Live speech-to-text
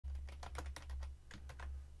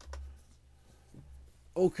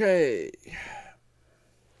Okay.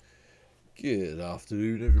 Good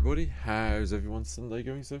afternoon, everybody. How's everyone's Sunday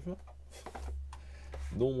going so far?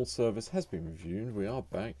 Normal service has been resumed. We are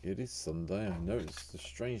back. It is Sunday. I know it's a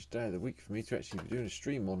strange day of the week for me to actually be doing a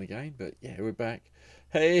stream on again, but yeah, we're back.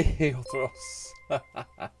 Hey, Othros.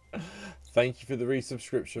 Thank you for the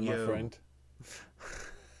resubscription, my friend.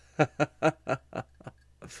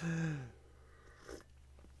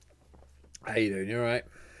 How you doing? You alright?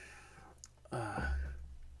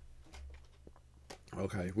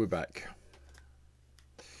 Okay, we're back.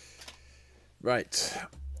 Right.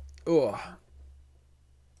 Oh.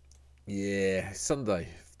 Yeah, Sunday.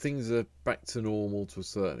 Things are back to normal to a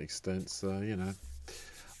certain extent, so, you know,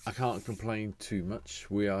 I can't complain too much.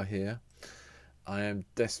 We are here. I am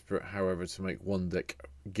desperate, however, to make one deck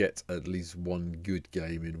get at least one good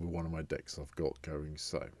game in with one of my decks I've got going,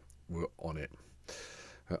 so we're on it.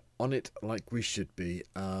 On it like we should be,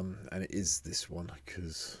 and it is this one,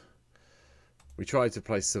 because we tried to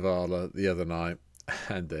play Selvala the other night,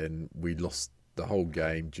 and then we lost the whole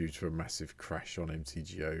game due to a massive crash on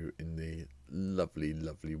MTGO in the lovely,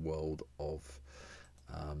 lovely world of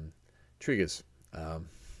triggers.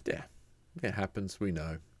 Yeah, it happens. We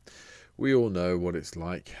know. We all know what it's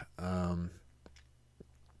like. A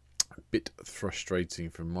bit frustrating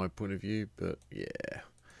from my point of view, but yeah,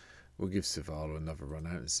 we'll give Selvala another run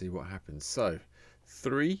out and see what happens. So,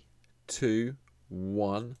 3, 2,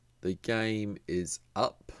 1. The game is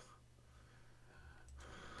up.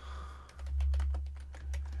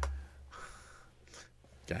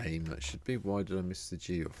 Game, that should be. Why did I miss the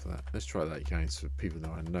G off that? Let's try that again so people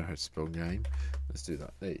know I know how to spell game. Let's do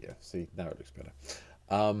that. There you go. See, now it looks better.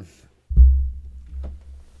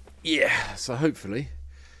 Yeah, so hopefully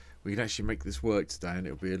we can actually make this work today and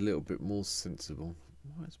it'll be a little bit more sensible.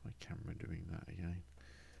 Why is my camera doing that again?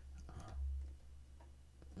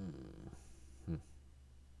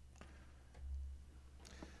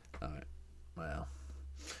 Alright, well,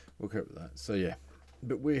 we'll cope with that. So yeah,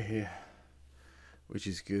 but we're here, which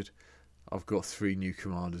is good. I've got 3 new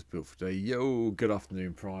commanders built for today. Yo, good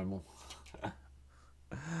afternoon, Primal.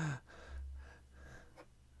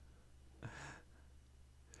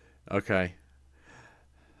 Okay.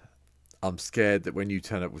 I'm scared that when you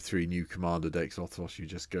turn up with 3 new commander decks, Othos, you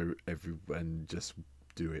just go everywhere and just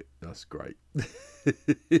do it. That's great.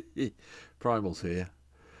 Primal's here.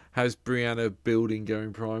 How's Brianna building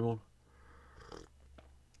going, Primal?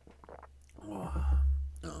 Oh.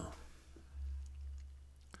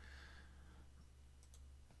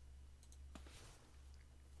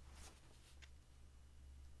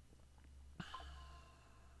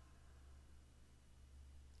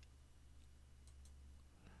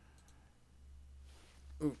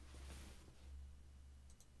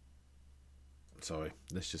 Sorry,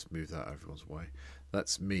 let's just move that everyone's way.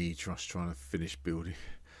 That's me just trying to finish building,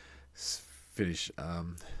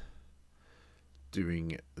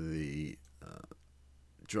 doing the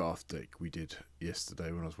draft deck we did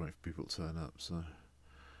yesterday when I was waiting for people to turn up. So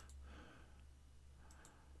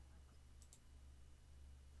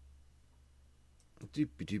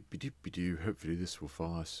hopefully this will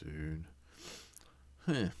fire soon.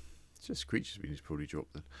 It's just creatures we need to probably drop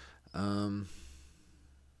then.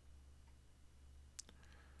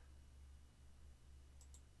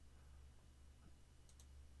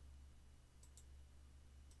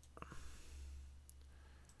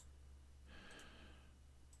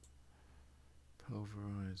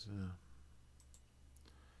 Pulverizer.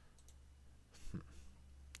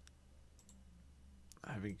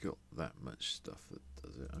 I haven't got that much stuff that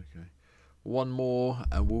does it. Okay, one more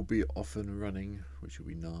and we'll be off and running, which will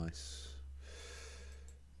be nice.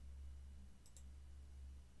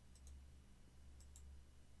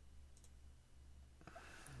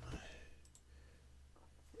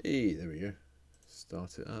 Hey, there we go.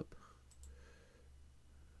 Start it up.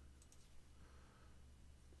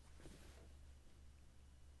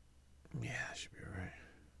 Yeah, that should be alright.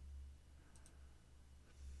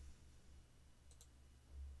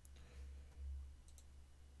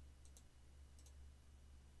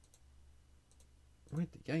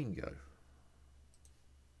 Where'd the game go?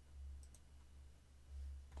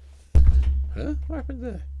 Huh? What happened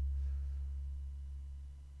there?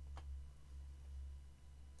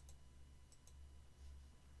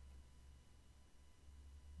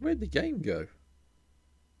 Where'd the game go?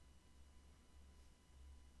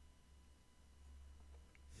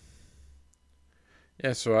 Yeah,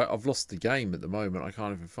 it's alright. I've lost the game at the moment. I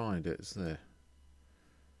can't even find it. It's there.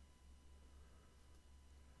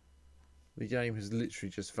 The game has literally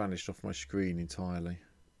just vanished off my screen entirely.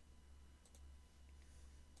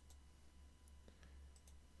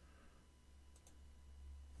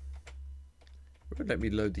 Don't let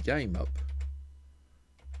me load the game up.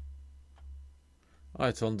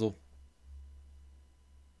 Hi, Tondel.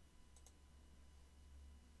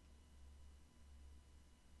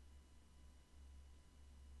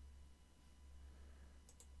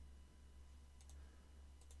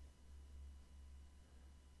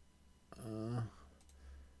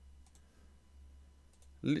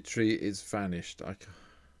 Literally, it's vanished.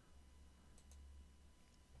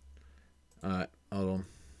 Alright, hold on.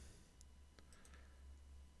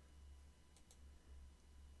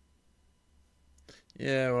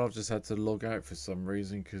 Yeah, well, I've just had to log out for some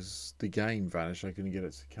reason because the game vanished. I couldn't get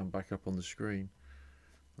it to come back up on the screen.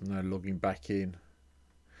 I'm now logging back in.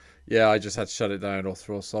 Yeah, I just had to shut it down,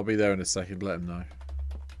 Othros. I'll be there in a second. Let them know.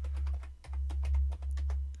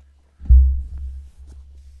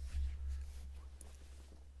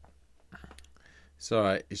 It's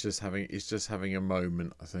alright. It's just having a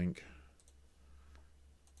moment, I think.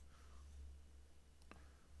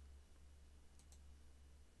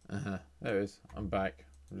 There it is. I'm back.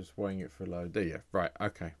 I'm just waiting it for a load. There you go. Right,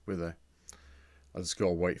 okay, we're there. I just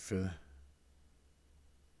gotta wait for...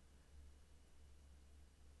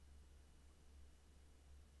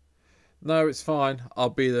 No, it's fine.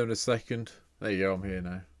 I'll be there in a second. There you go, I'm here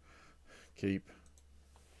now. Keep.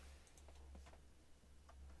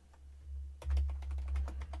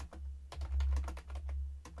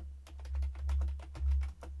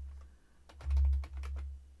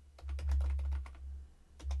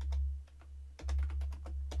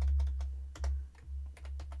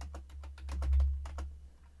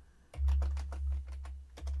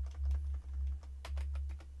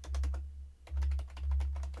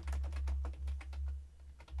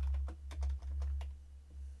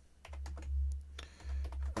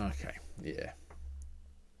 Okay, yeah.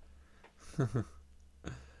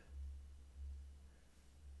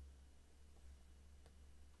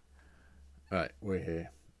 Right, we're here.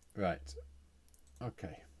 Right.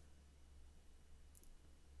 Okay.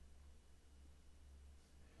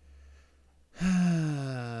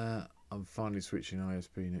 I'm finally switching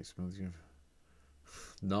ISP next month.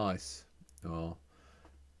 Nice. Oh.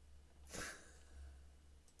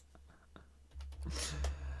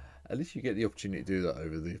 At least you get the opportunity to do that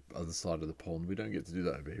over the other side of the pond. We don't get to do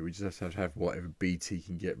that over here. We just have to have whatever BT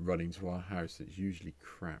can get running to our house. It's usually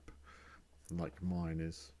crap, like mine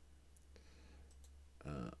is.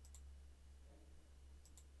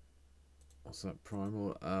 What's that,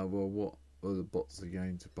 Primal? Well, what are the bots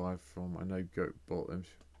again to buy from? I know Goat bought them.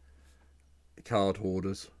 Card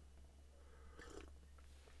hoarders.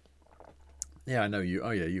 Yeah, I know you.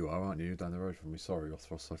 Oh, yeah, you are, aren't you? Down the road from me. Sorry,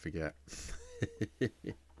 Othros, I forget.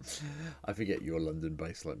 I forget you're London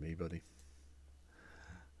based like me, buddy.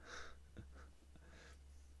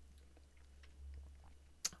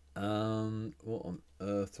 What on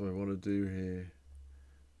earth do I want to do here?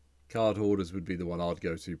 Card hoarders would be the one I'd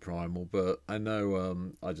go to, Primal, but I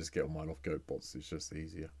know I just get all mine off Goat bots. It's just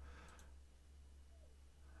easier.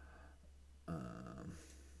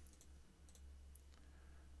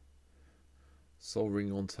 Soul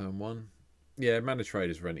Ring on turn 1. Yeah, Mana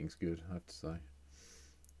Traders renting's good, I have to say.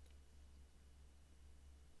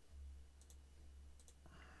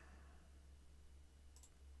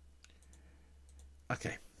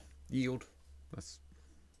 Okay, yield. That's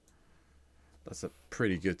a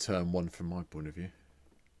pretty good turn 1 from my point of view.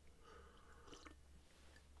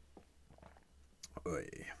 Oy.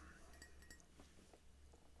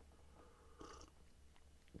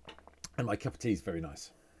 And my cup of tea is very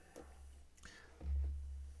nice.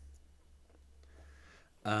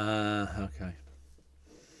 Okay.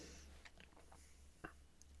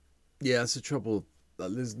 Yeah, that's the trouble.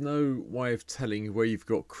 There's no way of telling where you've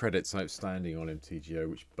got credits outstanding on MTGO,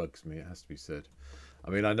 which bugs me, it has to be said. I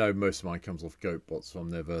mean, I know most of mine comes off GoatBot, so I'm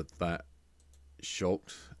never that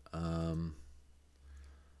shocked. I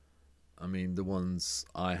mean, the ones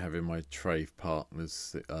I have in my trade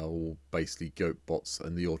partners are all basically GoatBots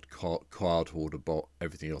and the odd card hoarder bot.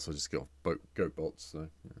 Everything else I just get off GoatBots, so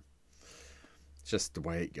yeah. It's just the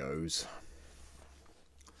way it goes.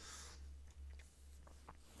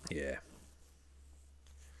 Yeah.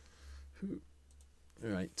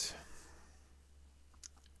 Right.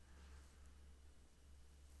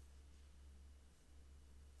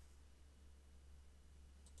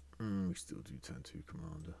 We still do turn 2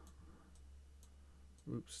 commander.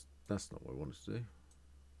 Oops, that's not what I wanted to do.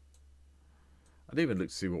 I'd even look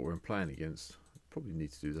to see what we're playing against. Probably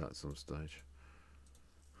need to do that at some stage.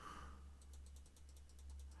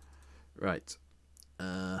 Right.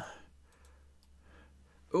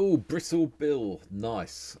 Oh, Bristle Bill.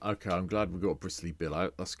 Nice. Okay, I'm glad we got Bristly Bill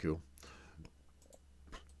out. That's cool.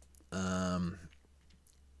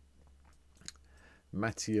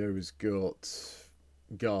 Matteo has got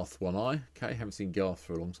Garth one eye. Okay, haven't seen Garth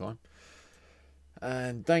for a long time.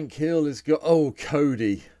 And Dank Hill has got, oh,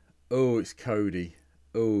 Cody. Oh, it's Cody.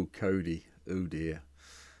 Oh, Cody. Oh, dear.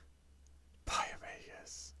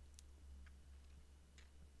 Biomegas.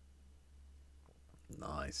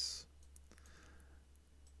 Nice.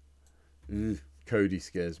 Ugh, Cody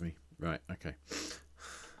scares me. Right, okay.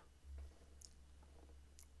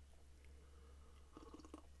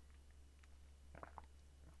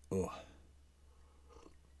 Oh.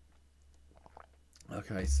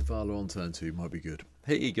 Okay, Selvala on turn 2 might be good.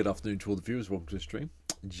 Hey, good afternoon to all the viewers. Welcome to the stream.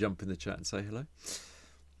 Jump in the chat and say hello.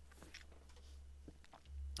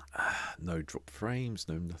 No drop frames,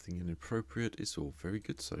 no nothing inappropriate. It's all very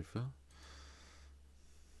good so far.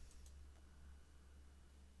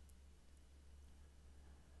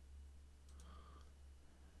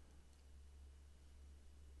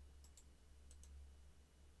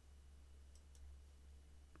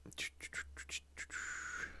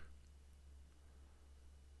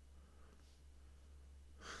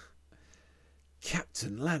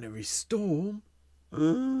 Captain Lannery Storm?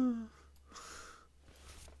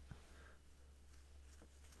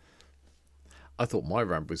 I thought my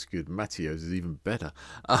ramp was good. Matteo's is even better.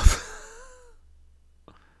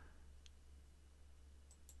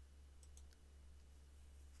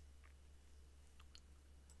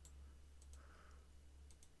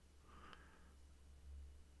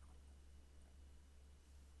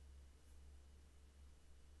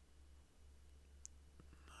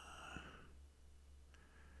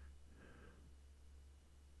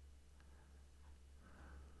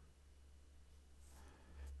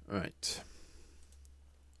 Right.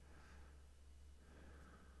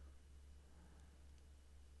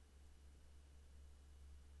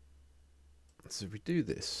 So if we do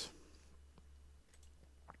this,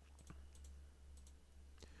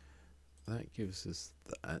 that gives us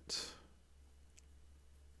that.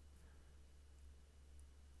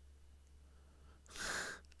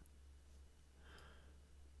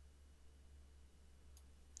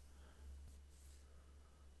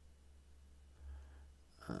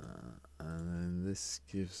 And then this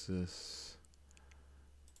gives us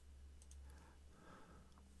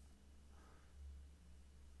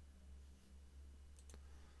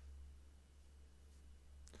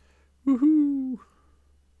woohoo.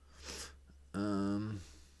 I'm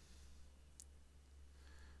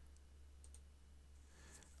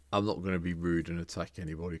not going to be rude and attack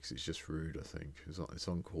anybody because it's just rude. I think it's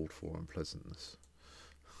uncalled for unpleasantness.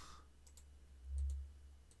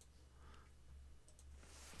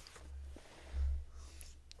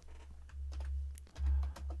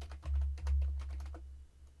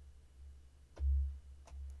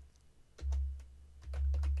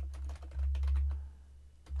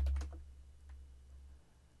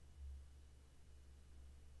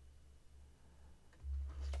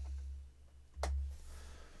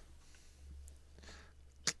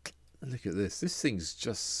 Look at this. This thing's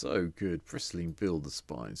just so good. Bristling build the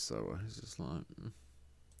spine so it's just like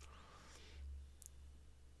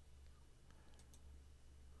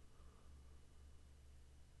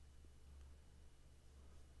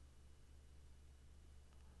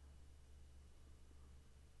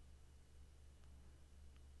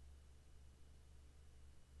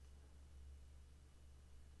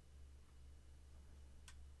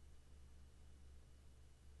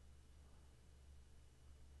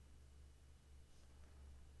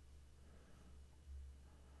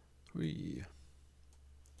whee.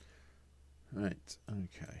 Right,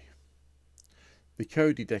 okay. The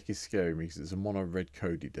Cody deck is scaring me because it's a mono red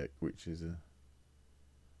Cody deck, which is a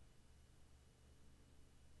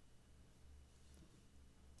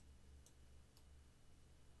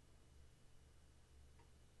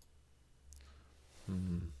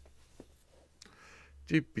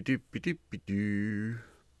doopy doopy doopy doo.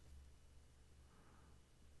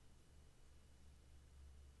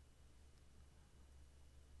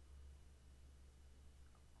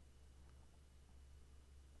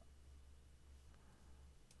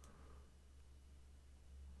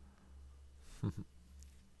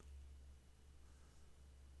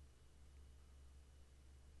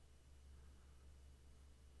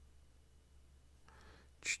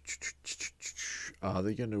 Are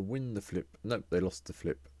they going to win the flip? Nope, they lost the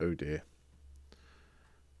flip. Oh dear.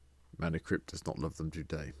 Mana Crypt does not love them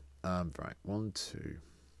today. Right, 1, 2.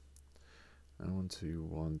 1, 2,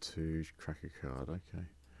 1, 2. Crack a card. Okay.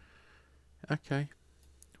 Okay.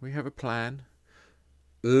 We have a plan.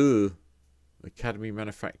 Ugh. Academy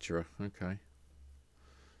Manufacturer. Okay.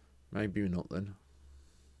 Maybe not then.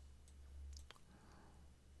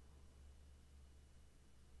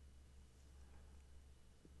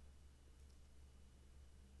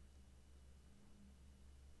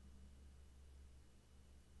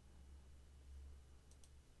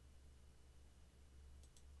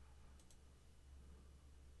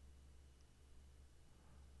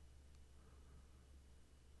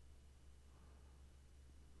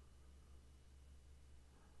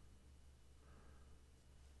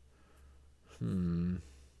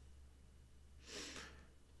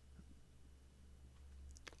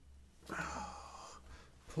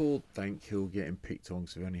 Poor Dankhill getting picked on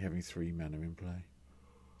because of only having 3 mana in play.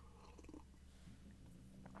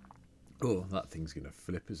 Oh, that thing's going to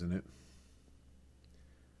flip, isn't it?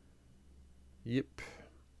 Yep.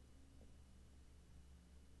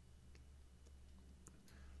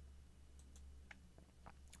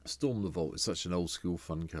 Storm the Vault is such an old school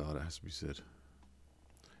fun card, it has to be said.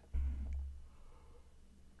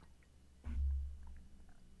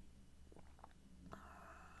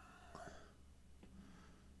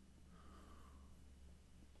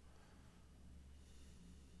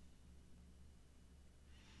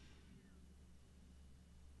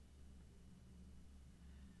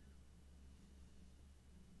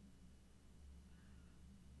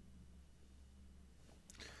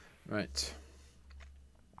 Right.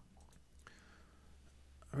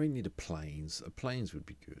 I really need a plains. A plains would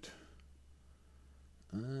be good.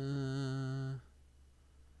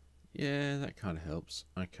 Yeah, that kind of helps.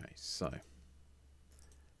 Okay, so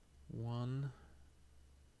 1,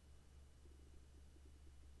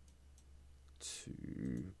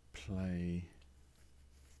 2, play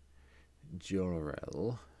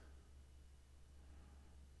Jorel.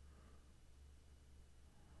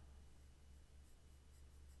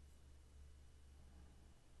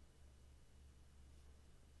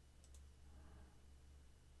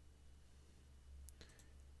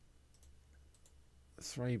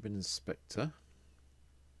 Thraben and Spectre.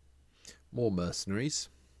 More mercenaries.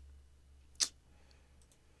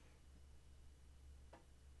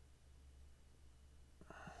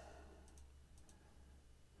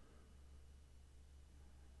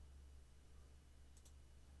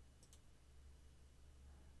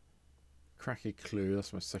 Cracky Clue,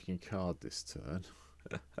 that's my second card this turn.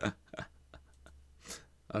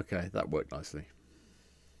 Okay, that worked nicely.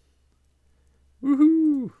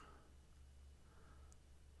 Woohoo!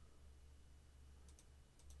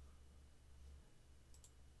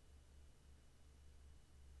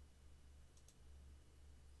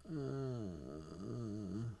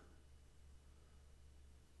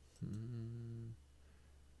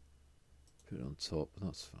 Put it on top,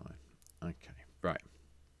 that's fine. Okay, right.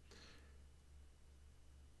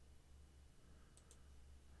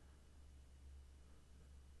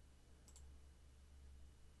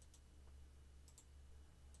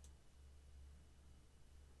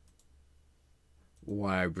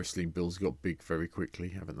 Wow, Bristling Bills got big very quickly,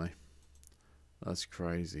 haven't they? That's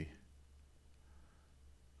crazy.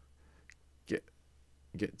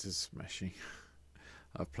 Get to smashing.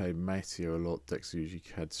 I've played Mateo a lot. Decks usually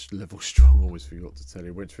had level strong. Always forgot to tell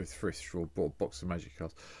you. Went to a thrift store, bought a box of magic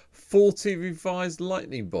cards. 40 revised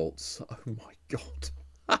lightning bolts. Oh my god.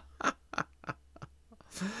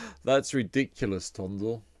 That's ridiculous,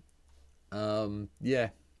 Tondel. Yeah.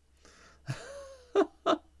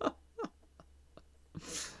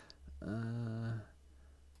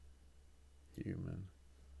 Human.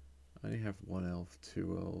 I only have 1 elf,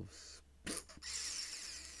 2 elves.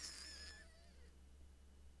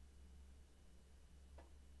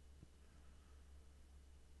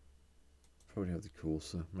 Probably have the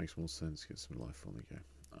Corsair. Makes more sense. Get some life on the go.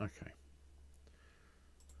 Okay.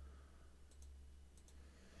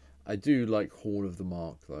 I do like Horn of the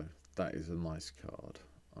Mark, though. That is a nice card.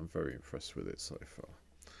 I'm very impressed with it so far.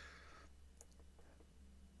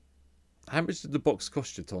 How much did the box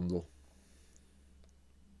cost you, Tondel?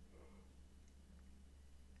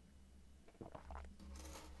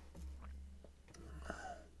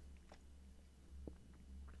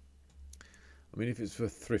 I mean, if it's for a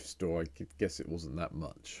thrift store, I could guess it wasn't that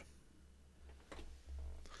much.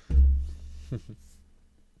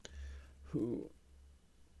 Who?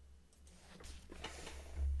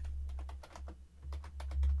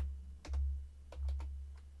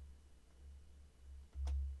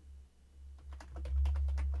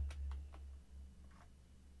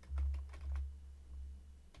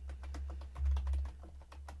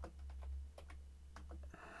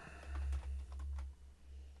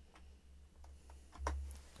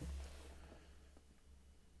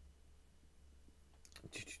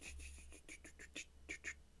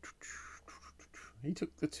 He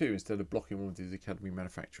took the 2 instead of blocking one with his Academy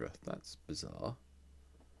Manufacturer. That's bizarre.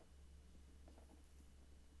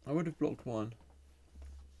 I would have blocked 1.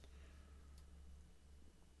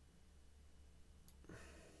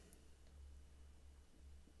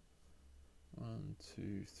 One,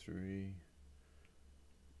 2, 3.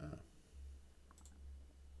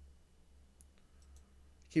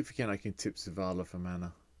 Keep forgetting I can tip Selvala for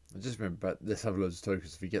mana. I just remember, but let's have loads of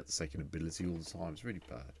tokens if we get the second ability all the time. It's really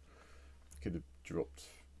bad. Could have dropped.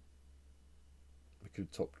 I could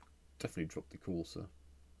have definitely dropped the cursor.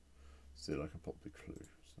 Still, I can pop the clue.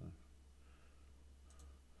 So.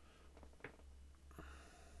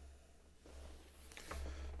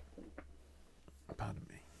 Pardon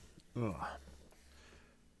me. Ugh.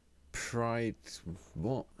 Pride.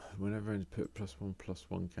 What? Whenever I put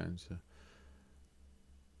 +1/+1 counter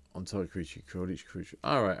on target creature, you call each creature.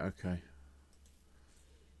 Alright, okay.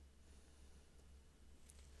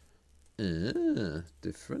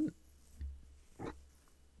 Different.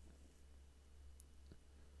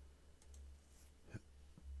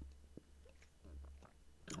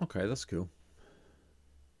 Okay, that's cool.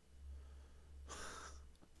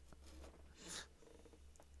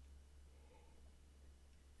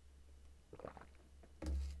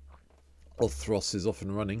 Othros is off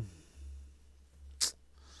and running,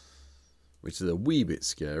 which is a wee bit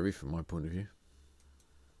scary from my point of view.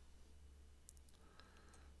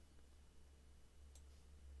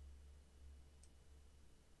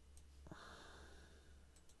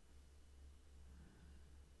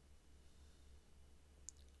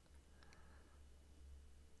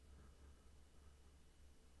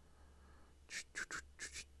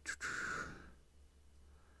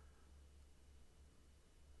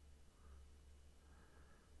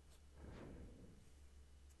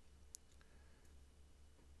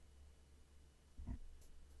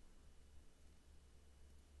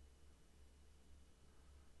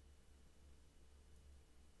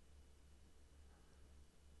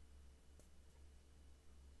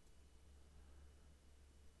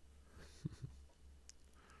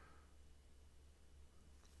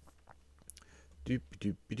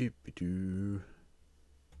 Doop-a-doop-a-doop-a-doo.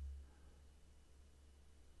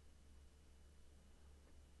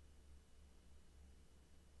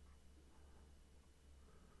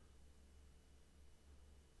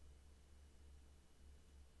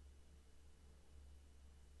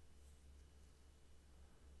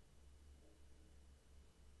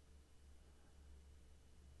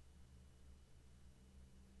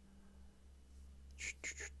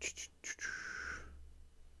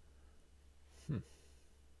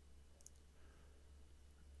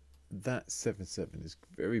 That 7/7 is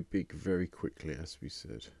very big, very quickly, as we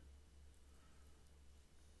said.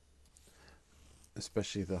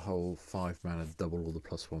 Especially the whole 5-mana double all the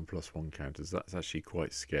 +1/+1 counters. That's actually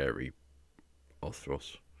quite scary,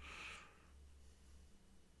 Othros.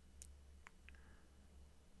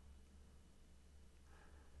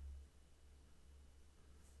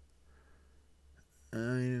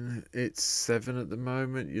 It's 7 at the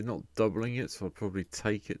moment. You're not doubling it, so I'll probably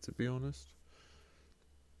take it, to be honest.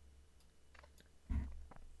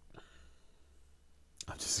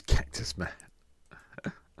 I'm just a cactus man.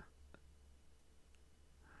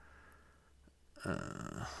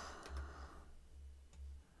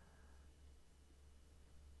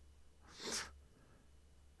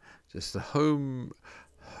 Just a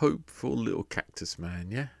hopeful little cactus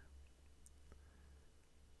man, yeah?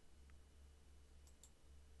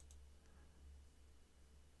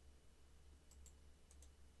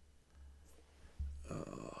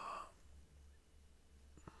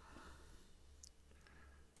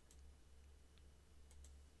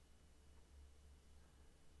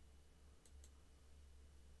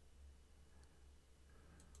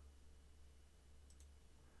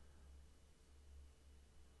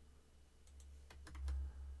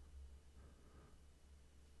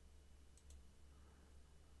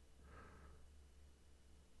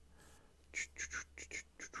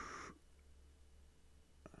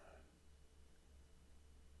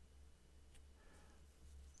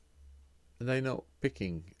 Are they not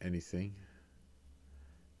picking anything?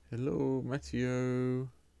 Hello, Matteo.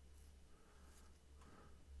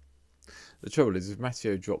 The trouble is, if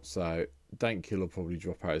Matteo drops out, Dankkill will probably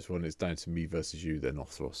drop out as well, and it's down to me versus you then,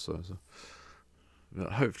 Othros. So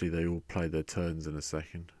hopefully they all play their turns in a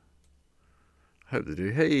second. Hope they do.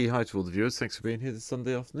 Hey, hi to all the viewers. Thanks for being here this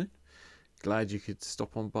Sunday afternoon. Glad you could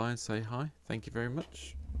stop on by and say hi. Thank you very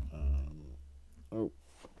much. Oh,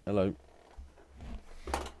 hello.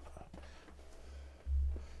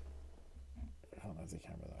 I can't have the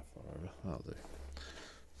camera that far over. That'll do.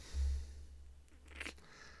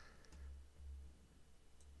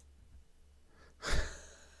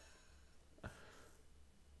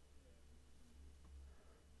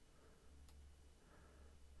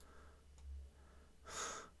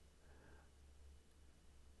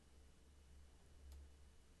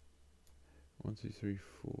 One, 2, 3,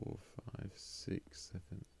 4, 5, 6,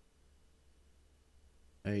 7,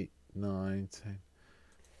 8, 9, 10.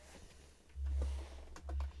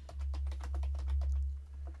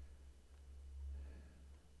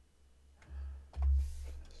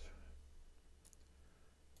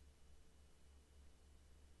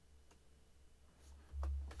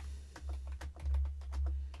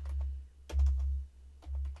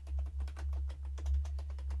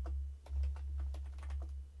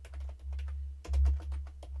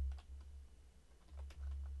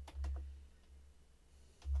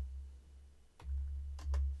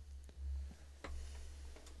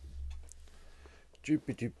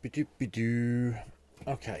 Doopy doopy doopy doo.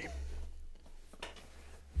 Okay.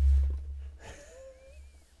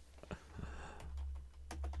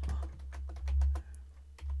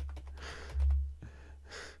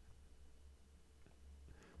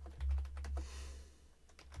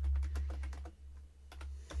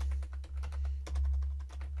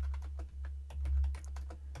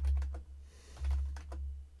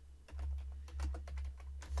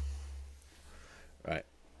 Right.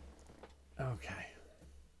 Okay.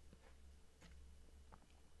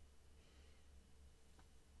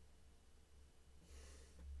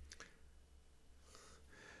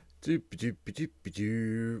 Doopy doopy doopy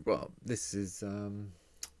doo. Well, this is and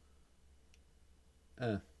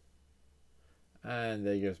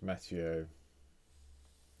there goes Matthew.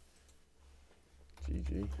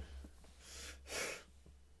 GG.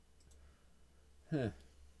 Huh.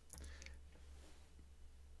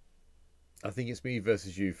 I think it's me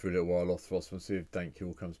versus you for a little while, Lothros. We'll see if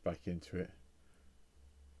Dankil comes back into it.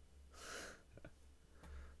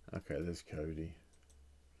 Okay, there's Cody.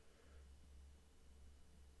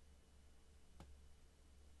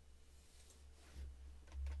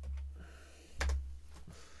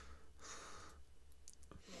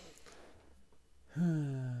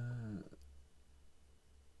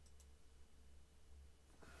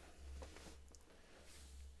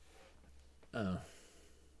 Oh.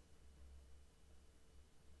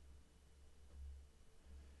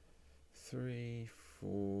 3,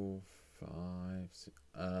 4, 5, 6.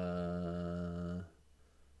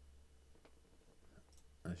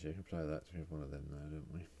 Actually, I can play that. We have one of them now,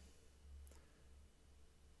 don't we?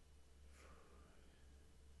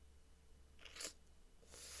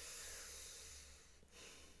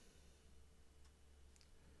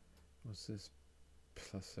 What's this?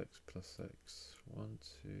 Plus X plus X. 1,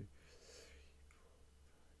 2, 3, 4, 5,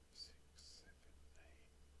 6, 7,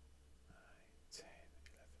 8, 9, 10,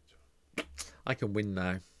 11, 12. I can win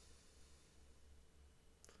now.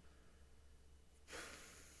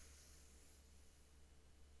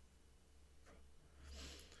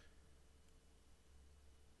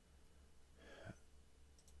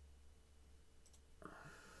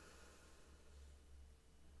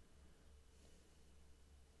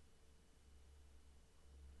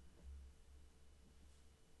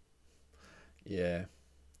 Yeah.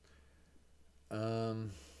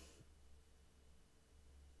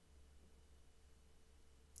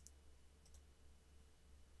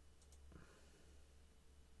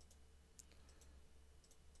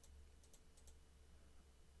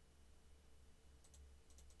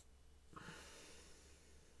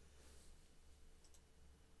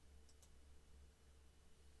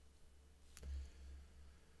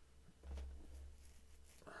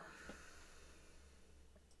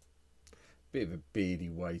 Bit of a beady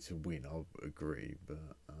way to win, I'll agree, but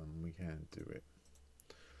we can do it.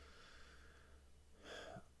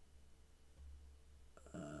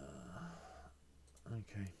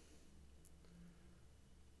 Okay.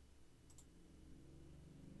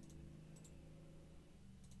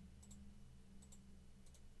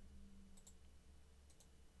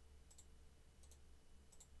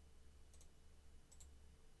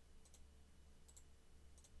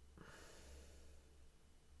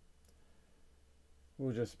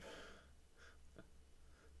 We'll just...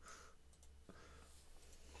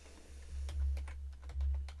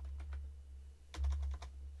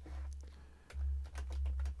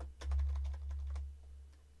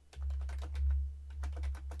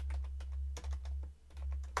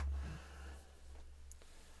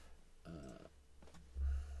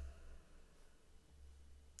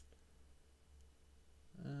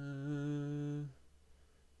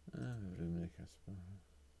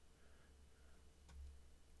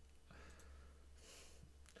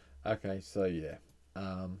 Okay, so yeah.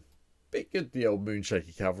 Bit good, the old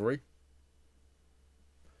Moonshaker Cavalry.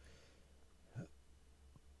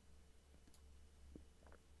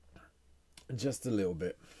 Just a little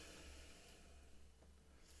bit.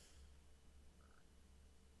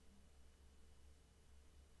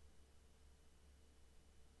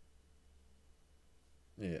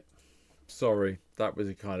 Yeah. Sorry, that was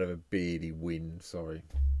a kind of a beady win, sorry.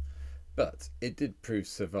 But it did prove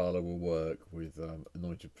Selvala will work with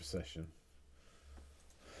Anointed Procession.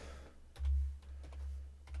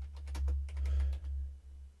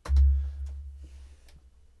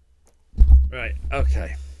 Right,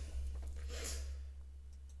 okay.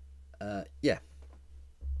 Yeah.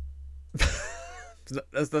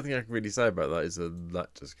 There's nothing I can really say about that, is that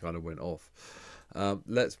just kind of went off.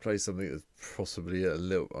 Let's play something that's possibly a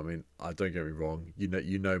little... I mean, don't get me wrong.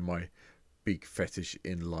 You know my big fetish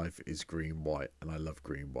in life is green-white, and I love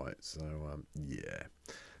green-white. So, yeah.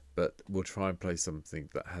 But we'll try and play something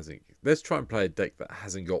that hasn't... Let's try and play a deck that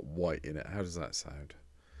hasn't got white in it. How does that sound?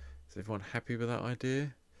 Is everyone happy with that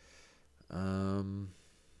idea?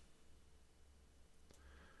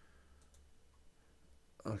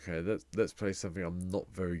 Okay, let's play something I'm not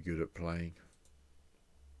very good at playing.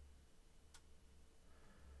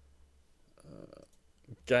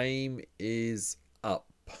 Game is up.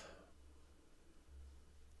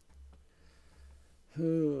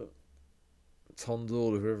 Tondor,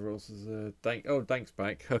 whoever else is there. Dank's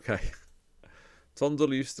back. Okay. Tondor,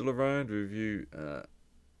 are you still around? Review.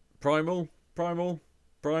 Primal.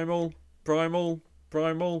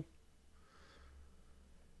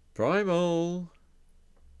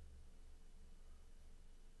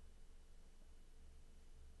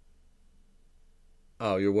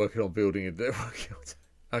 Oh, you're working on building a network.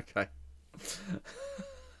 Okay.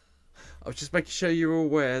 I was just making sure you were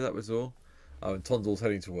aware, that was all. Oh, and Tondor's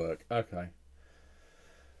heading to work. Okay.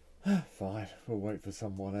 Fine, we'll wait for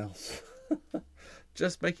someone else.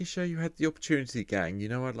 Just making sure you had the opportunity, gang. You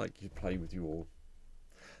know I'd like to play with you all.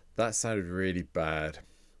 That sounded really bad.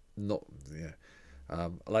 Not, yeah.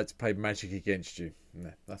 I'd like to play Magic against you.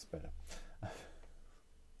 Nah, that's better.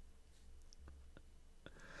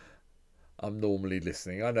 I'm normally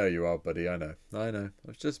listening. I know you are, buddy. I know. I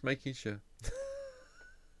was just making sure.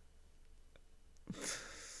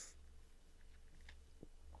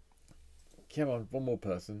 Come on, one more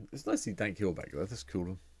person. It's nice to see Dank Hill back there. That's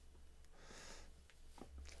cool.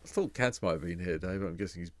 I thought Cats might have been here today, but I'm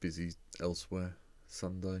guessing he's busy elsewhere.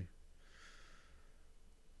 Sunday.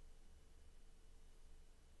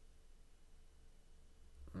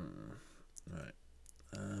 Right.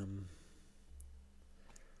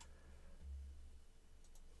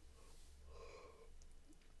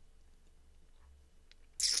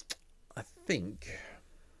 I think...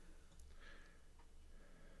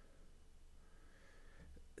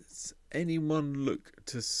 Does anyone look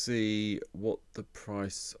to see what the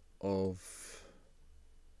price of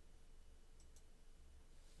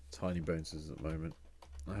Tiny Bones is at the moment?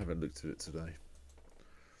 I haven't looked at it today.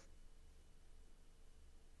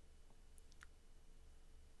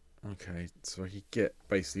 Okay, so I could get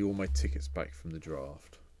basically all my tickets back from the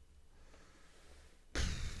draft.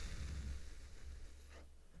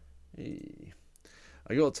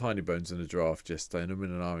 I got Tiny Bones in the draft yesterday, and I'm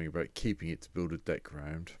in an argument about keeping it to build a deck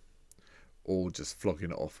round, or just flogging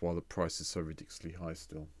it off while the price is so ridiculously high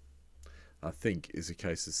still. I think it's a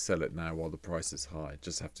case of sell it now while the price is high.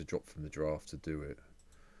 Just have to drop from the draft to do it.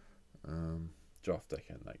 Draft deck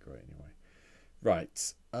ain't that great anyway.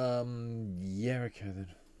 Right. Yeah, okay then.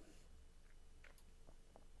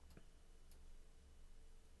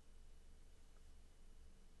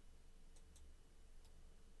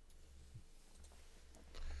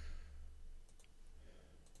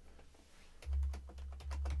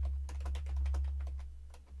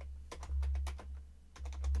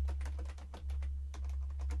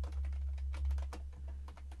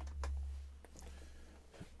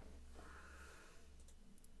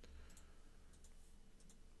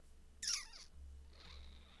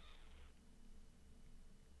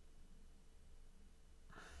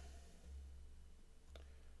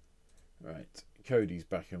 Right, Cody's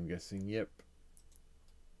back, I'm guessing. Yep.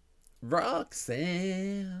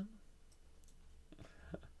 Roxanne.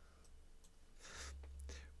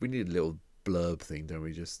 We need a little blurb thing, don't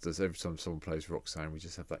we? Just as every time someone plays Roxanne, we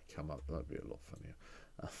just have that come up. That'd be a lot funnier.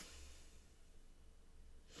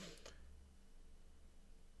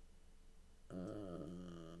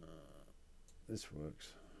 This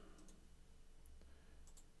works.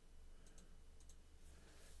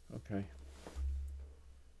 Okay.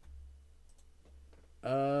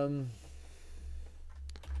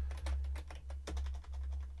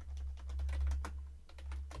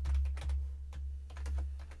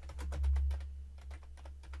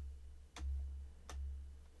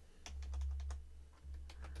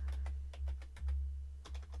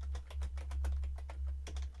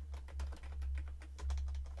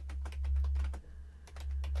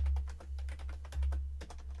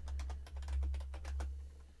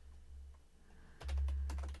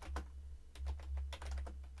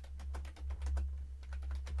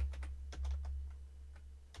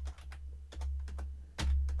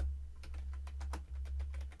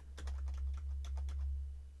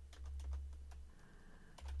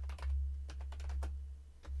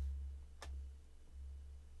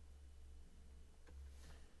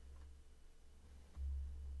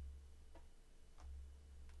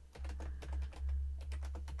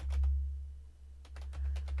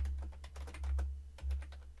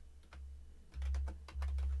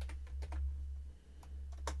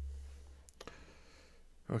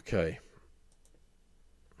 Okay.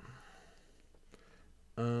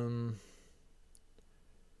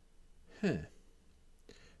 Huh.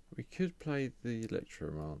 We could play the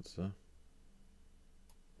Electromancer.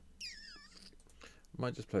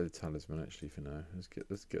 Might just play the Talisman actually for now.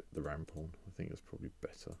 Let's get the ramp on. I think that's probably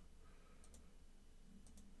better.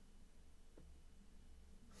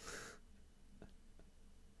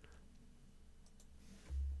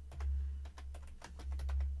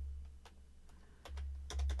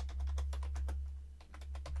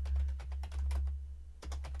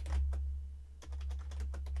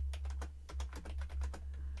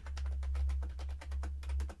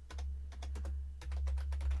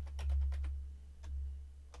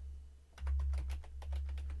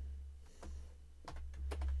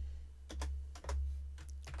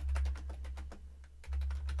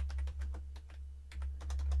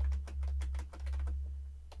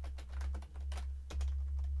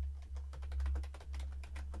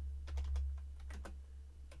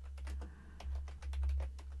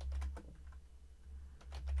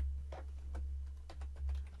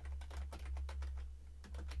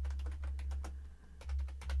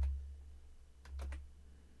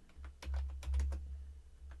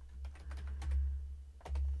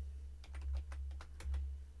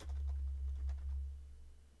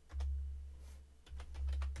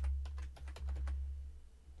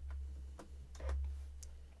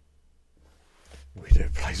 Widow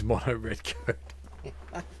plays mono red code.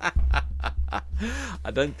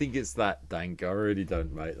 I don't think it's that, Dank. I really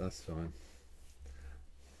don't, mate. That's fine.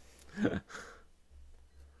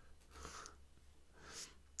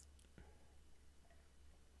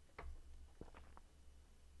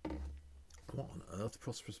 What on earth?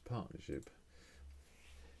 Prosperous Partnership.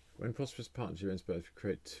 When Prosperous Partnership ends, both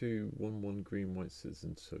create 2 1/1 green white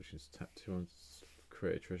citizen tokens. Tap 2 on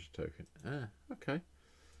create a treasure token. Ah, okay.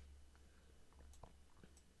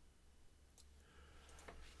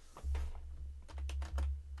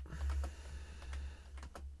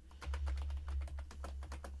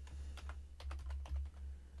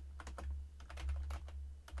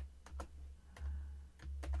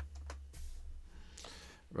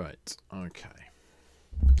 Right, okay.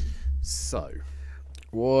 So,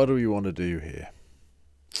 what do we want to do here?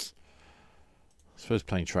 I suppose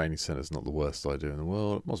playing Training Centre is not the worst idea in the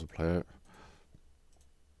world. Might as well play it.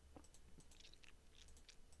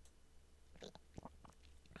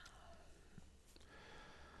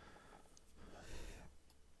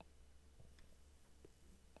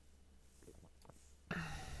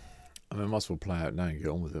 I mean, might as well play out now and get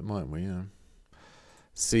on with it, mightn't we? Yeah.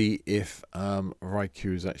 See if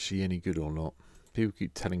Riku is actually any good or not. People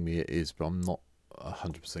keep telling me it is, but I'm not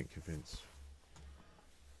 100% convinced.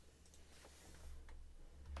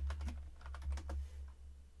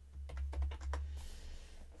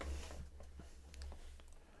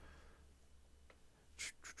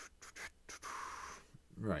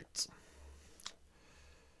 Right.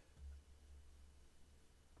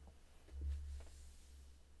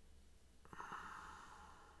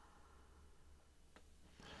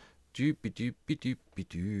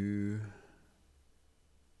 Doopy-doopy-doopy-doo.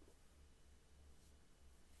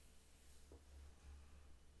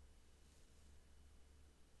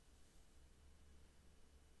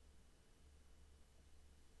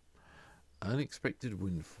 Unexpected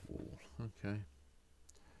windfall. Okay.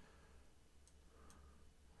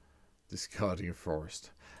 Discarding a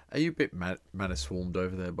forest. Are you a bit mana swarmed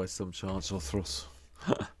over there by some chance, Othros?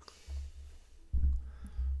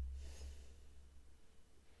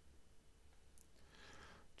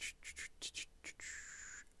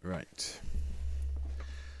 Right.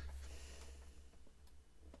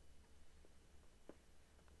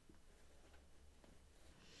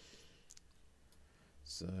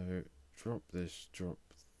 So, drop this, drop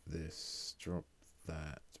this, drop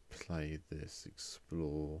that, play this,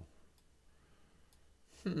 explore.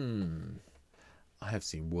 I have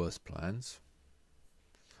seen worse plans.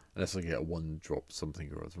 Unless I get a one drop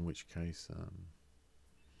something or other, in which case...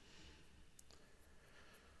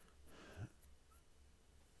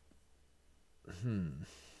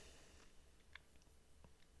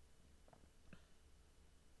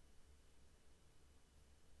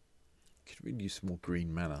 Could really use some more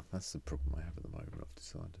green mana. That's the problem I have at the moment, I've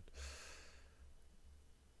decided.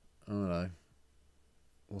 I don't know.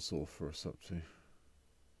 What's all for us up to?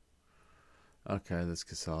 Okay, there's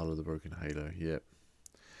Kasala, the Broken Halo. Yep.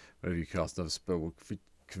 Whenever you cast another spell,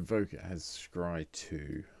 convoke it has Scry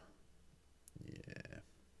 2. Yeah.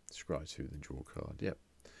 Scry 2, then draw a card. Yep.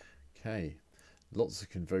 Okay. Lots of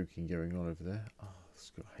convoking going on over there. Oh, it's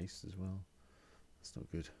got haste as well. That's not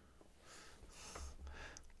good.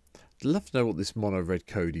 I'd love to know what this mono red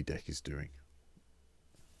Cody deck is doing.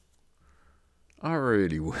 I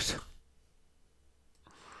really would.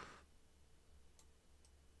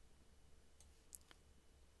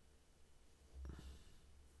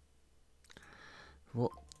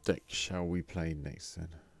 What deck shall we play next then?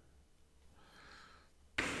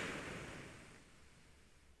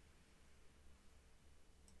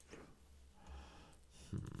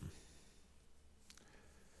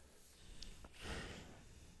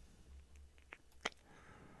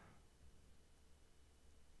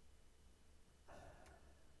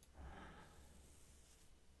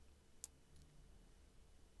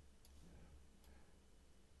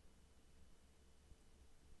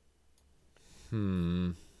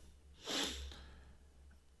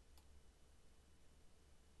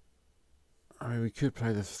 I mean, we could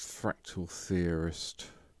play the Fractal Theorist.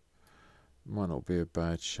 Might not be a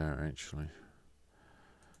bad shout, actually.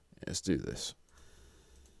 Let's do this.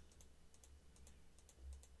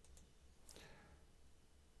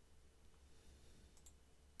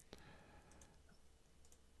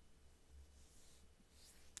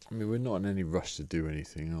 I mean, we're not in any rush to do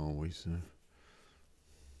anything, are we? So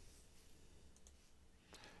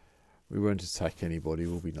we won't attack anybody.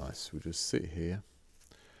 We'll be nice. We'll just sit here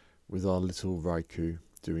with our little Riku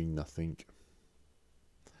doing nothing.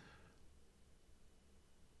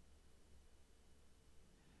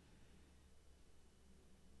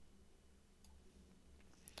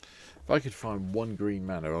 If I could find one green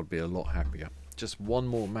mana, I'd be a lot happier. Just one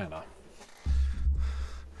more mana.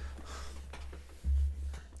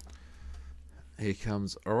 Here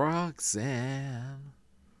comes Roxanne.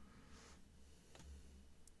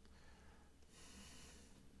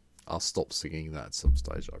 I'll stop singing that at some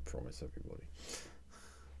stage, I promise everybody.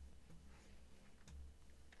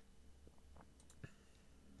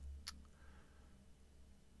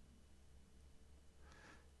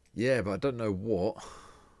 Yeah, but I don't know what.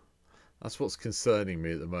 That's what's concerning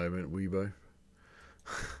me at the moment, Weebo.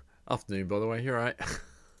 Afternoon, by the way, you're right.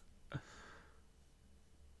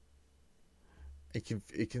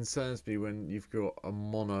 It concerns me when you've got a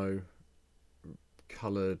mono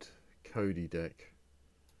coloured Cody deck.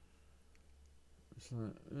 It's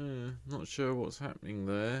like, not sure what's happening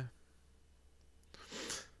there.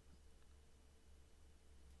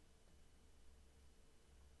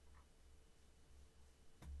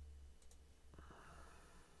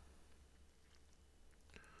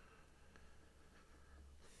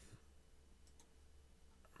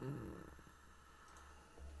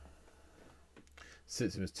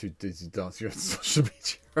 System is too dizzy dancing on social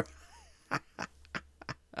media.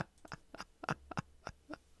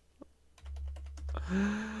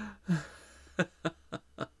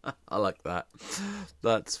 I like that.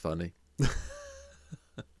 That's funny.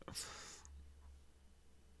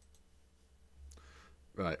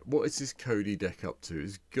 Right, what is this Cody deck up to?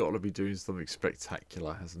 It's got to be doing something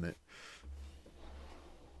spectacular, hasn't it?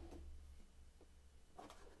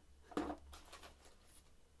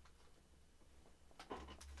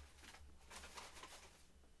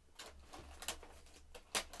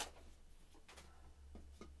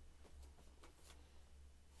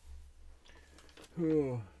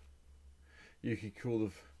 Oh, you could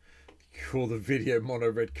call the video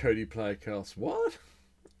mono red Cody player cast. What?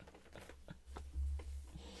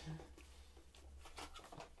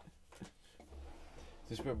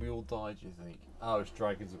 Is this where we all died, you think? Oh, it's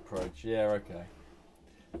Dragon's Approach. Yeah, okay.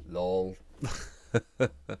 Lol.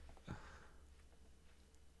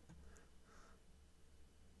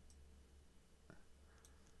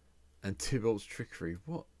 And Tybalt's Trickery.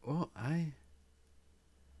 What, eh?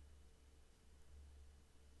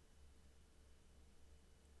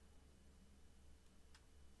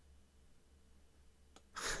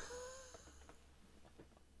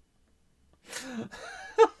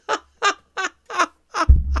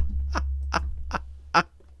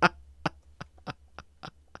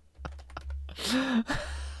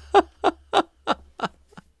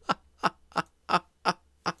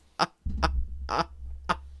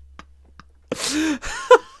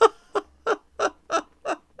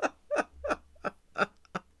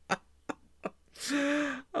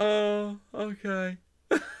 Oh, okay.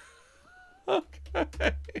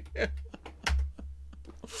 Okay.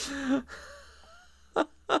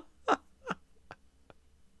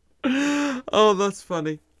 Oh, that's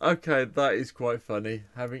funny. Okay, that is quite funny.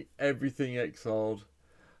 Having everything exiled.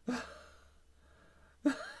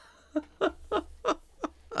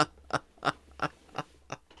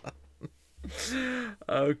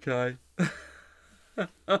 Okay.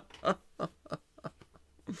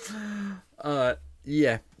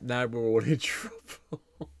 Yeah, now we're all in trouble.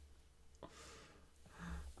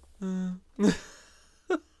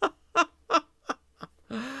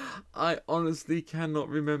 I honestly cannot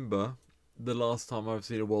remember the last time I've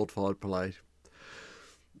seen a Wildfire played.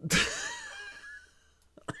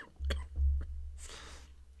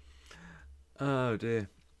 Oh dear.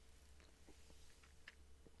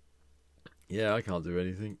 Yeah, I can't do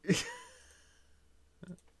anything.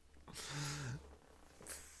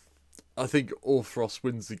 I think Orthros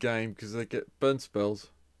wins the game because they get burn spells.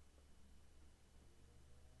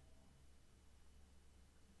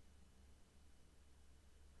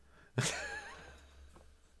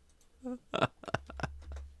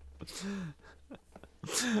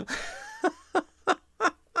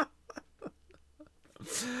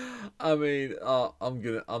 I mean, I'm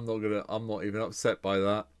not even upset by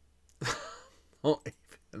that. Not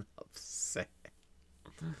even upset.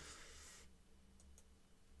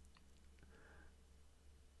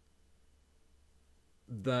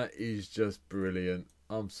 That is just brilliant.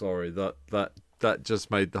 I'm sorry, that just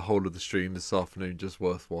made the whole of the stream this afternoon just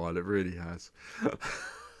worthwhile. It really has.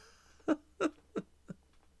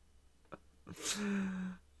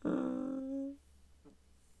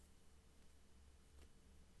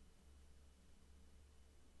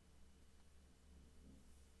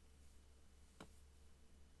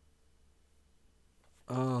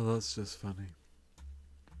 Oh, that's just funny.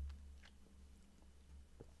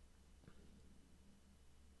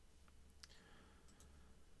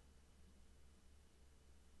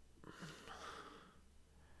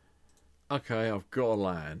 Okay, I've got to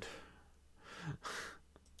land.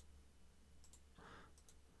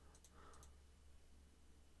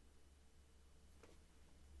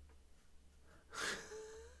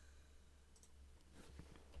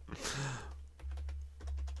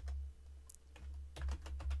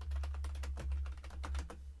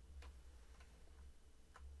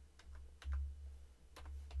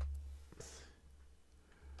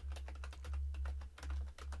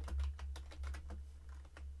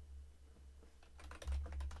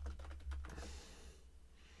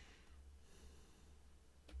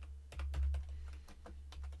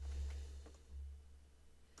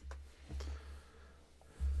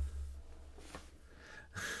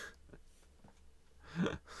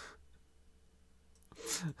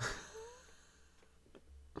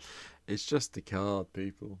 It's just a card,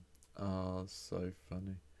 people. Oh, so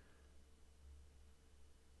funny.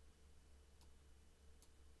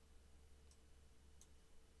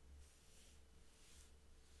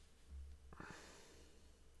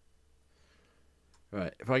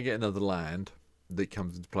 Right, if I get another land that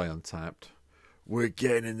comes into play untapped, we're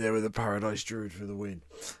getting in there with a Paradise Druid for the win.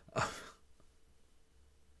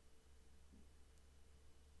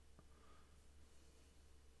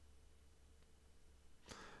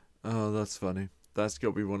 Oh, that's funny. That's got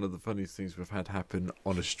to be one of the funniest things we've had happen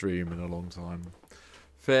on a stream in a long time.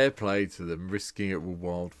 Fair play to them, risking it with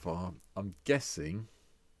Wildfire. I'm guessing...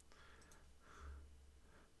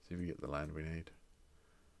 See if we get the land we need.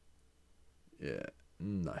 Yeah,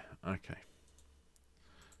 no, okay.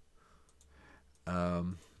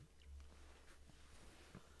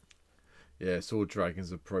 Yeah, Sword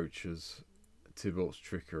Dragons approaches, Tybalt's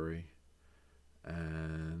Trickery,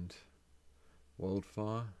 and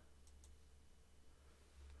Wildfire.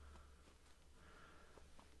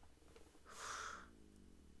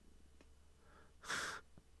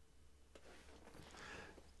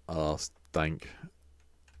 I'll ask Dank.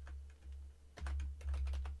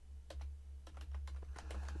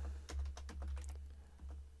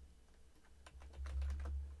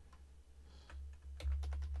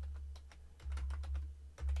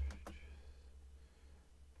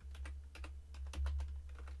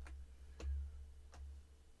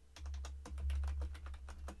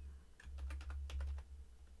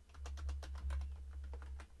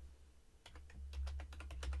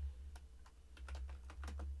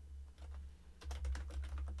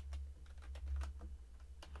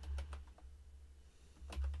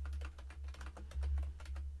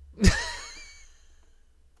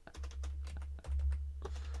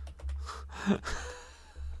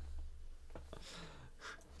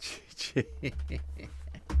 GG.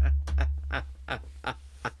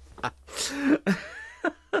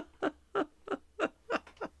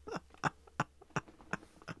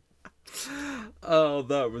 Oh,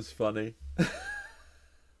 that was funny.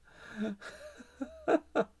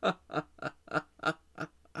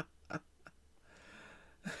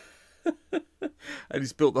 And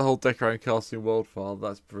he's built the whole deck around casting Wildfire.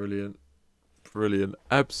 That's brilliant. Brilliant.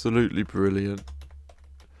 Absolutely brilliant.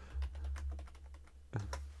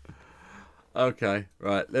 Okay,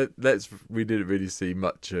 right. We didn't really see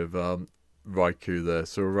much of Riku there,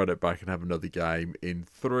 so we'll run it back and have another game in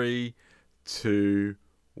 3, 2,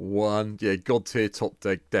 1. Yeah, God tier top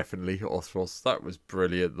deck, definitely Orthros. That was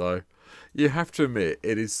brilliant, though. You have to admit,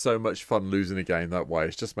 it is so much fun losing a game that way.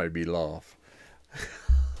 It's just made me laugh.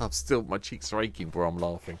 My cheeks are aching where I'm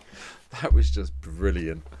laughing. That was just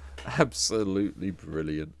brilliant. Absolutely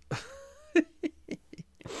brilliant.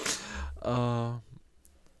 Uh,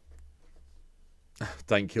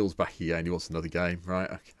 Dan Kill's back again. He wants another game, right?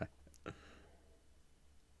 Okay.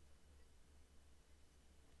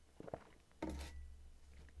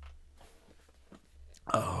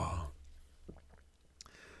 Oh,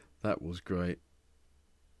 that was great.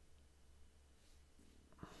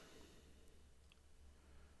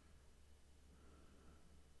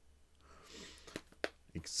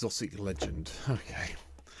 Exotic legend. Okay.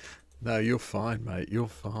 No, you're fine, mate. You're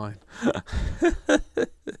fine.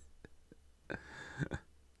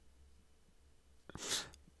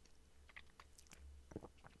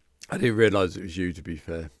 I didn't realise it was you, to be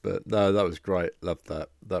fair. But no, that was great. Loved that.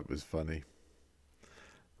 That was funny.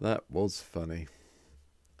 That was funny.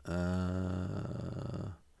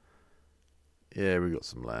 Yeah, we got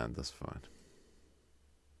some land. That's fine.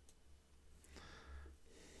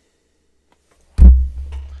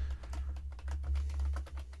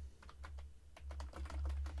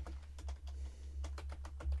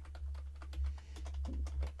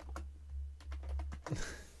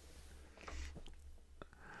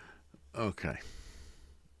 Okay.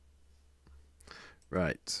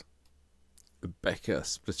 Right. Becca,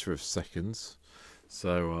 splitter of seconds.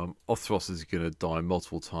 So Othros is going to die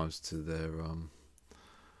multiple times to their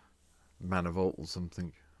mana vault or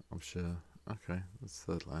something, I'm sure. Okay, that's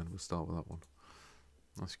third land. We'll start with that one.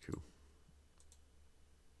 That's cool.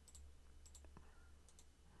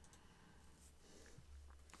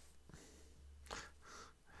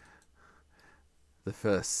 The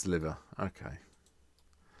first sliver. Okay.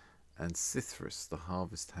 And Sithris, the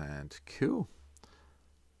harvest hand. Cool.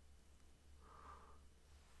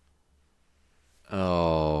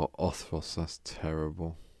 Oh, Othros, that's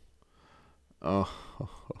terrible. Oh.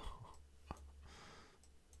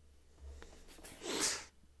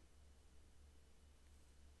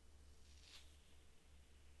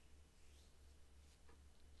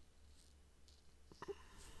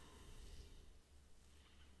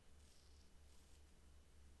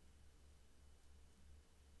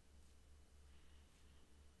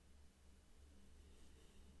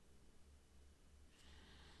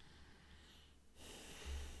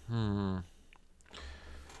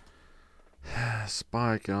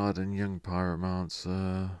 Spire Guard and Young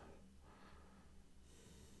Pyromancer.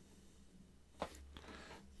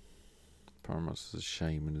 Pyromancer's a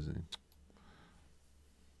shaman, isn't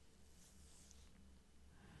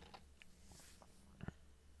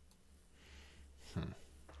he?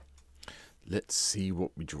 Let's see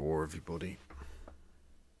what we draw, everybody.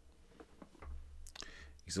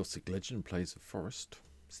 Exotic legend plays a forest.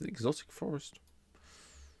 Is it exotic forest?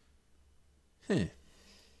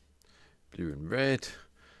 Blue and red.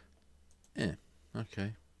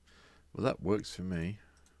 Okay. Well, that works for me.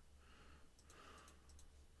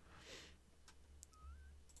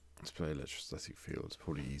 Let's play electrostatic field. It's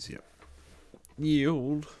probably easier.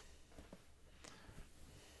 Yield.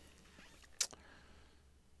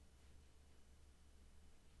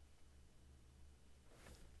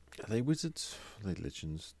 Are they wizards? Are they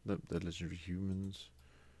legends? Nope, they're legendary humans.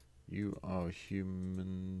 You are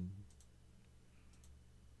human.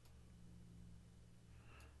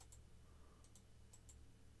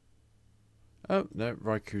 Oh, no,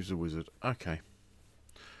 Riku's a wizard. Okay.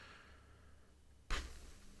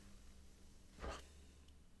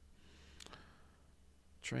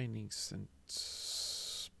 Training Centre.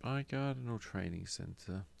 Spy Garden or Training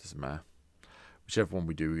Centre? Doesn't matter. Whichever one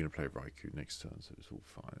we do, we're going to play Riku next turn, so it's all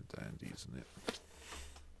fine and dandy, isn't it?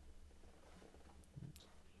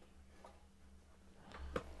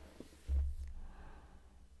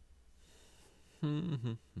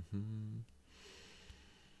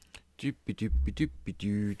 Doopy doopy doopy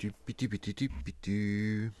doo doopy doopy doopy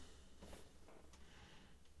doo.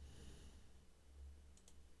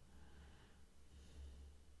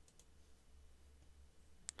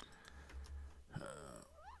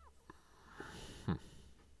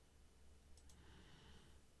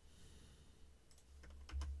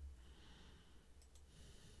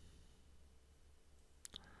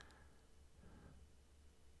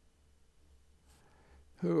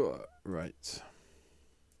 Right.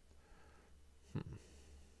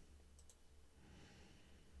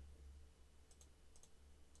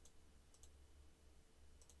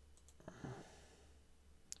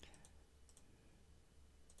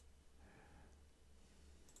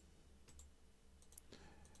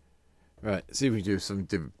 Right, see if we can do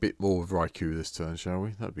something a bit more with Riku this turn, shall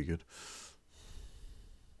we? That'd be good.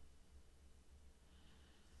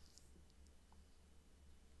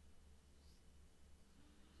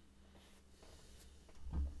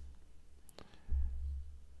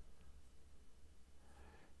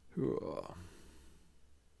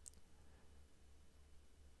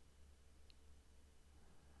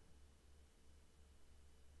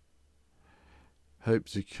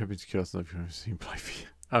 Hopes you coming to cast no seen play for you.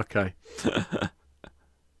 Okay.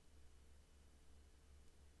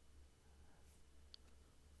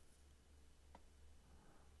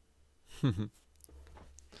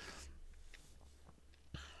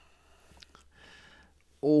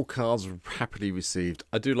 All cards are happily received.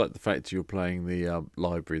 I do like the fact you're playing the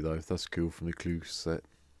library though. That's cool from the clue set.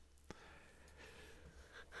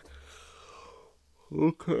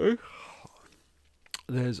 Okay.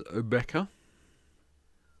 There's Obeka.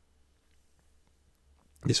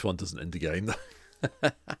 This one doesn't end the game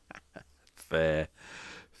though. Fair.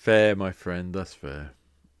 Fair, my friend. That's fair.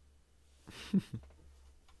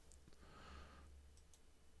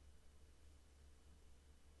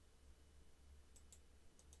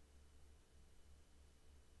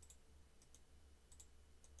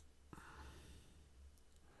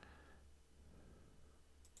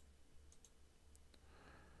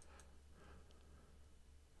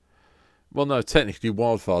 Well, no, technically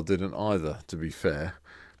Wildfire didn't either, to be fair.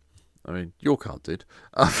 I mean, your card did.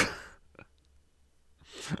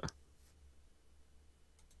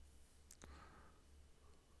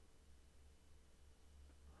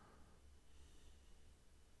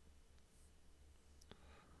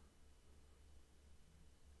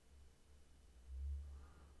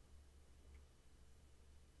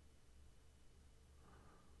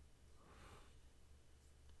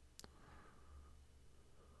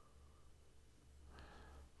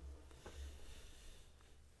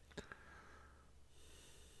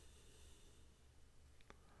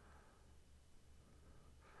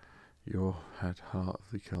 Your head heart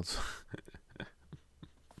of the cards.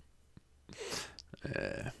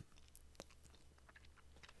 Yeah.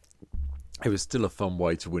 It was still a fun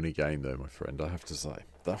way to win a game, though, my friend, I have to say.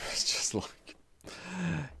 That was just like...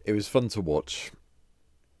 It was fun to watch.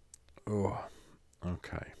 Oh,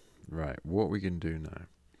 okay. Right, what are we going to do now?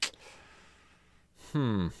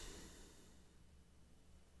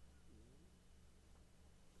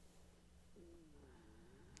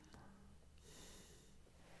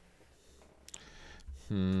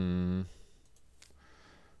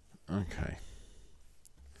 Okay.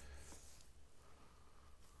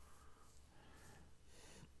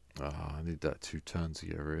 I need that 2 turns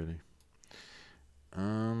ago, really.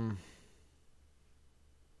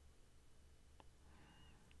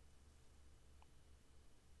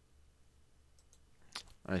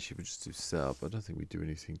 Actually, we just do setup. I don't think we do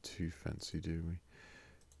anything too fancy, do we?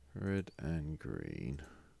 Red and green.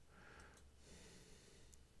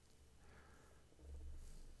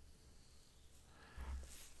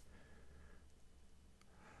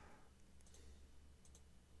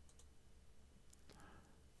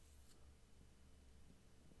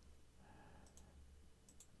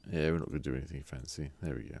 Yeah, we're not going to do anything fancy.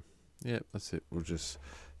 There we go. Yep, that's it. We'll just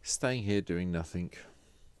stay here doing nothing.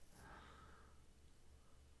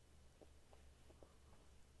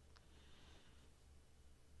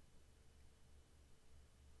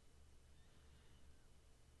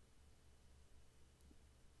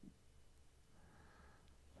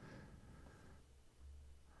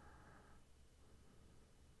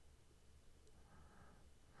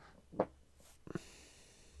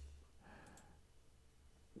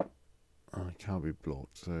 It can't be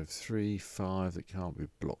blocked. So 3, 5 that can't be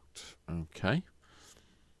blocked. Okay.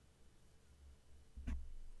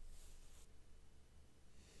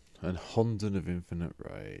 And Hondan of Infinite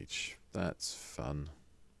Rage. That's fun.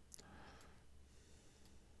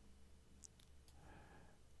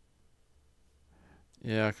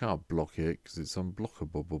 Yeah, I can't block it because it's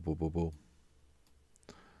unblockable.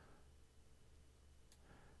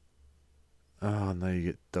 Ah, now you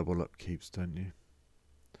get double upkeeps, don't you?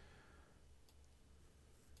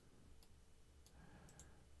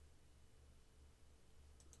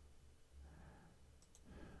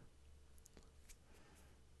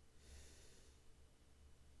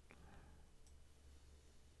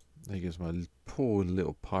 There goes my poor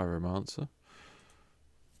little Pyromancer.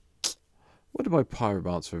 What did my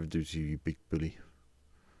Pyromancer ever do to you, you big bully?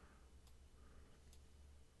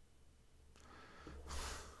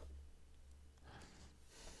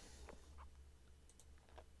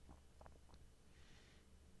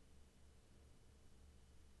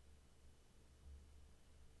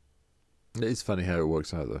 It is funny how it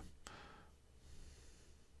works out, though.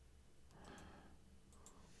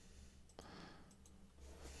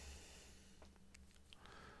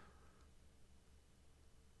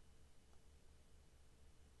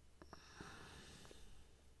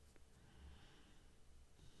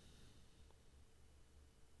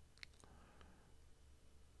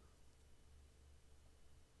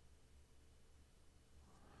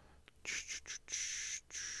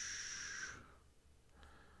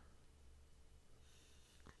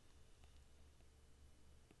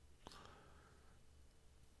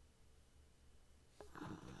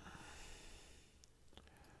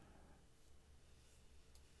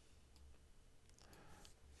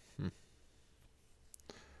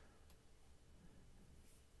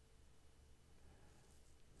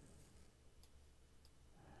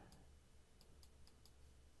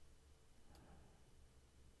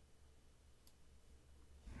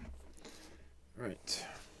 Right.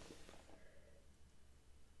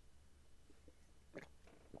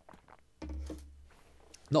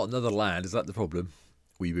 Not another land, is that the problem?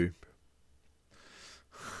 Weeboo.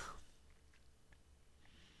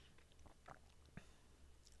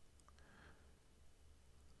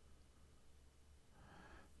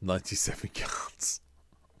 $97 cards.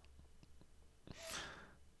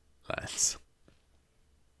 Lands.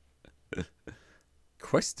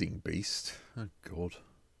 Questing Beast. Oh god.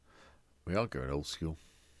 We are going old school.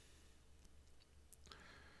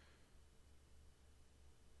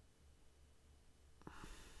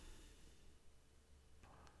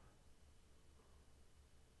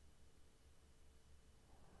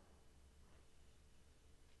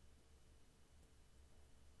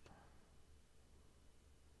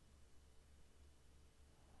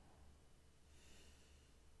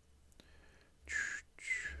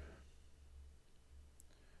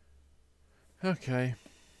 Okay.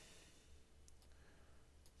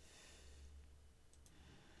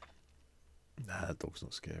 Nah, that dog's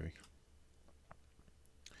not scary.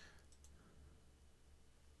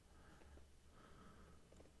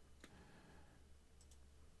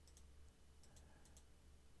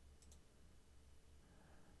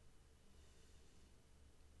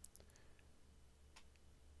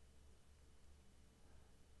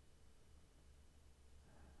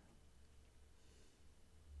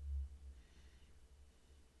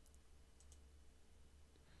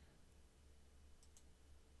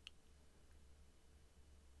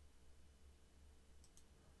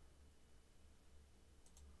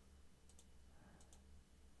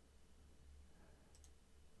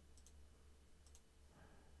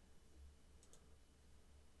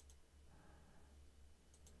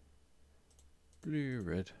 Blue,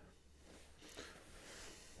 red.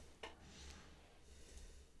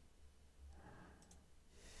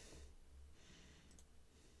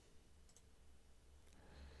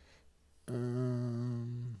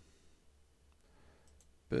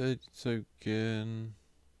 Bird token.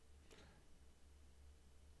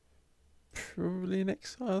 Probably an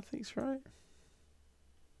exile, I think's right.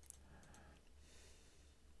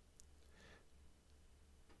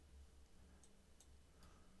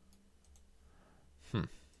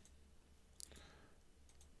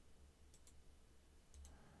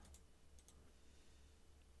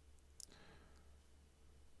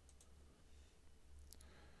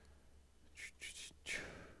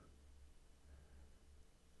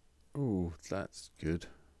 Oh, that's good.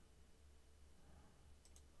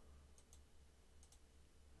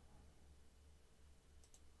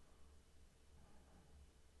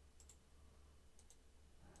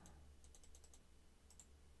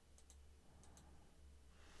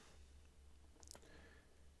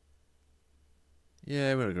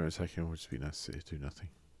 Yeah, we're not going to attack him. We'll just be nice to do nothing.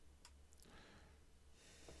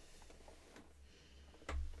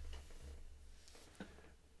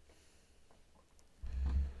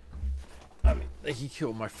 I mean, they can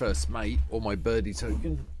kill my first mate or my birdie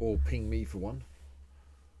token or ping me for one.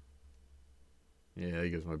 Yeah, there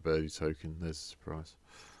goes my birdie token. There's a surprise.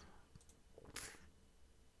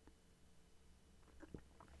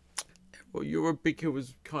 Well, Eurobika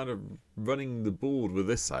was kind of running the board with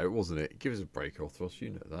this out, wasn't it? Give us a break, Othros.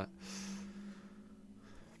 You know that.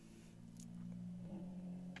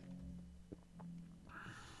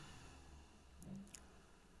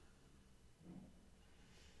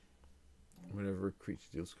 Whenever a creature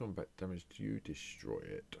deals combat damage to you, destroy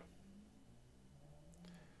it.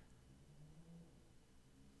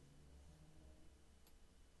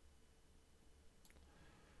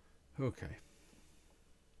 Okay.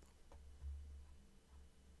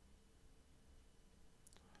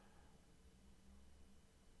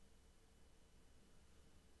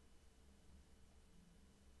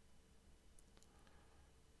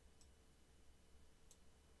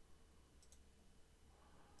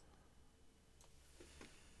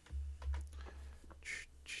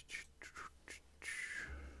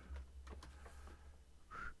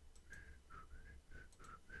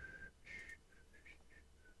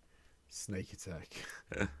 Snake attack.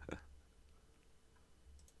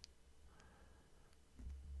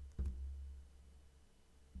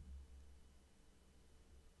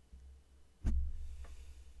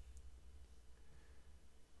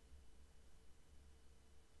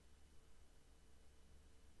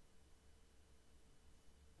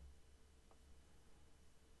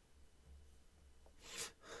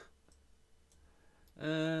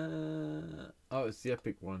 Oh, it's the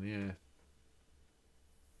epic one, yeah.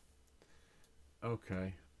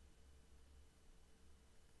 Okay.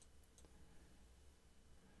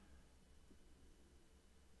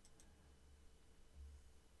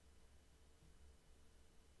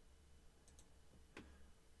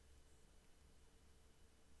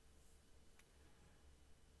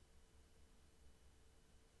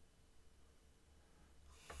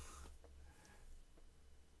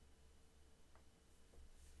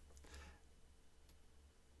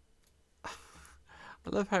 I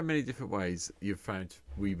love how many different ways you've found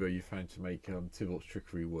to make Tybalt's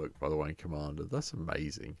trickery work. By the way, in Commander, that's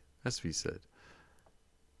amazing. Has to be said.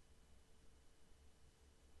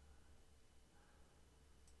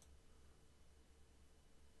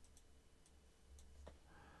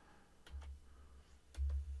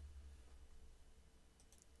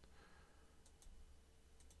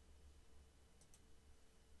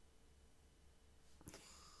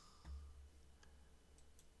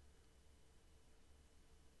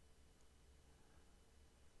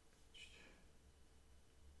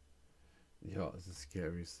 The art is the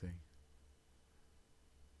scariest thing.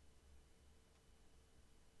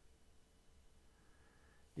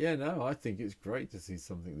 Yeah, no, I think it's great to see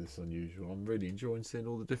something this unusual. I'm really enjoying seeing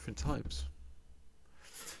all the different types.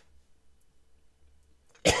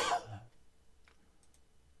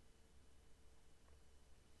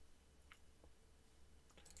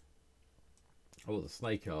 Oh, the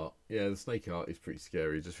snake art. Yeah, the snake art is pretty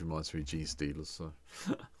scary. It just reminds me of Gene Stealers. So.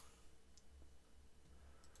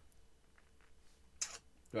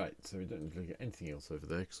 Right, so we don't need to look at anything else over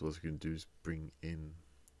there, because all we're going to do is bring in...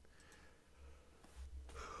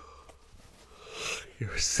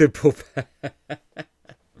 You're a simple man.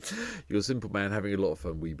 You're a simple man having a lot of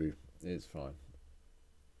fun, Weeboo. It's fine.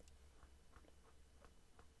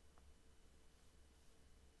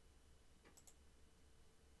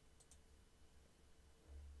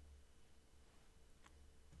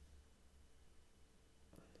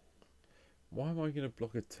 Why am I going to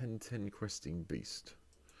block a 10-10 questing beast?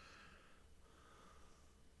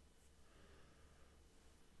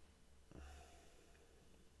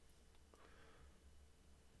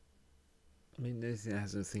 I mean, this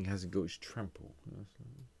thing hasn't got its trample.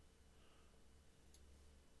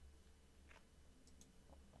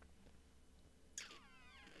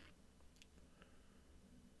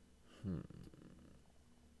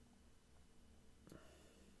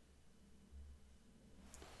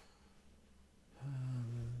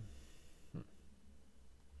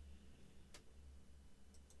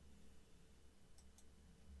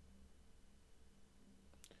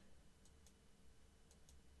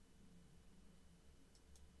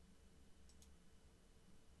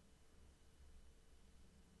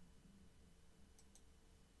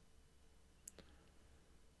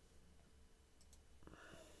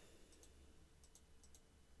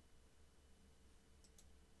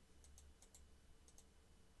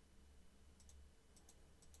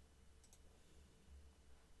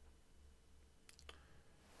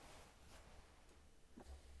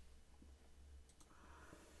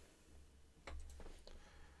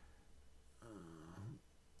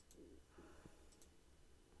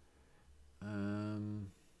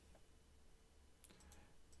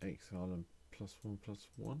 Exile and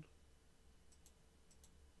 +1/+1.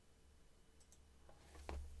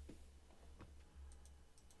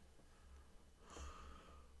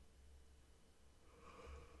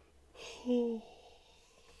 Oh.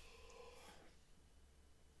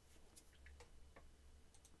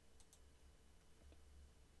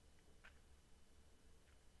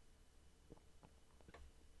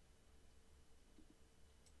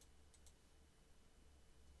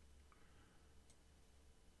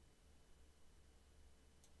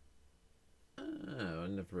 Oh, I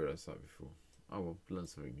never realised that before. I will learn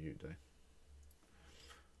something new today.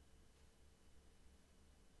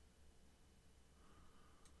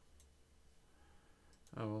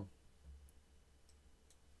 Oh well.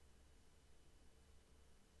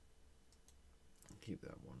 Keep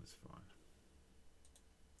that one, it's fine.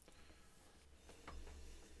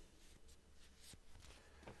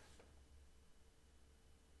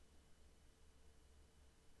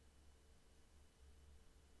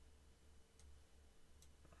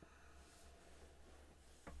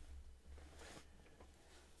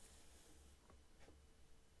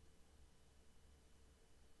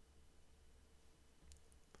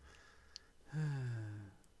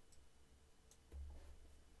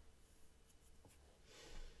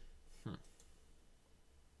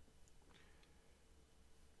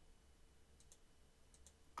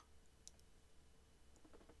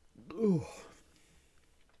 Ooh.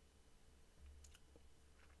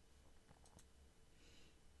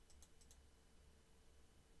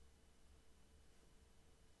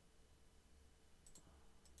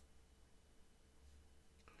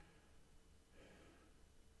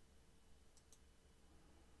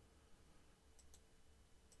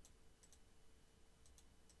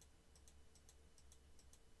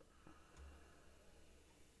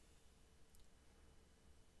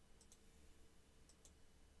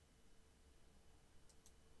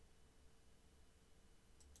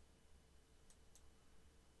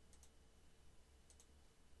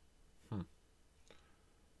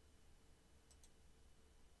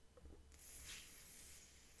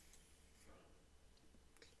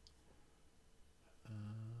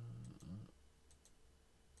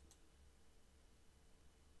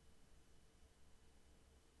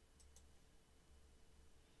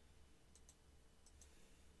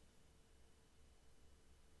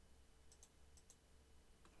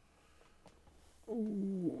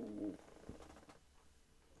 Ooh.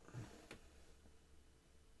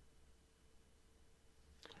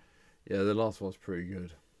 Yeah, the last one's pretty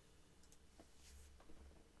good.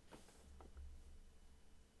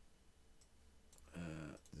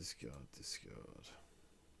 Discard.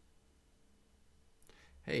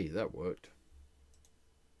 Hey, that worked.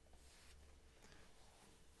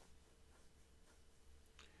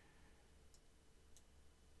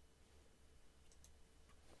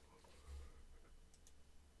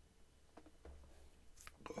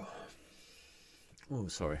 Oh,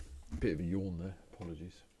 sorry. Bit of a yawn there.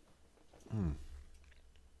 Apologies.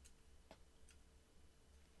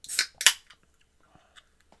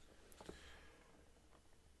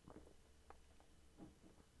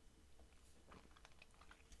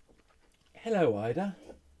 Hello, Ida.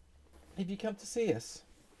 Have you come to see us?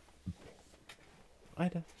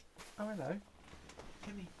 Ida. Oh, hello.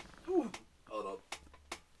 Come here. Ooh. Hold on.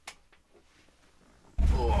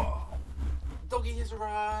 Oh. Doggy has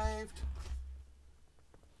arrived.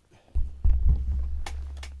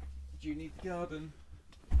 Do you need the garden?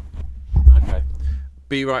 Okay.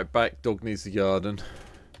 Be right back. Dog needs the garden.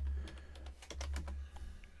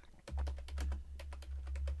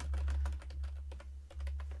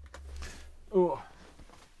 Oh.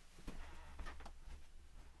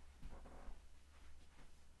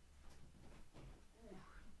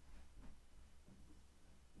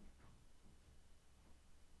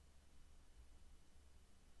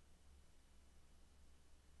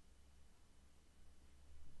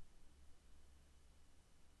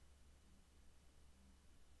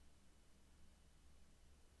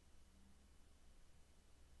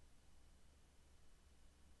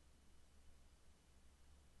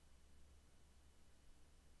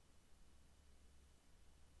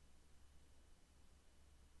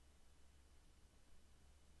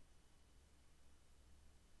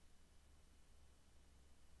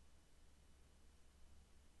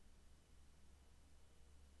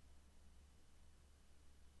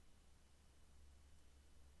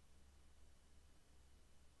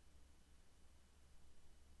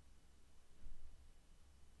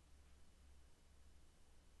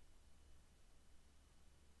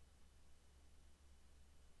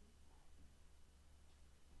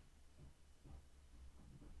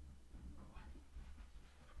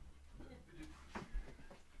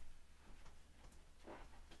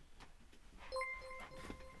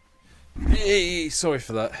 Hey, sorry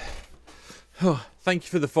for that. Oh, thank you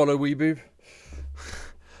for the follow, Weeboob.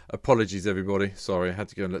 Apologies, everybody. Sorry, I had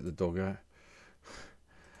to go and let the dog out.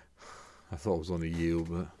 I thought I was on a yield,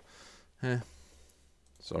 but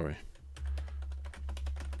sorry.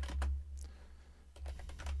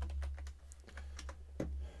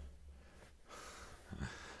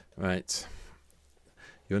 Right.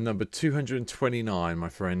 You're number 229, my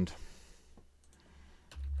friend.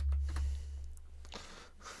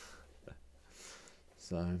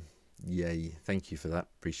 So, yay. Thank you for that.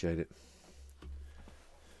 Appreciate it.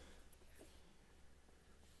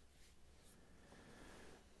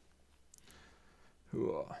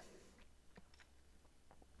 Oh,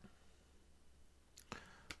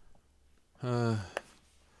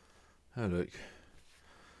 look.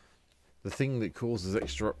 The thing that causes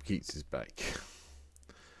extra upkeeps is back.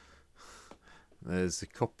 There's a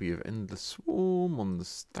copy of Endless Swarm on the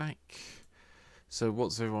stack. So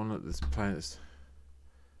what's everyone at this planet?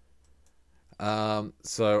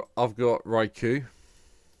 So I've got Riku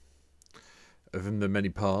of the Many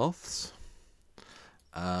Paths.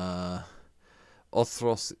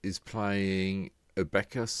 Othros is playing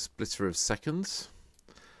Obeka, Splitter of Seconds.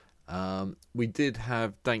 We did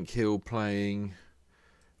have Dankhill playing,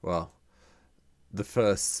 well, the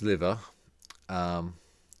first sliver.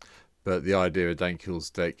 But the idea of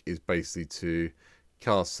Dankhill's deck is basically to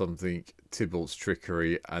cast something, Tybalt's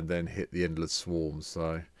Trickery, and then hit the Endless Swarm.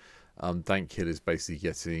 So Dankhill is basically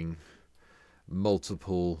getting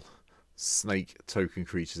multiple snake token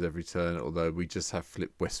creatures every turn, although we just have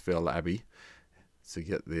Flip Westvale Abbey to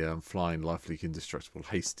get the flying lifelink indestructible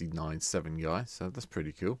hasty 9/7 guy, so that's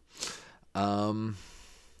pretty cool.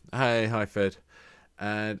 Hey, hi Fed.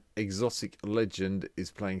 And Exotic Legend is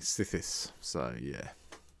playing Sithis, so yeah,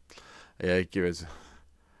 give us.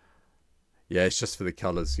 Yeah, it's just for the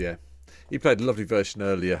colours. Yeah, he played a lovely version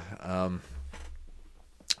earlier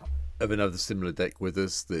of another similar deck with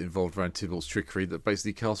us that involved around Tybalt's Trickery that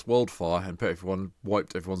basically cast Wildfire and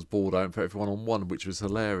wiped everyone's board out and put everyone on one, which was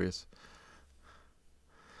hilarious.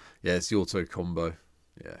 Yeah, it's the auto combo.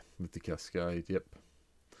 Yeah, with the Cascade. Yep,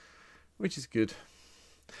 which is good.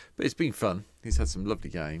 But it's been fun. He's had some lovely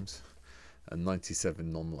games and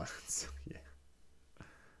 97 non-lands. Yeah.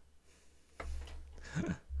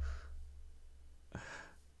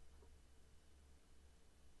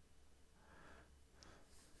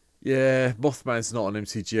 Yeah, Mothman's not on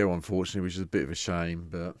MTGO, unfortunately, which is a bit of a shame,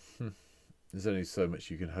 but there's only so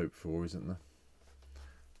much you can hope for, isn't there?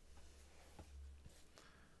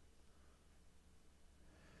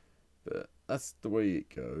 But that's the way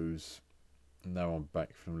it goes. Now I'm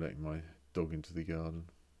back from letting my dog into the garden.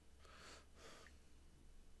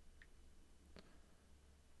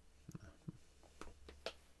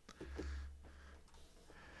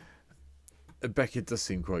 Beckett does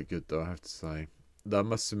seem quite good, though, I have to say. Though I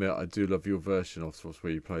must admit, I do love your version of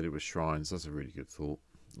where you played it with shrines. That's a really good thought.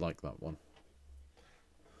 Like that one.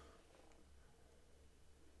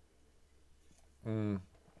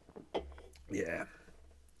 Yeah.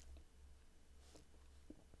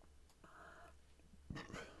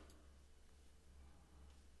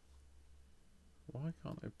 Why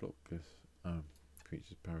can't I block this? Oh,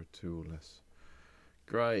 creatures power 2 or less.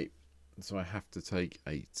 Great. So I have to take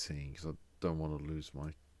 18 because I don't want to lose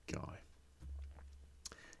my guy.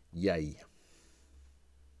 Yay.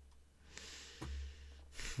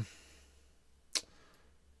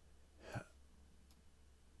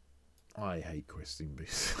 I hate questing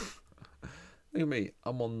beasts. Look at me.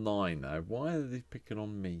 I'm on 9 now. Why are they picking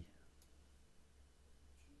on me?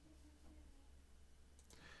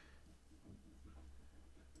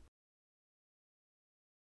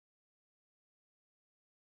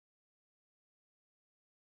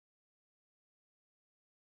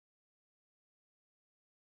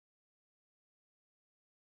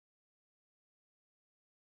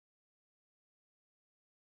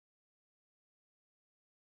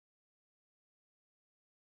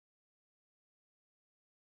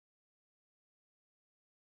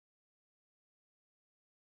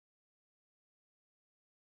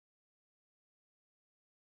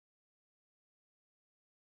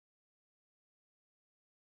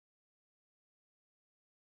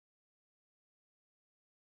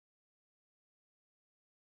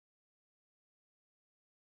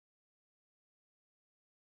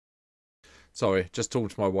 Sorry, just talking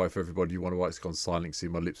to my wife, everybody. You wonder why it's gone silent. See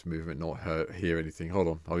my lips movement, not hear anything. Hold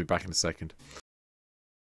on, I'll be back in a second.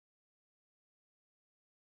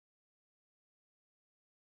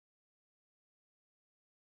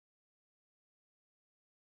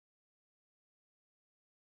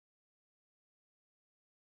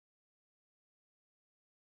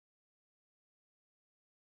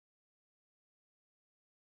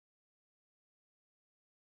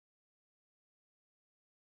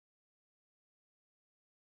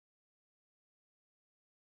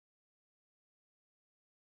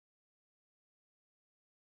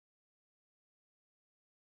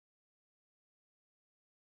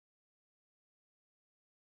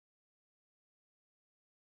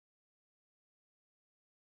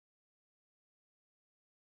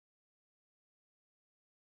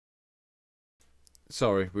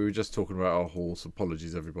 Sorry, we were just talking about our horse.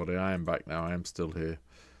 Apologies, everybody. I am back now. I am still here.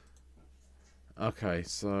 Okay,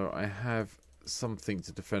 so I have something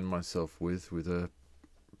to defend myself with a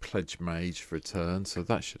pledge mage for a turn, so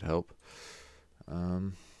that should help.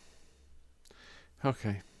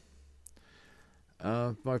 Okay.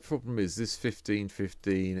 My problem is this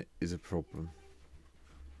 15-15 is a problem.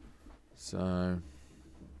 So,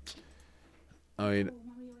 I mean,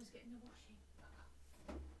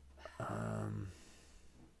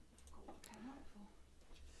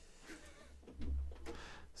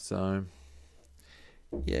 so,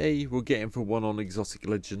 yay, we're getting for 1 on Exotic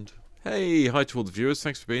Legend. Hey, hi to all the viewers.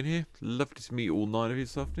 Thanks for being here. Lovely to meet all 9 of you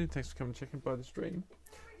this afternoon. Thanks for coming and checking by the stream.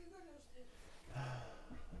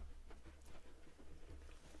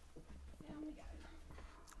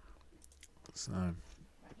 So,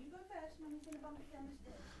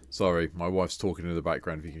 sorry, my wife's talking in the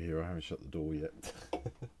background. If you can hear her, I haven't shut the door yet. Do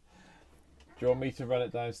you want me to run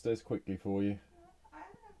it downstairs quickly for you? I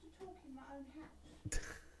have to talk in my own house.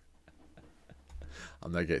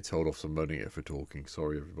 I'm now getting told off some moaning it for talking.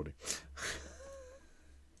 Sorry, everybody.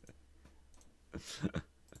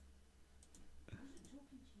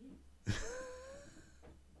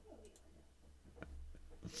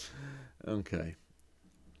 Okay.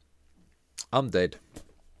 I'm dead.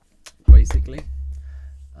 Basically.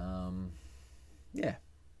 Yeah.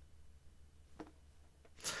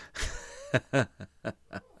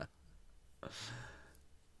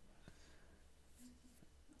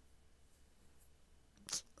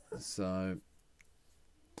 So,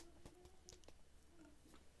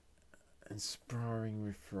 inspiring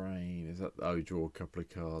refrain is that? Oh, you draw a couple of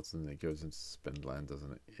cards and then it goes into spend land,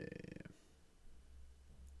 doesn't it? Yeah.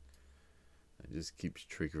 It just keeps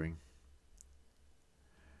triggering.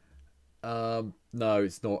 No,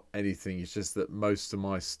 it's not anything. It's just that most of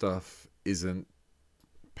my stuff isn't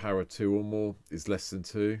power 2 or more. Is less than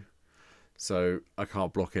 2. So I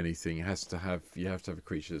can't block anything. You have to have a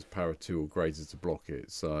creature that's power 2 or greater to block it.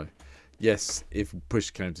 So yes, if push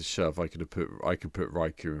came to shove, I could put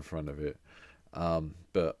Riku in front of it.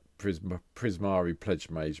 But Prismari Pledge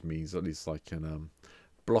Mage means at least I can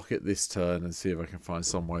block it this turn and see if I can find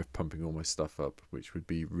some way of pumping all my stuff up, which would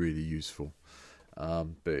be really useful. But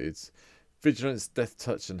it's Vigilance, Death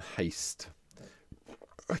Touch, and Haste.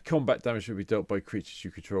 Combat damage will be dealt by creatures you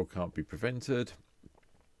control, can't be prevented.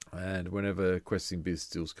 And whenever Questing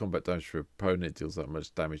Beast deals combat damage for an opponent, it deals that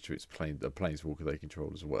much damage to the planeswalker they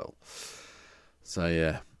control as well. So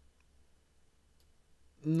yeah.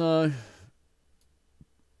 No.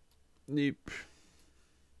 Nope.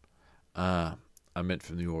 I meant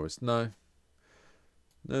from the Aurus. No.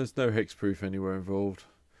 There's no hexproof anywhere involved.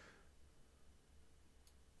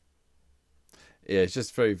 Yeah, it's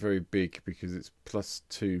just very, very big because it's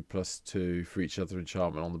 +2/+2 for each other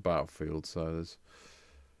enchantment on the battlefield. So there's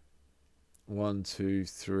 1, 2,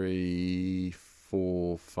 3,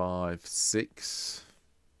 4, 5, 6.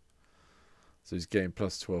 So he's getting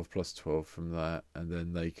 +12/+12 from that, and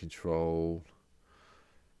then they control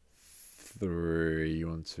 3,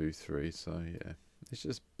 1, 2, 3. So yeah, it's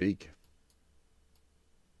just big.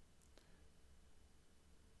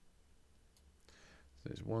 So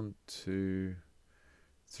it's 1, 2,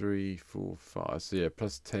 3, 4, 5. So yeah,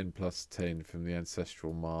 +10/+10 from the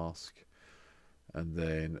Ancestral Mask, and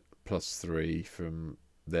then +3 from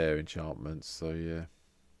their enchantments. So yeah,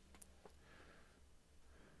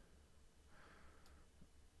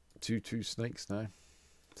 2/2 snakes now.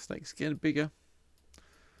 Snakes getting bigger.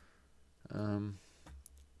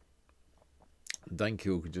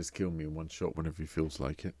 Dankil can just kill me in one shot whenever he feels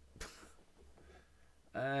like it.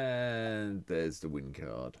 And there's the win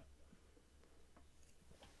card.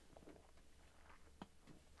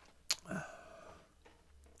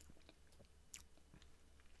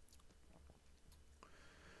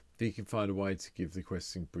 If you can find a way to give the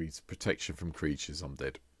questing breeds protection from creatures, I'm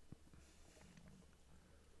dead.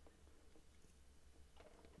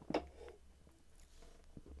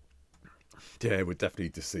 Yeah, we're definitely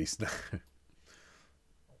deceased now.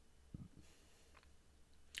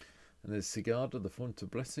 And there's Sigarda, the Font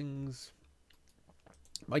of Blessings.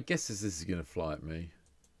 My guess is this is going to fly at me.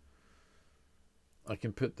 I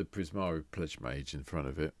can put the Prismari Pledge Mage in front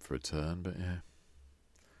of it for a turn, but yeah.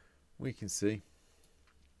 We can see.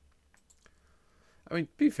 I mean,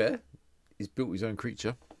 to be fair, he's built his own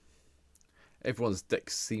creature. Everyone's deck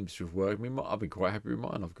seems to have worked. I mean, I've been quite happy with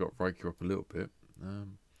mine. I've got Riku up a little bit.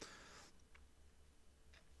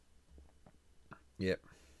 Yep.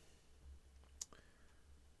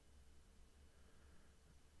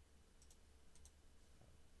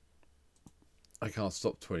 I can't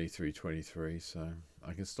stop 23/23, so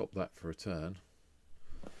I can stop that for a turn.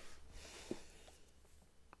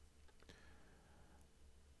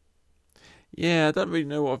 Yeah, I don't really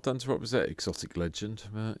know what I've done to represent Exotic Legend,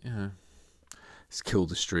 but yeah. It's killed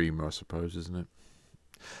the streamer, I suppose, isn't it?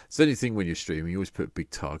 It's the only thing when you're streaming, you always put a big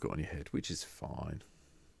target on your head, which is fine.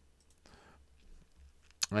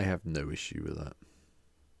 I have no issue with that.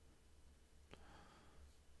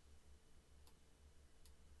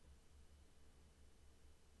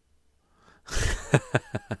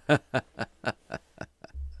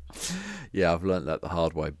 Yeah, I've learnt that the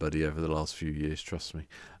hard way, buddy, over the last few years, trust me.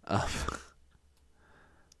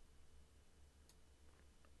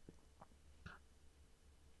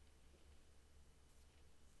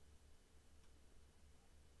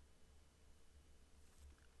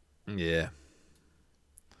 Yeah.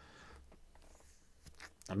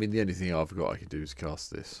 I mean, the only thing I've got I can do is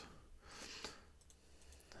cast this.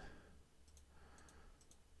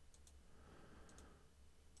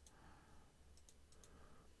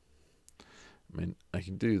 I mean, I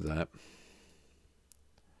can do that.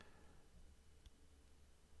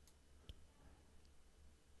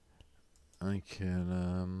 I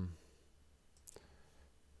can,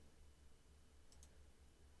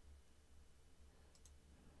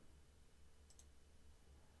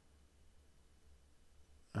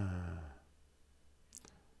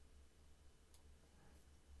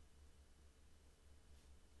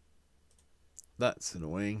 that's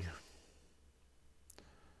annoying.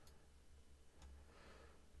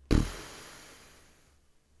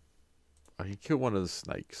 I can kill one of the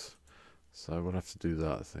snakes, so we'll have to do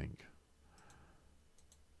that, I think.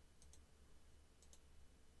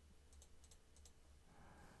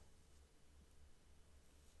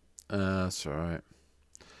 That's alright.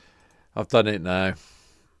 I've done it now.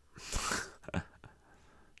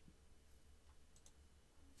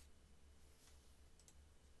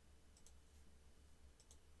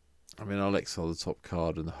 I mean, I'll exile the top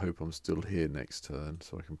card and hope I'm still here next turn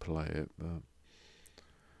so I can play it, but...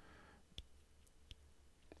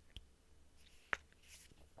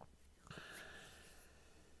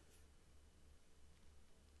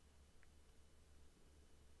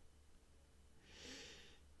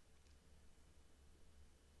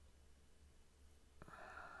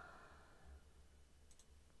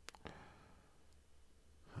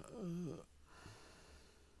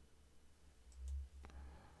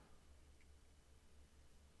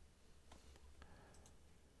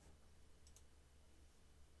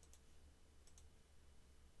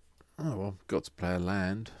 Oh well, got to play a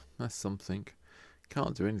land. That's something.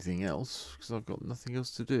 Can't do anything else because I've got nothing else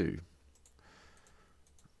to do.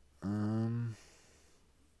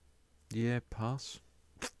 Yeah, pass.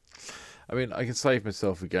 I mean, I can save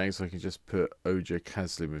myself again, so I can just put OJ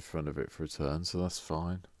Kaslim in front of it for a turn, so that's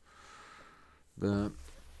fine. But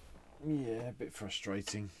yeah, a bit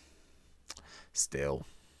frustrating. Still.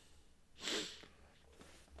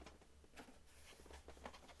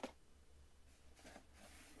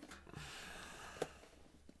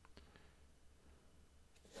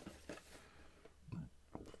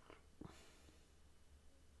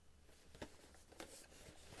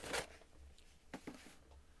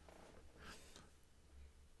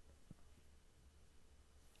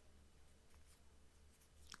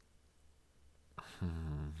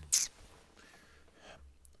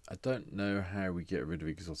 I don't know how we get rid of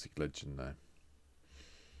Exotic Legend now.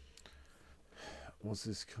 What's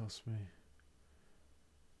this cost me?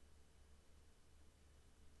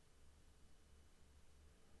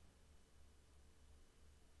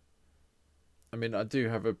 I mean, I do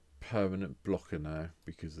have a permanent blocker now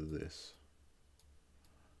because of this.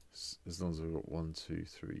 As long as I've got 1, 2,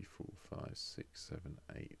 3, 4, 5, 6, 7,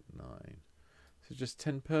 8, 9. So just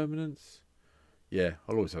 10 permanents? Yeah,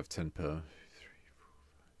 I'll always have 10 per. 3, 4,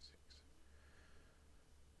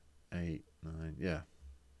 5, 6, 8, 9. Yeah.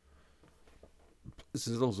 This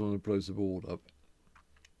is also when it blows the board up.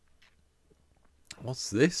 What's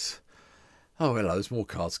this? Oh, hello, there's more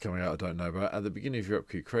cards coming out I don't know about. At the beginning of your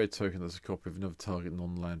upkeep, create a token that's a copy of another target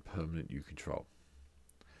non-land permanent you control.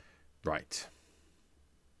 Right.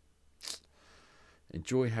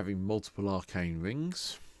 Enjoy having multiple arcane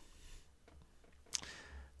rings.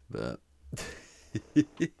 But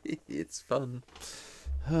it's fun.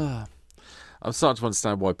 I'm starting to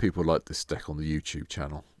understand why people like this deck on the YouTube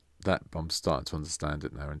channel. That I'm starting to understand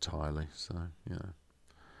it now entirely. So, yeah.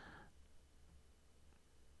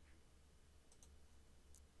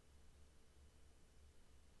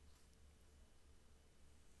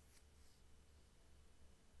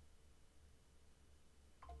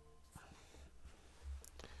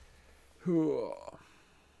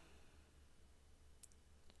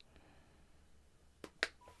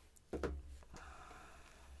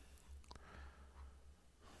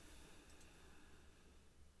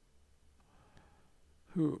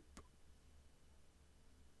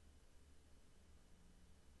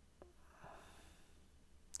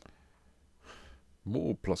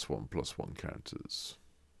 More +1/+1 counters.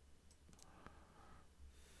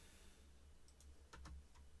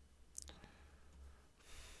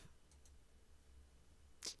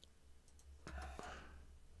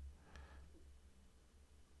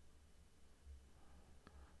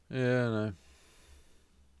 Yeah, no.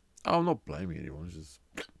 Oh, I'm not blaming anyone. It's just,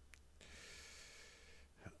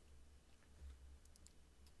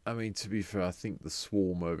 I mean, to be fair, I think the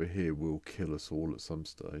swarm over here will kill us all at some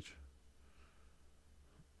stage.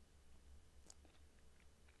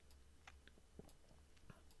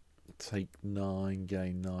 Take 9,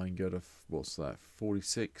 gain 9, go to, what's that,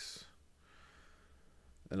 46?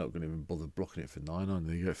 They're not going to even bother blocking it for 9, are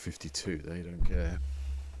they? You get 52, they don't care.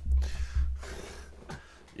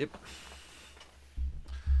 Yep.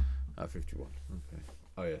 51, okay.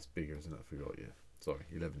 Oh, yeah, it's bigger, isn't it? I forgot, yeah. Sorry,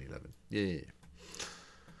 11, 11. Yeah.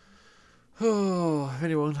 Oh,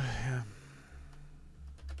 anyone? Yeah.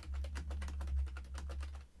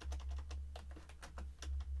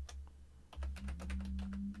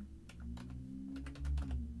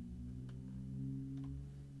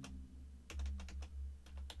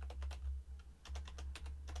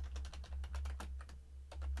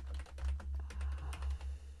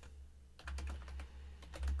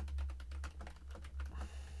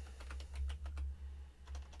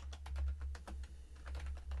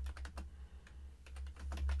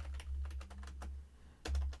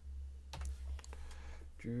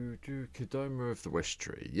 Kadoma of the West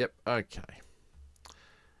Tree. Yep, okay.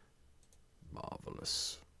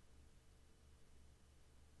 Marvellous.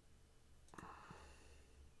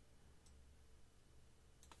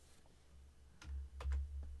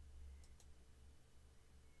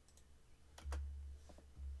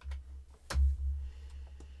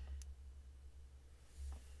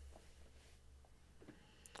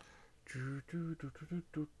 A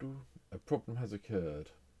problem has occurred.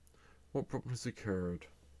 What problem has occurred?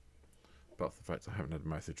 Apart from the fact I haven't had a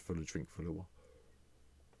message full of drink for a little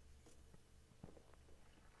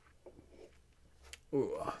while.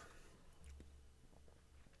 Ooh.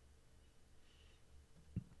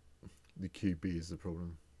 The QB is the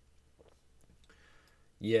problem.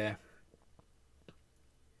 Yeah.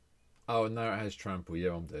 Oh, and now it has trample.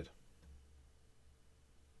 Yeah, I'm dead.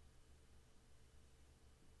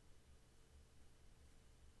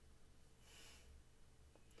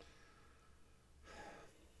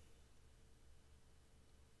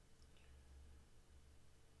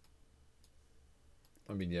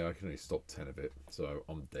 I mean, yeah, I can only stop 10 of it, so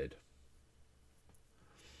I'm dead.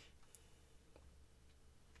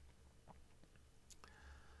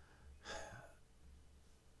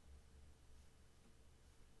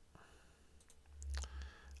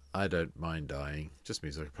 I don't mind dying. Just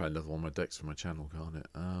means I can play another one of my decks for my channel, can't it?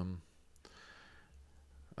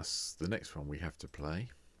 That's the next one we have to play,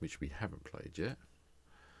 which we haven't played yet.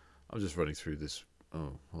 I'm just running through this.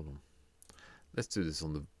 Oh, hold on. Let's do this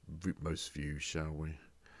on the most views, shall we?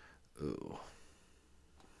 Ugh.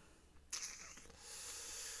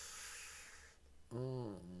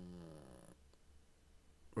 Oh.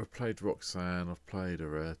 We've played Roxanne. I've played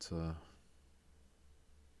Areta.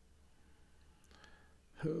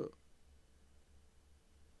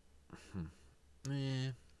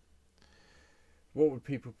 Yeah. What would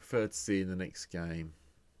people prefer to see in the next game?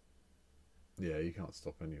 Yeah, you can't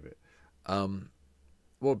stop any of it.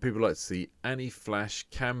 What would people like to see? Annie Flash,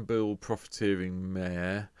 Campbell, Profiteering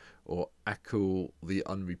Mayor, or Akul the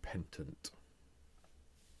Unrepentant?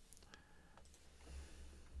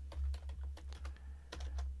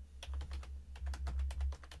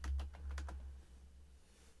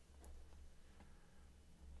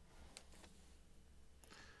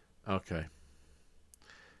 Okay.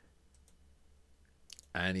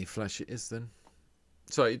 Annie Flash it is then.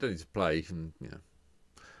 Sorry, you don't need to play. You can, you know.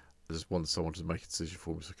 I just wanted someone to make a decision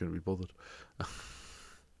for me, so I couldn't be bothered.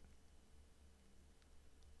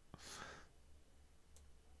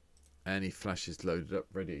 Annie Flash is loaded up,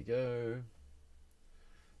 ready to go.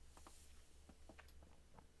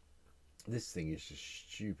 This thing is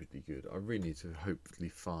just stupidly good. I really need to hopefully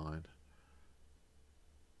find.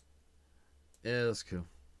 Yeah, that's cool.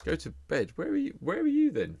 Go to bed. Where are you? Where are you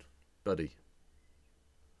then, buddy?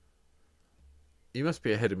 You must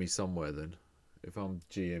be ahead of me somewhere then. If I'm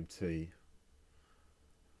GMT,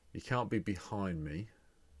 you can't be behind me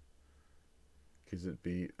because it'd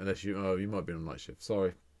be unless you. Oh, you might be on night shift.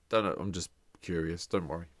 Sorry, don't know. I'm just curious. Don't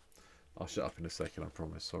worry. I'll shut up in a second. I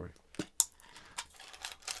promise. Sorry.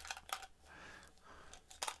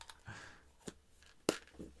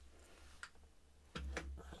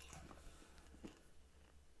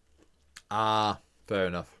 Ah, fair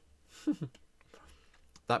enough.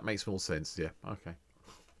 That makes more sense. Yeah. Okay.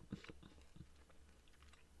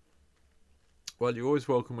 Well, you're always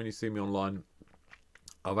welcome when you see me online.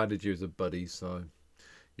 I've added you as a buddy, so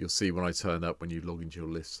you'll see when I turn up when you log into your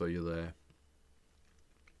list, so you're there.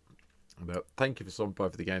 But thank you for stopping by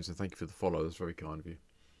for the games and thank you for the follow. That's very kind of you.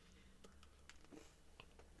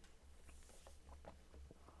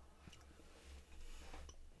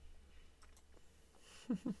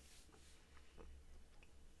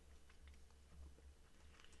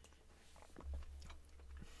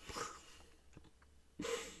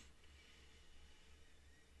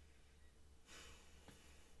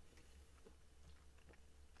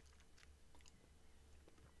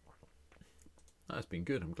 That's been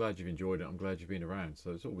good. I'm glad you've enjoyed it. I'm glad you've been around.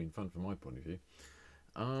 So it's all been fun from my point of view.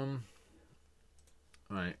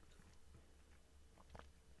 Right.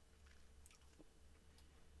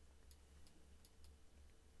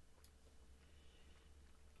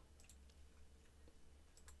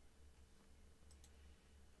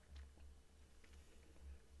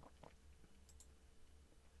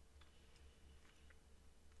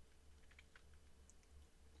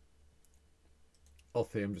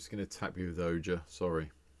 Offie, I'm just going to tap you with Oja. Sorry.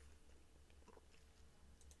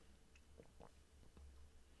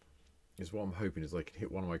 Is what I'm hoping is I can hit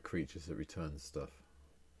one of my creatures that returns stuff.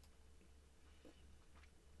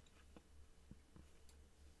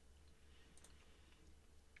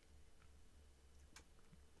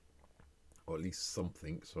 Or at least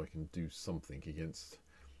something, so I can do something against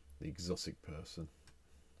the exotic person.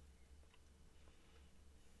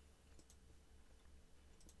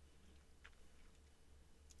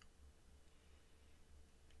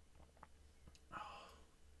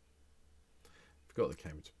 Forgot the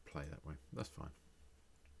came to play that way. That's fine.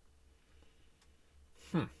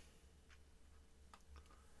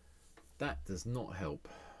 That does not help.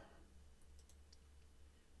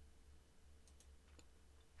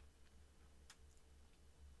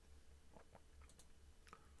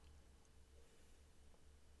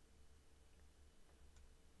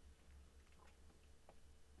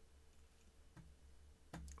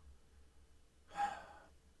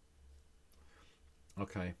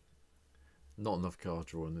 Okay, not enough card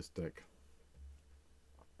draw in this deck.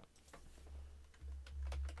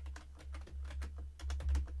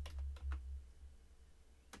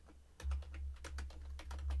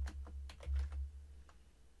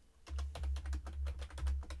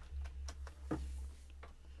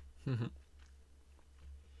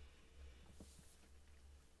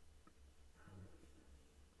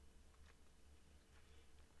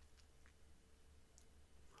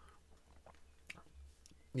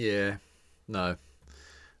 Yeah, no,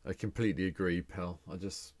 I completely agree, pal. I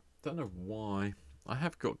just don't know why. I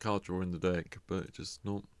have got card draw in the deck, but it's just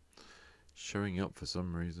not showing up for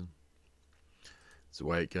some reason. It's the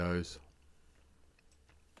way it goes.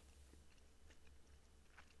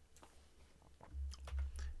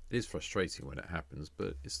 It is frustrating when it happens,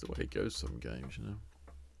 but it's the way it goes some games, you know.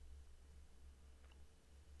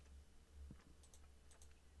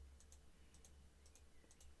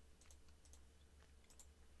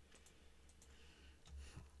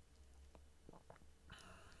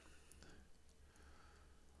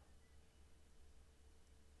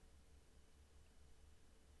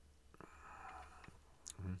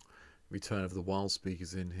 Return of the Wild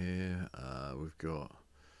Speakers in here. We've got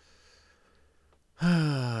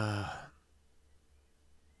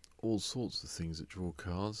all sorts of things that draw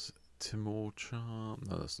cards. Timor Charm.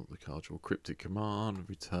 No, that's not the card draw. Cryptic Command.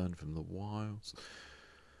 Return from the Wilds.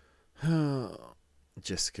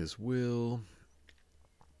 Jessica's Will.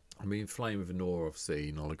 I mean, Flame of Anora I've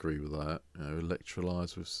seen. I'll agree with that. You know,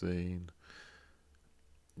 Electrolyze we've seen.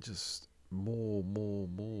 Just more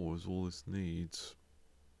is all this needs.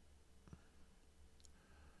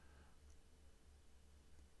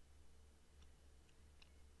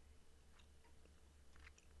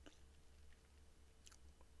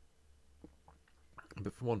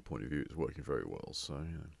 But from one point of view, it's working very well. So,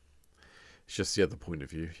 you know, it's just the other point of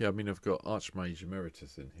view. Yeah, I mean, I've got Archmage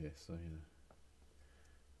Emeritus in here, so, you know.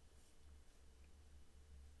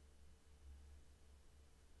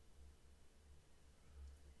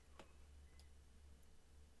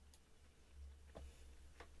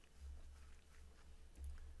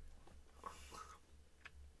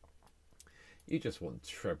 You just want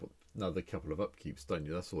treble, another couple of upkeeps, don't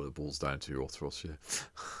you? That's all it boils down to, Orthros, yeah.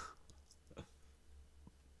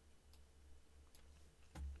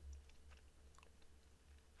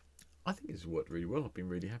 I think it's worked really well. I've been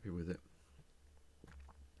really happy with it.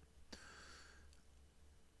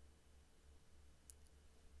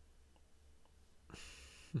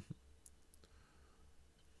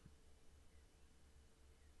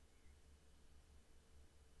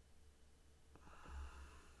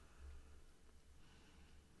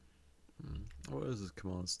 Oh, there's a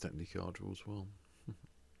commands technique card draw as well.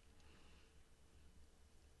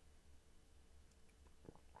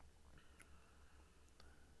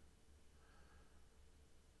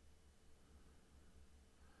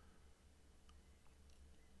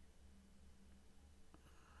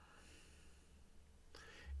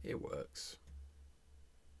 It works.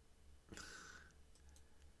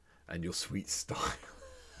 And your sweet style.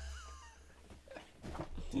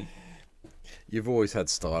 You've always had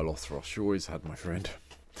style, Orthros. You always had, my friend.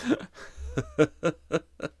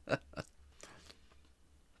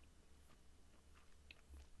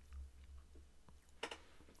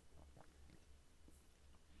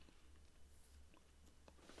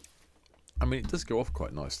 I mean, it does go off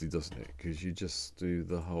quite nicely, doesn't it? Because you just do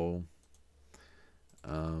the whole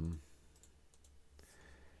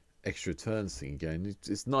extra turns thing again.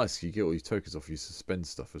 It's nice. You get all your tokens off. You suspend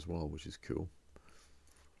stuff as well, which is cool.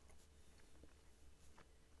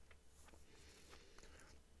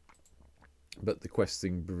 But the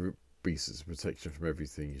questing beasts protection from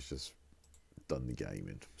everything is just done the game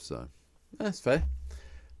in. So that's fair.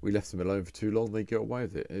 We left them alone for too long. They get away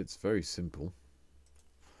with it. It's very simple.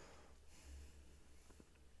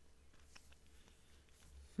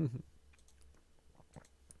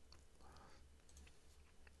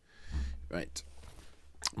 Right.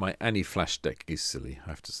 My Annie Flash deck is silly, I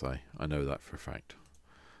have to say. I know that for a fact.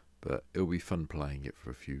 But it'll be fun playing it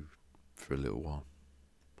for a little while.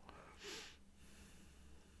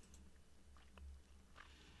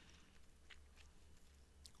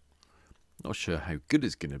 Not sure how good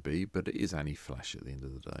it's going to be, but it is Annie Flash at the end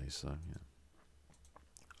of the day, so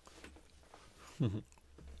yeah.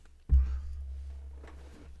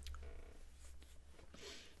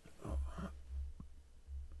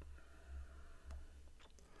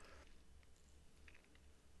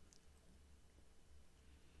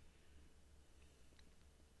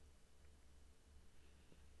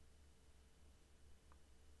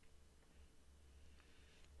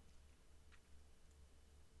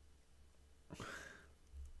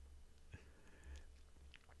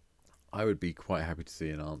 I would be quite happy to see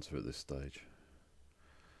an answer at this stage.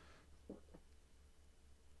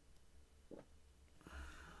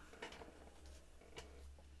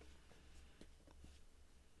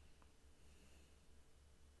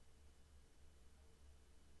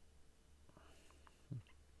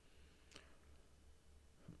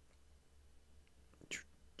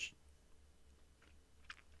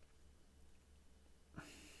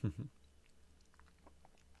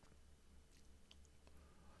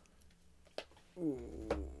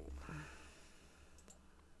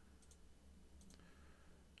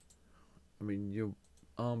 I mean, your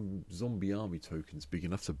zombie army token's big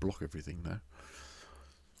enough to block everything now.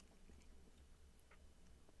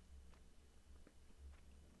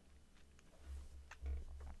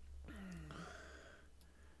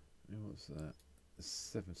 What's that?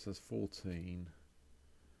 7, so that's 14.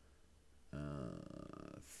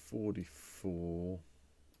 44.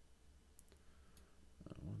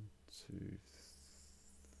 1, 2,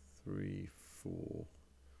 3, 4.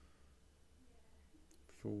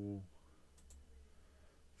 4.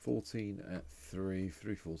 14 at 3.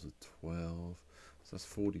 3 4s are 12. So that's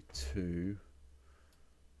 42.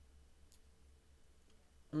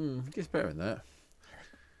 Gets better than that.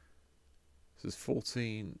 So it's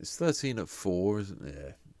 14. It's 13 at 4, isn't it?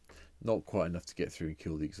 Yeah. Not quite enough to get through and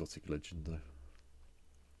kill the exotic legend, though.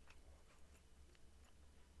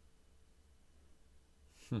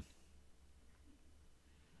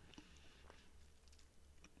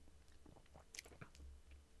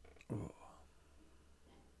 Oh.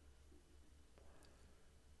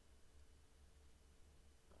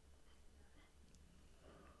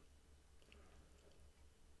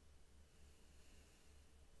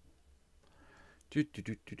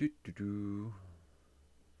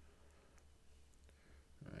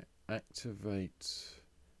 Right. Activate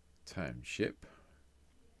township.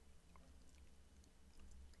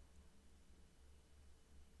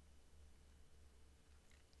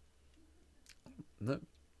 No.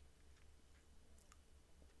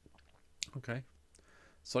 Okay.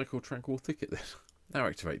 Cycle Tranquil Thicket then. Now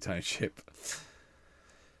activate township.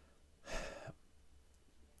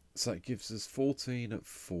 So it gives us 14 at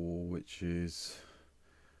 4, which is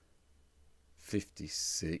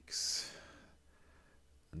 56.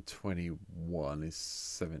 And 21 is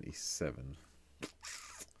 77.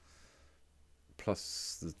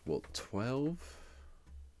 Plus the, what, 12?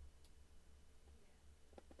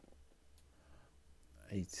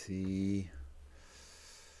 80.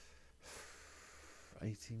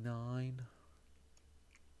 89.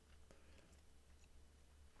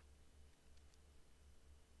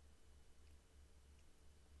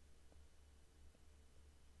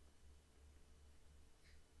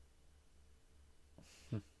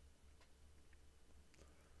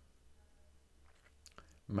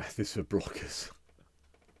 Math is for blockers.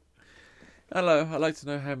 Hello, I'd like to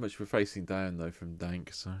know how much we're facing down though from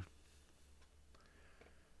Dank, so.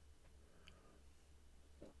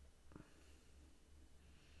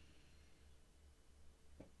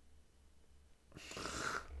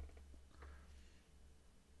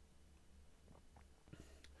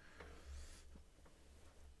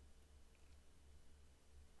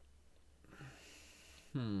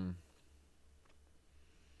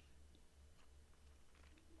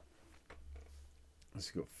 It's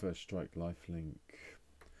got first strike, lifelink.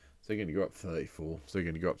 So they're going to go up 34. So they're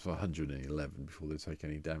going to go up to 111 before they take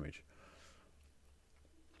any damage.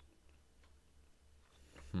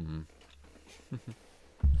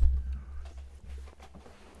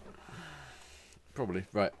 Probably.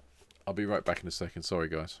 Right. I'll be right back in a second. Sorry,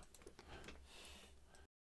 guys.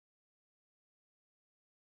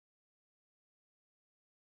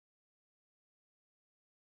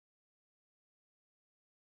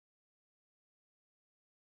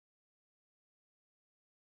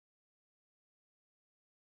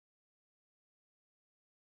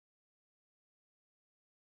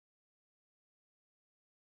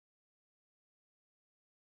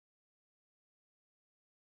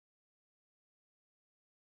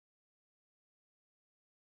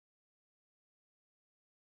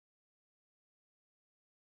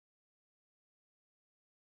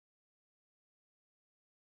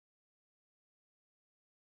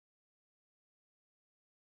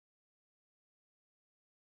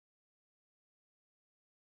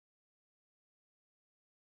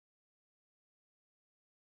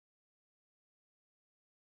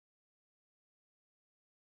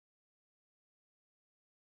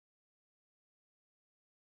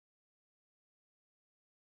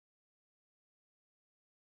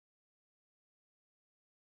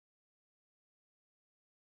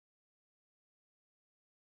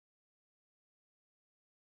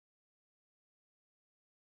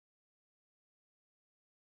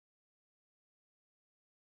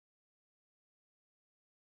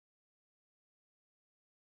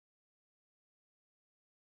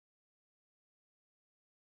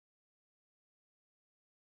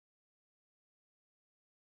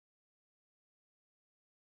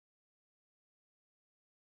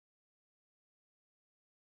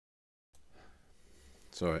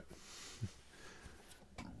 Sorry.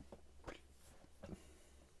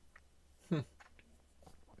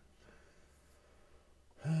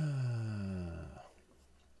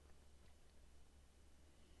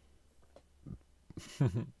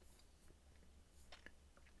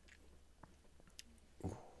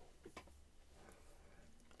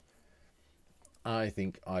 I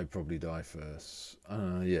think I'd probably die first.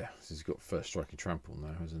 Yeah, he's got first strike and trample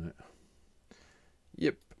now, hasn't it?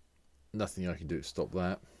 Yep. Nothing I can do to stop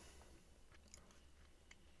that.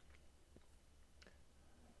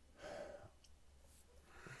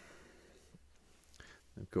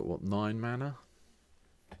 They've got, what, 9 mana?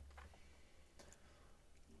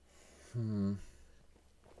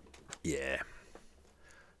 Yeah.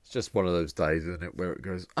 It's just one of those days, isn't it, where it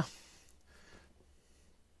goes, ah.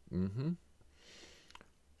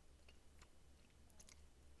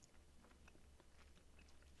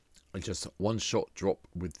 And just one shot drop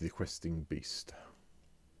with the questing beast.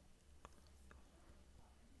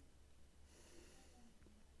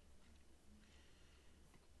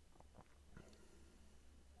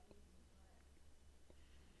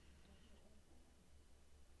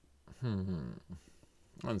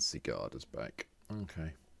 And Sigarda's back.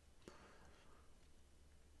 Okay.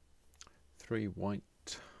 3 white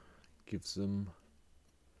gives them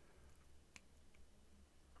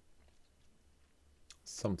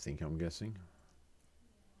something, I'm guessing.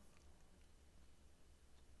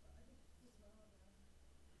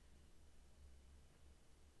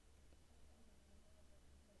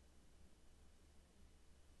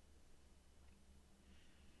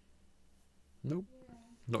 Nope.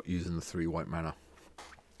 Not using the 3 white mana.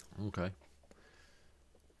 Okay.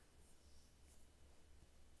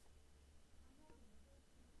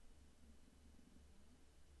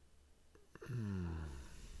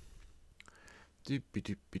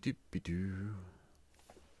 Doopy-doopy-doopy-doo.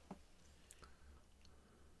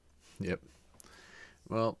 Yep.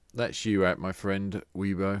 Well, that's you out, my friend,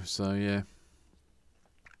 Weebo, so yeah.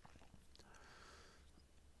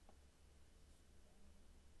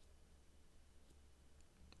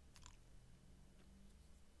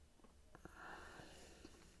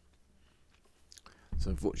 So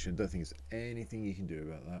unfortunately, I don't think there's anything you can do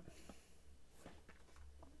about that.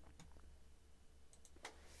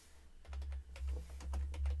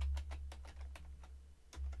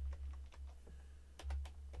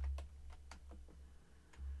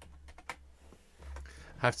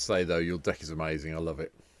 I have to say, though, your deck is amazing. I love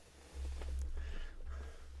it.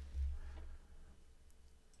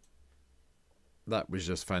 That was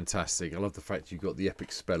just fantastic. I love the fact you got the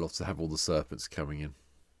epic spell off to have all the serpents coming in.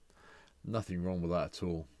 Nothing wrong with that at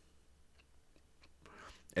all.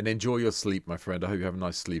 And enjoy your sleep, my friend. I hope you have a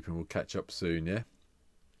nice sleep and we'll catch up soon, yeah?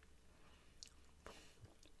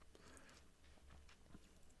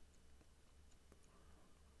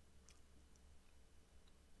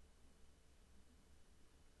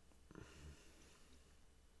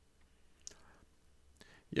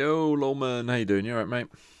 Yo, Lawman, how you doing? You alright, mate?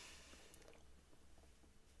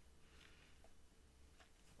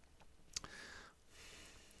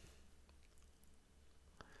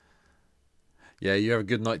 Yeah, you have a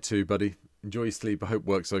good night too, buddy. Enjoy your sleep. I hope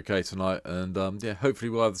work's okay tonight. And yeah, hopefully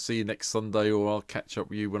we'll either see you next Sunday or I'll catch up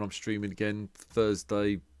with you when I'm streaming again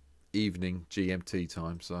Thursday evening GMT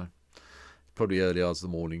time. So probably early hours of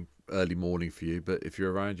the morning, early morning for you. But if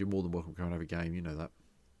you're around, you're more than welcome to come and have a game. You know that.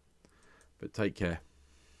 But take care.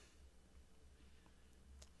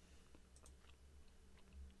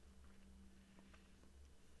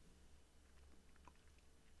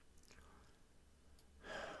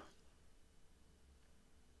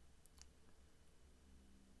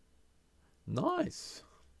 Nice.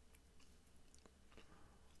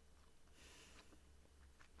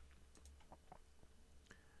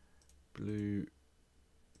 Blue,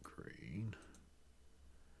 green,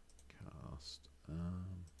 cast.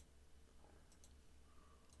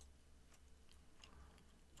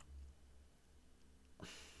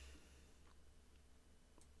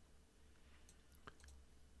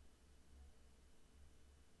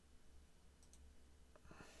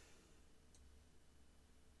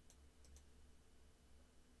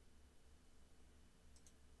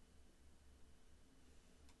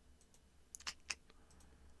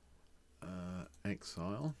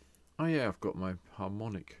 Exile. Oh yeah, I've got my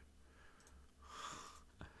harmonic.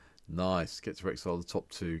 Nice. Get to exile the top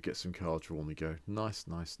 2. Get some cards drawn and go. Nice,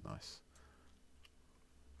 nice, nice.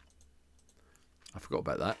 I forgot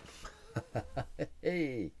about that.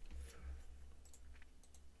 Hey.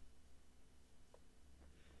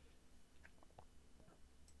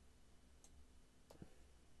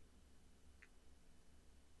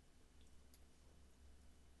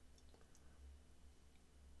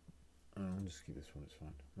 just keep this one, it's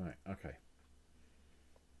fine. Right, okay.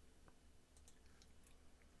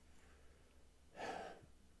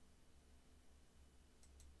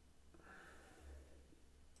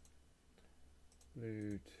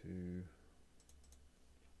 Blue to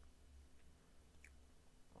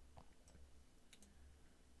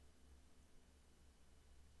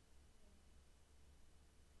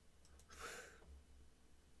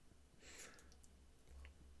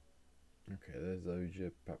okay, there's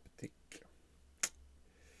Oja Papatik.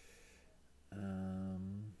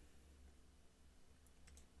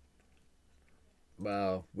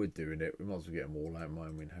 Well, we're doing it. We might as well get them all out,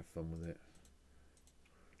 mind we, and have fun with it.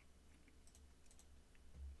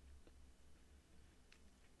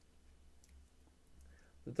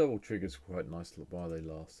 The double trigger's quite nice while they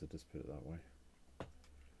lasted, just put it that way.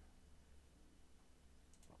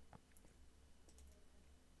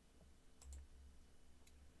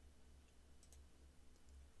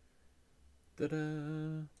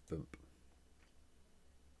 Ta-da! Bump.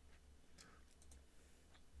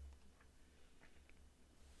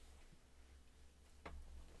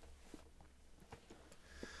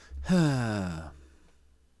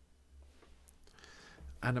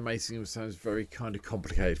 Animating them sounds very kind of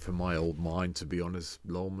complicated for my old mind, to be honest,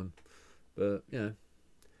 Lolman. But, you know,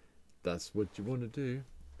 that's what you want to do.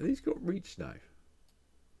 And he's got reach now.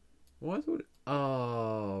 Why I thought it...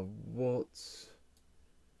 Ah, what?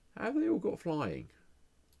 How have they all got flying?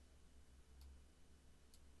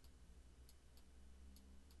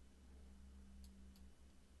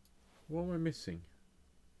 What am I missing?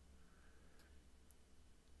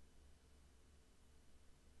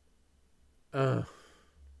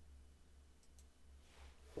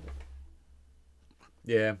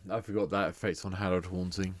 Yeah, I forgot that effect on Hallowed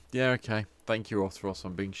Haunting. Yeah, okay. Thank you, Othros.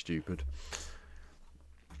 I'm being stupid.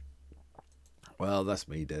 Well, that's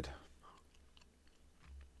me dead.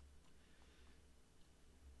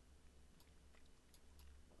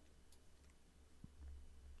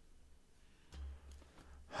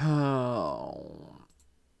 Oh.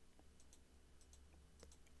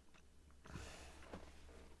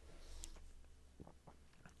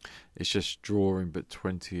 It's just drawing, but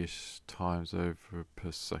 20-ish times over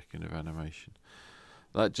per second of animation.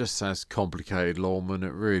 That just sounds complicated, Lawman.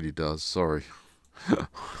 It really does. Sorry.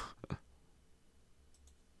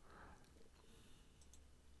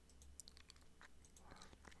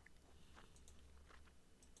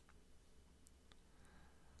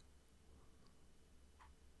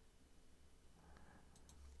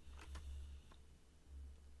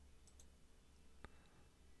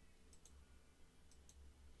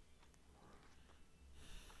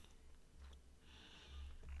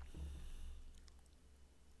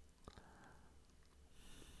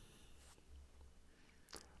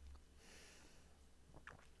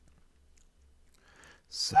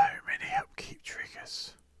 So many upkeep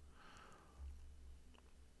triggers.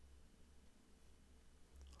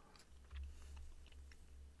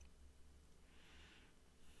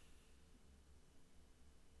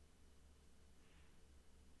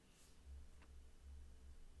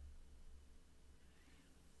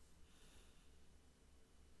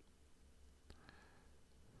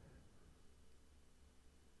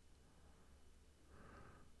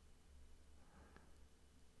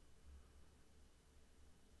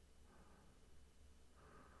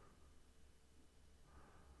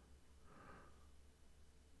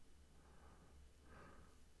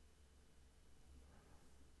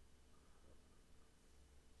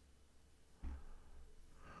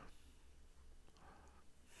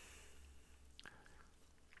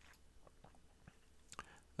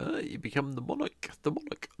 You become the monarch, the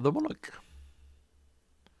monarch, the monarch.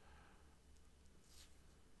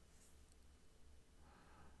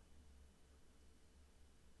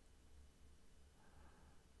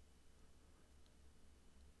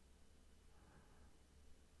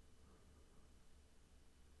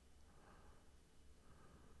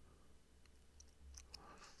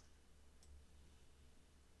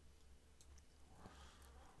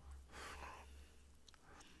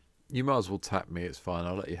 You might as well tap me, it's fine.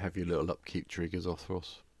 I'll let you have your little upkeep triggers,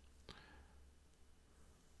 Othros.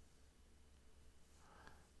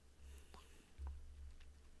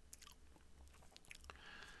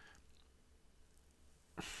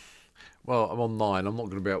 Well, I'm on 9. I'm not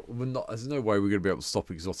going to be able... We're not, there's no way we're going to be able to stop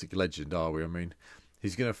Exotic Legend, are we? I mean,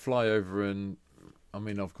 he's going to fly over and... I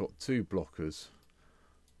mean, I've got 2 blockers.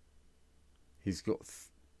 He's got...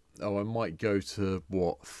 Oh, I might go to,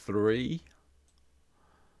 what, 3?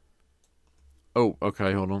 Oh,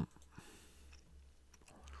 okay, hold on.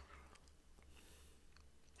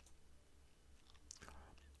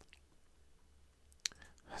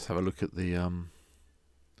 Let's have a look at the...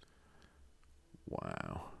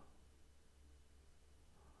 Wow.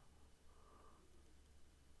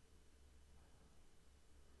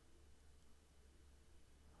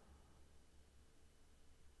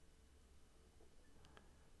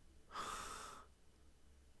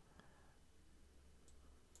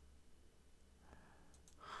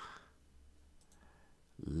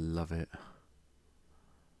 Love it.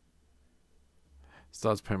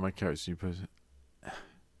 Starts painting my characters. You put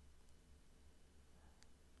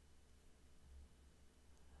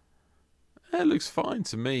it looks fine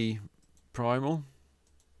to me. Primal.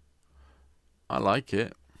 I like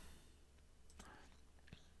it.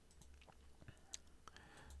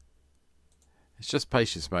 It's just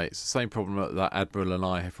patience, mate. It's the same problem that Admiral and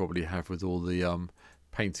I probably have with all the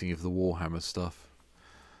painting of the Warhammer stuff.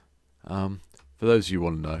 For those of you who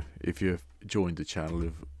want to know, if you've joined the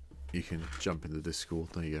channel, you can jump in the Discord.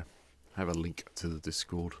 There you go. Have a link to the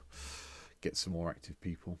Discord. Get some more active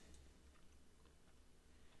people.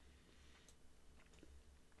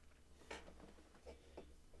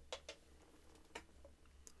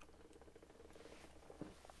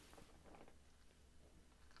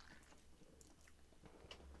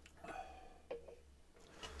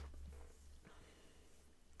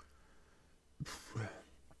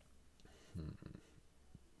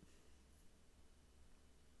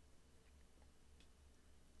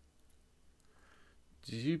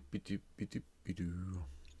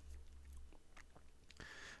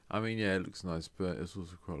 I mean, yeah, it looks nice, but it's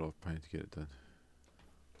also quite a lot of pain to get it done.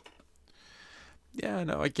 Yeah,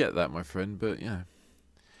 no, I get that, my friend, but, you know,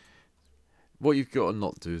 what you've got to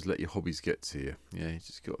not do is let your hobbies get to you. Yeah, you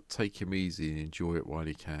just got to take him easy and enjoy it while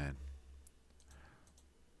you can.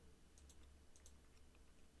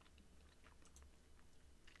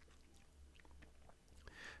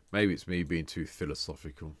 Maybe it's me being too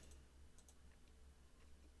philosophical.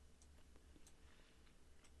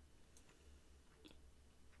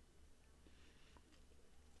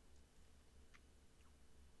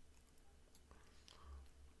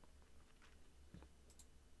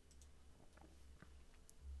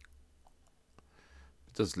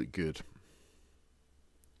 It does look good.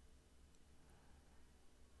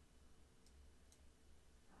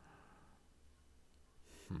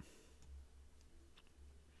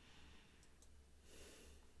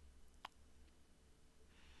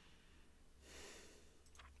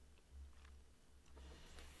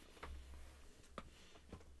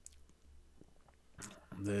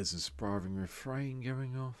 There's a inspiring refrain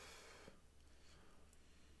going off.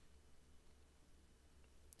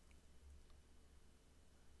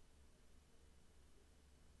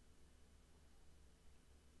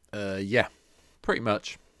 Yeah, pretty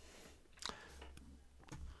much.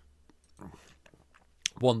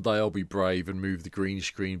 One day I'll be brave and move the green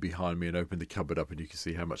screen behind me and open the cupboard up and you can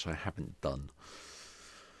see how much I haven't done.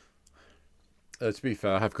 To be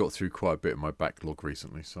fair, I have got through quite a bit of my backlog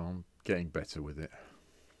recently, so I'm getting better with it.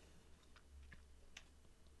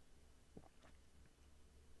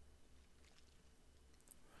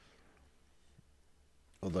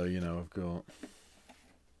 Although, you know,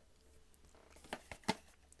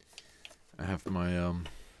 I have my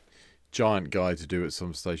giant guy to do at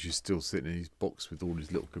some stage who's still sitting in his box with all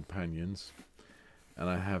his little companions. And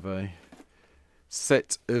I have a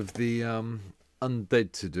set of the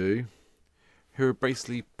undead to do, who are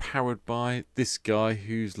basically powered by this guy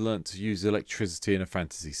who's learnt to use electricity in a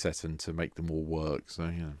fantasy setting to make them all work. So,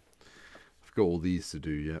 yeah, I've got all these to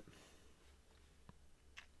do yet.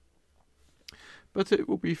 But it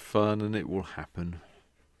will be fun and it will happen.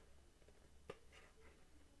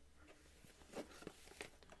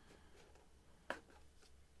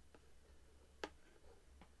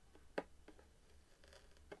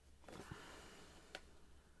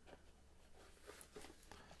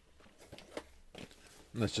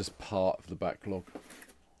 And that's just part of the backlog.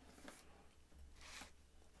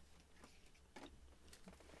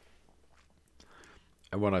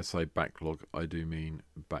 And when I say backlog, I do mean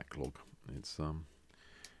backlog. It's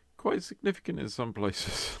quite significant in some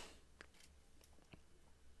places.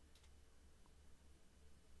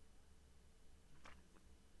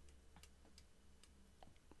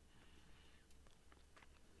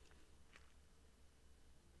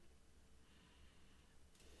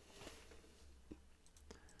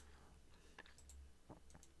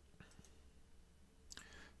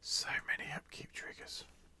 So many upkeep triggers.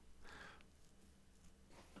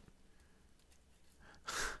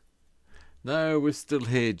 No, we're still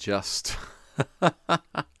here, just. I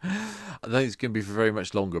don't think it's going to be for very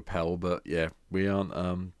much longer, pal, but yeah, we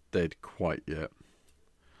aren't dead quite yet.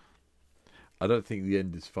 I don't think the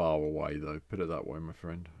end is far away, though. Put it that way, my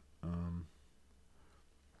friend.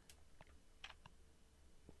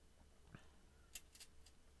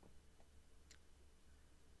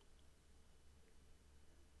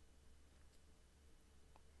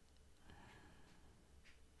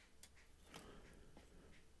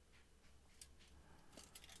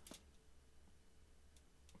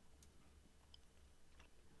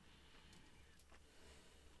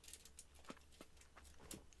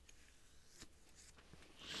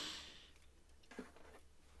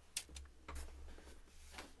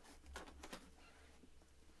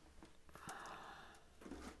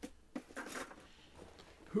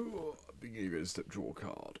 Beginning of a step draw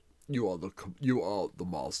card. You are the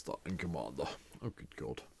master and commander. Oh, good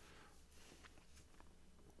God.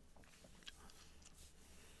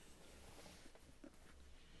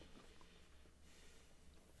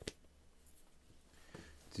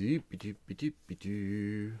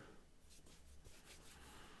 Doopy-doopy-doopy-doo.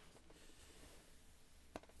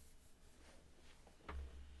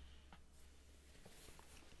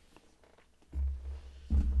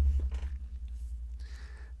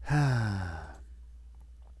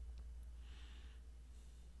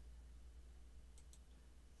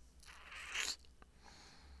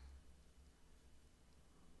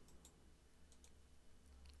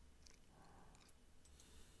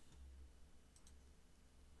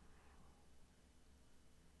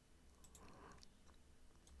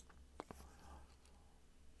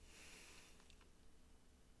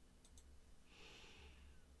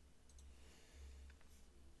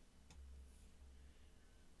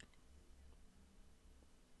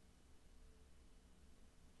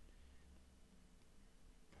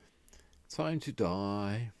 Time to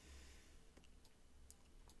die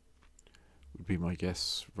would be my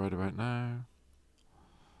guess right about now.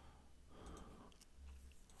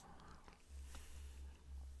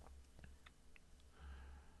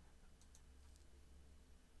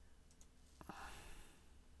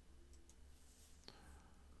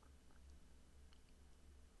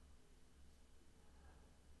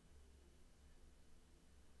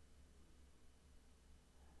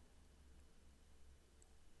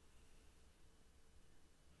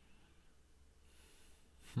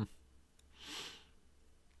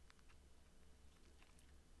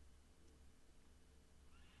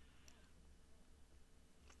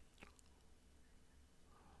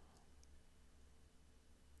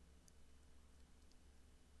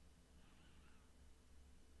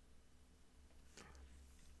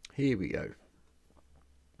 Here we go.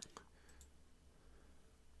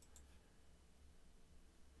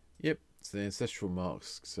 Yep, so the ancestral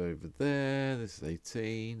marks over there. This is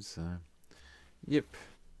 18, so yep,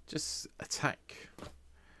 just attack.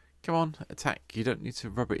 Come on, attack. You don't need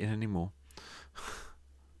to rub it in anymore.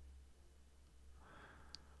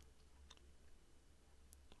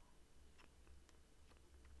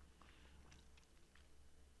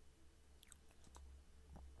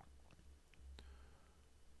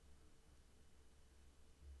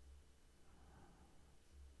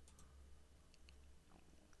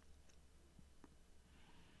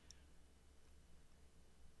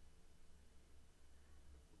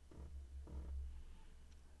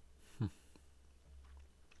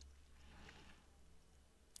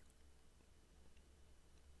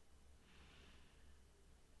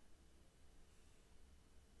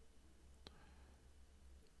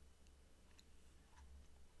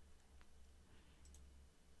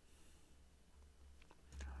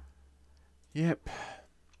 Yep.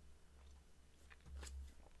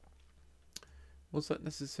 Was that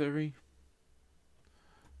necessary?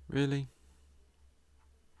 Really?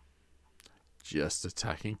 Just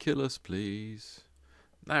attack and kill us, please.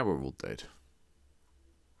 Now we're all dead.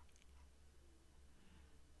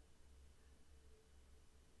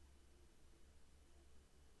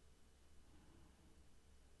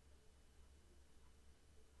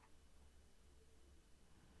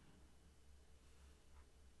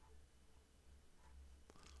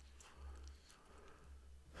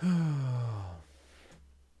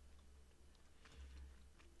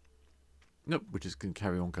 Nope, we're just going to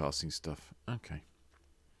carry on casting stuff. Okay.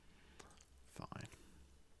 Fine.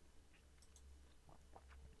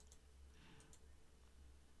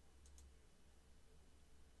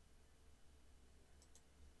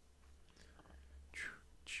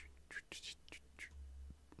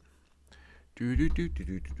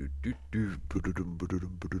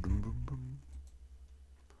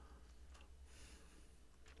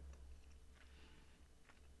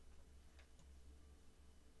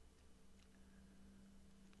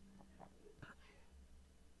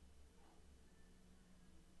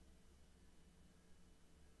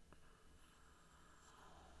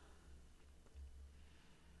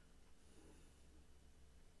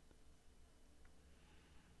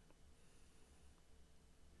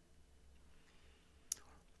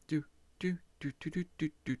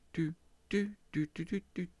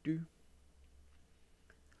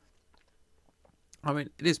 I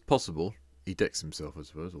mean, it is possible. He decks himself, I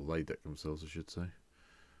suppose, or they deck themselves, I should say.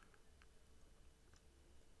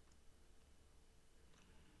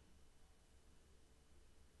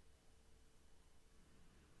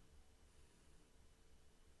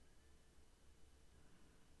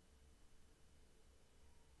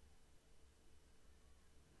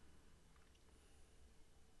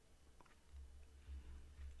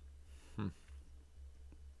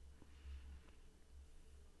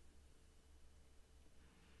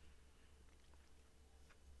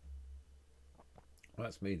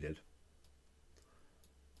 That's me, did.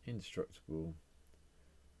 Indestructible.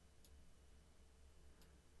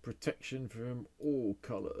 Protection from all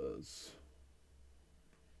colours.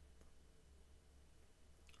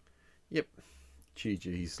 Yep.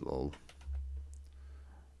 GG's, lol.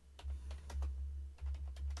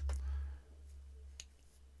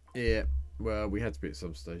 Yeah, well, we had to be at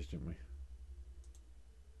some stage, didn't we?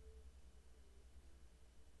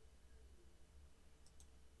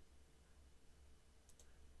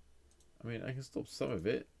 I mean, I can stop some of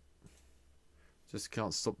it. Just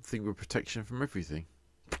can't stop the thing with protection from everything.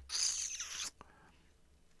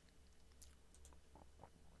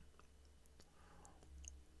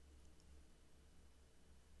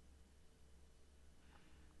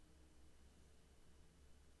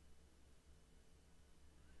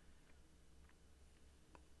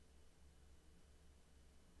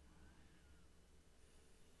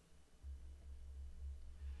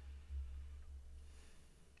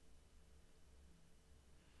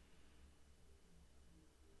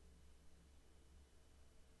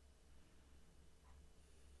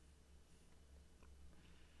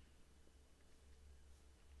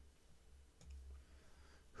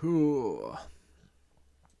 Ooh.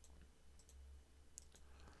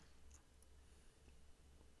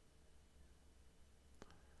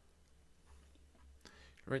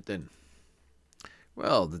 Right then.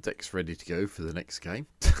 Well, the deck's ready to go for the next game.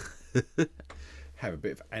 Have a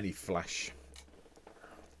bit of Annie Flash.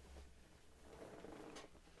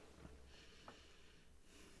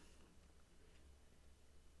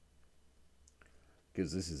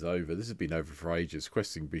 Because this is over. This has been over for ages.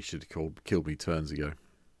 Questing Beast should have killed me turns ago.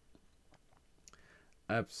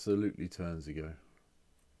 Absolutely turns ago.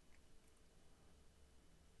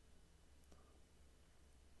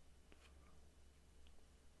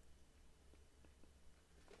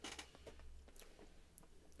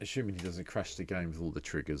 Assuming he doesn't crash the game with all the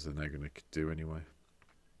triggers, then they're going to do anyway.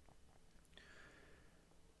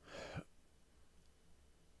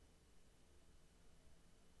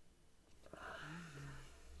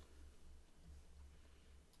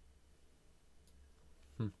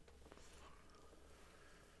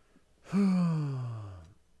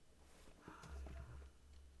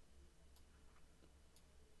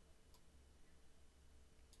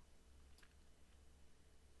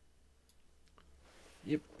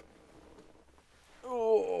 Yep.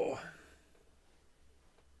 Oh.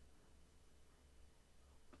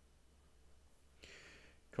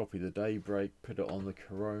 Copy the Daybreak, put it on the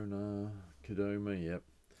Corona, Kodama, yep.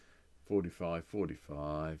 45,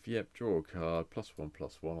 45, yep, draw a card, +1,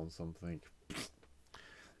 +1 on something.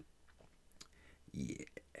 Yeah.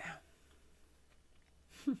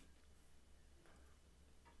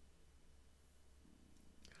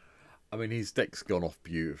 I mean, his deck's gone off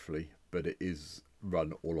beautifully, but it is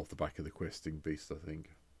run all off the back of the Questing Beast, I think.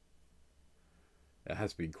 It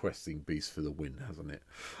has been Questing Beast for the win, hasn't it?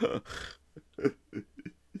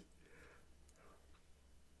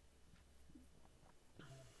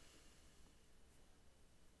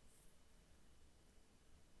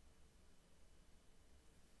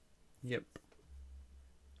 Yep.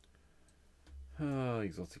 Oh,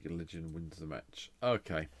 Exotic Legend wins the match.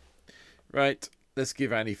 Okay. Right. Let's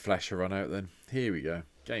give Annie Flash a run out then. Here we go.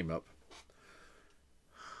 Game up.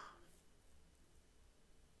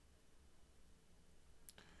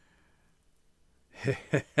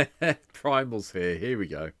 Primal's here. Here we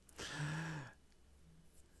go.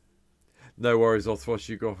 No worries, Othwash.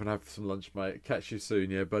 You go off and have some lunch, mate. Catch you soon,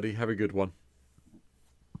 yeah, buddy. Have a good one.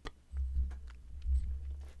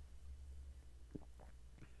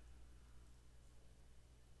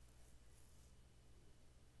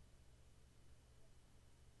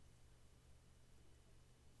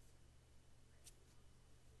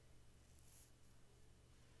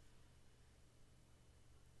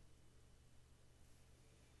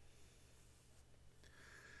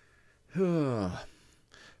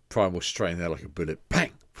 Primal straight in there like a bullet.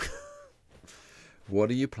 Bang! What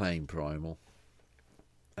are you playing, Primal?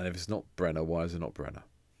 And if it's not Brenner, why is it not Brenner?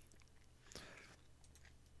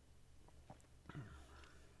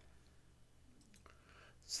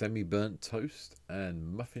 Semi-burnt toast and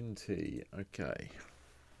muffin tea. Okay.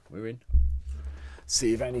 We're in.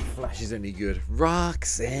 See if Annie Flash is any good.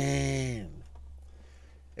 Roxanne!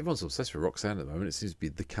 Everyone's obsessed with Roxanne at the moment. It seems to be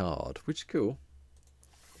the card, which is cool.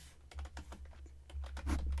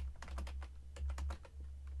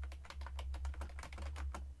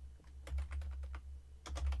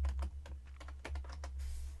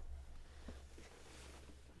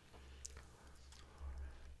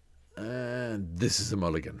 And this is a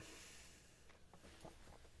mulligan.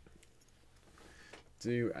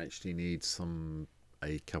 Do actually need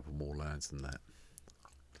a couple more lands than that.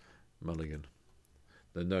 Mulligan.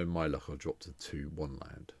 Then knowing my luck, I'll drop to 2 1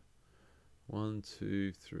 land. 1,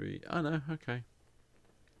 2, 3. Oh no, okay.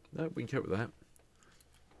 No, we can cope with that.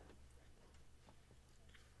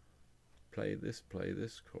 Play this,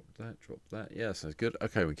 drop that. Yeah, sounds good.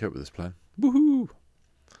 Okay, we can cope with this plan. Woohoo!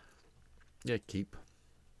 Yeah, keep.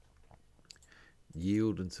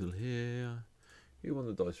 Yield until here. Who won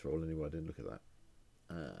the dice roll anyway? I didn't look at that.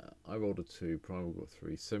 I rolled a 2. Primal got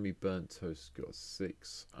 3. Semi-burnt toast got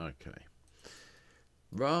 6. Okay.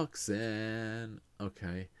 Roxanne.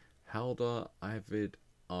 Okay. Haldar, Avid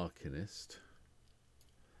Arcanist.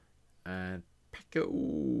 And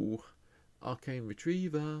Pekka. Arcane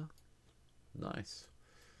Retriever. Nice.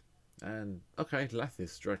 And, okay,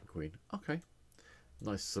 Lathis, Dragon Queen. Okay.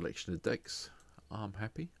 Nice selection of decks. I'm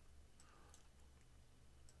happy.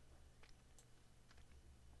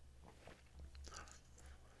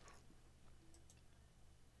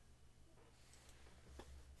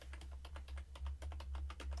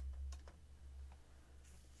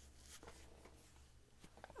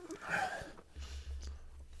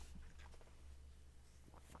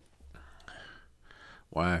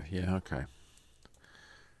 Wow, yeah, okay.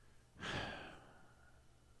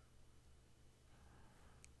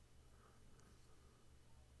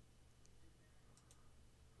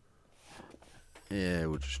 Yeah,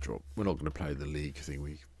 we'll just drop. We're not going to play the league thing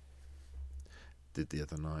we did the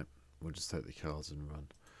other night. We'll just take the cards and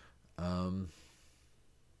run.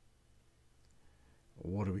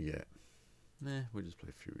 What do we get? Nah, we'll just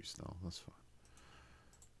play Fury style. That's fine.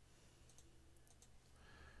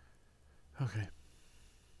 Okay.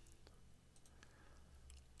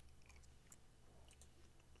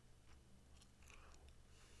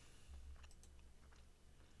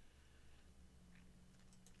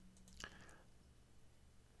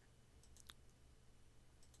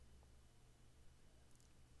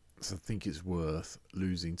 So I think it's worth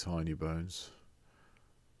losing Tiny Bones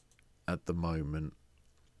at the moment.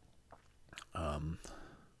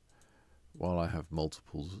 While I have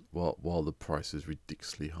multiples, while the price is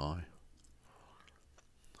ridiculously high.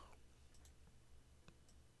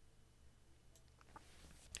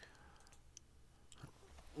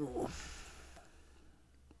 Ooh.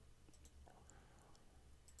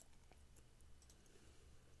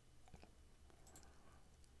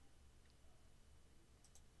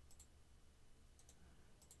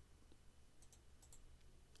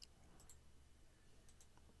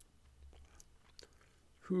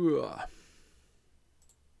 Hooah.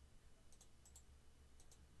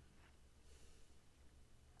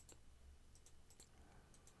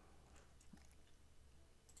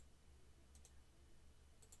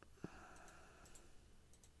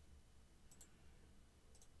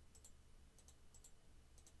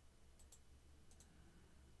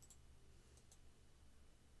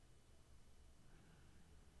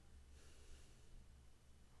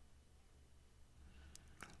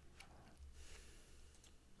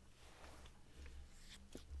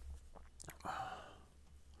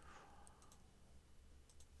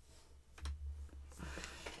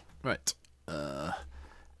 Right,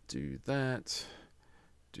 do that,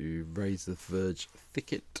 do Raise the Verge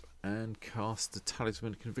Thicket, and cast the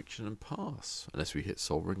Talisman Conviction and pass. Unless we hit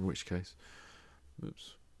Soul Ring, in which case,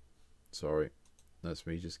 oops, sorry, that's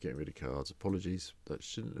me just getting rid of cards. Apologies, that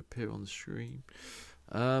shouldn't appear on the stream.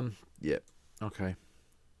 Yeah, okay.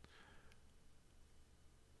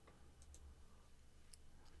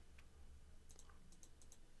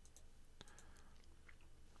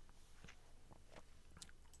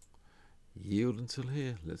 Yield until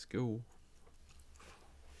here. Let's go.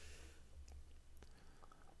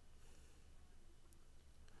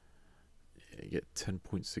 Yeah, you get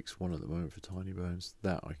 10.61 at the moment for Tiny Bones.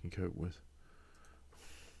 That I can cope with.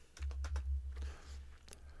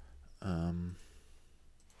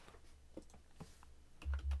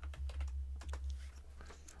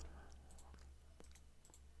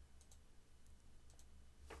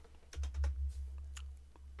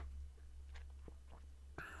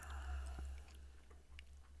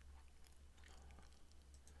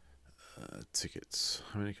 Tickets.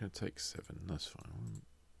 How many can I take? 7. That's fine. 1,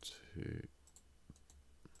 2.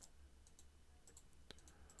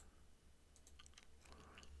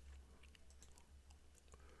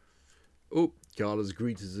 Oh, Gala's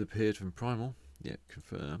Greeters appeared from Primal. Yep,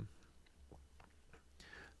 confirm.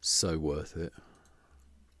 So worth it.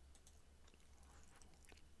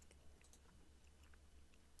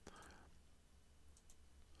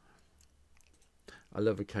 I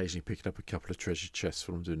love occasionally picking up a couple of treasure chests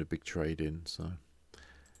when I'm doing a big trade in. So,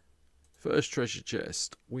 first treasure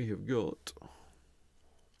chest we have got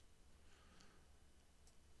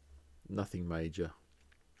nothing major.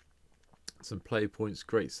 Some play points,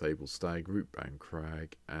 Great Sable Stag, Rootbound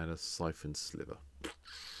Crag, and a Siphoned Sliver.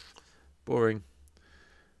 Boring.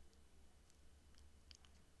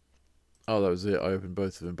 Oh, that was it. I opened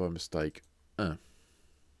both of them by mistake. Oh,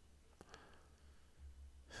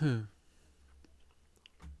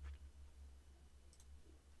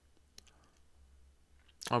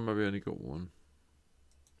 maybe I only got one.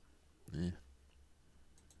 Yeah.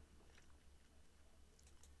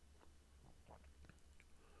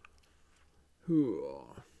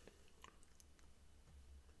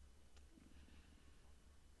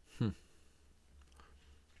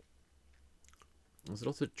 There's a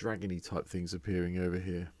lot of dragony type things appearing over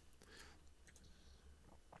here.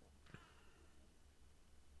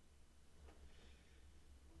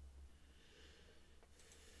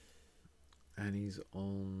 Annie's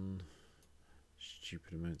on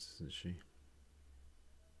stupid amounts, isn't she?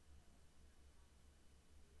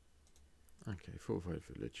 Okay, Fortified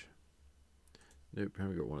Village. Nope,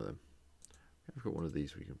 haven't got one of them. I've got one of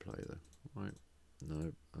these we can play though. Right,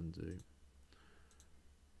 no, undo.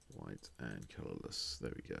 White and colourless.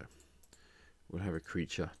 There we go. We'll have a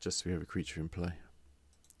creature, just so we have a creature in play.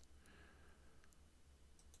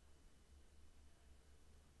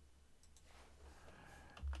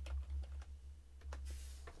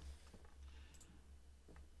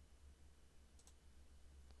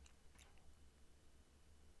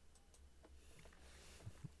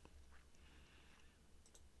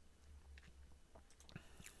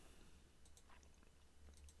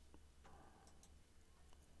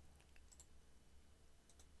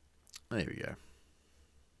 There we go.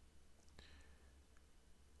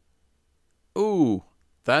 Ooh,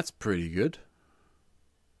 that's pretty good.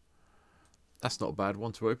 That's not a bad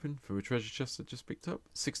one to open from a treasure chest I just picked up.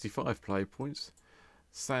 65 play points.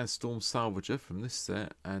 Sandstorm Salvager from this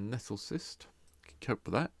set and Nettle Cyst. Can cope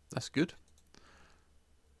with that. That's good.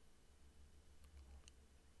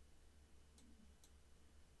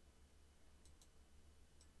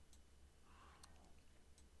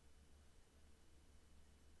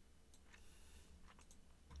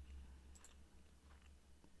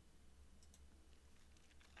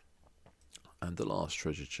 And the last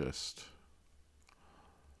treasure chest.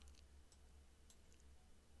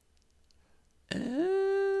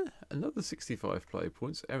 Another 65 play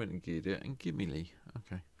points. Errant and Geardia and Gimmily.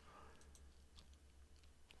 Okay.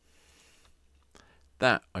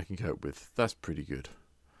 That I can cope with. That's pretty good.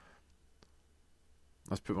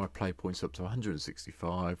 Let's put my play points up to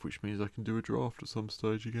 165, which means I can do a draft at some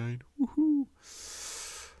stage again. Woohoo!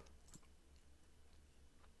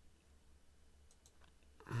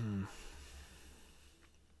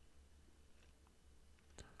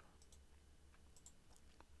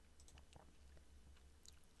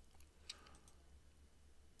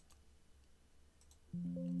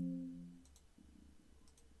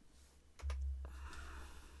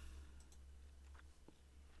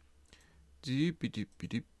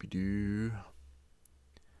 Doop-a-doop-a-doop-a-doo.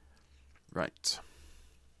 Right.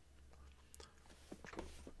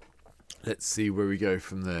 Let's see where we go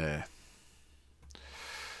from there.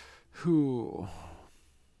 All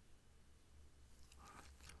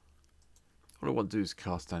I want to do is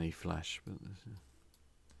cast Annie Flash, but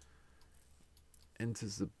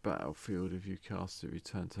enters the battlefield if you cast it,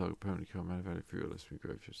 return target permanent card mana value for your list from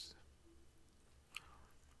grave. Just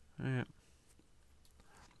yeah.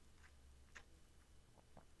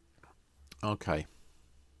 Okay.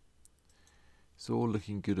 It's all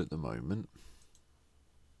looking good at the moment.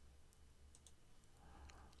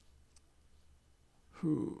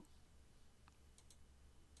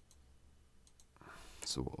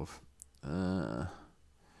 Sort of. Okay.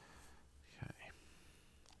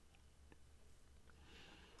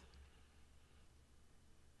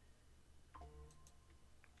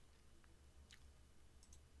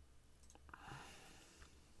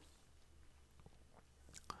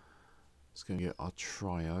 Let's go and get our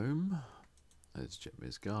Triome. There's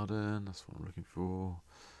Jetmir's Garden. That's what I'm looking for.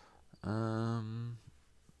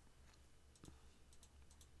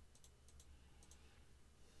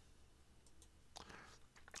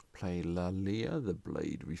 Play Lalia, the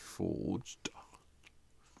Blade Reforged.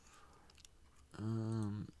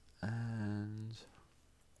 And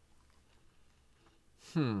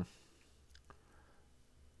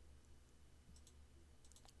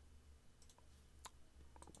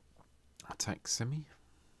attack Semi.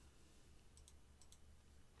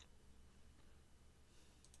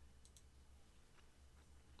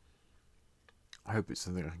 I hope it's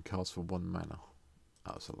something I can cast for 1 mana.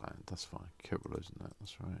 Oh, it's a land. That's fine. Kibble isn't that?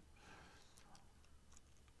 That's right.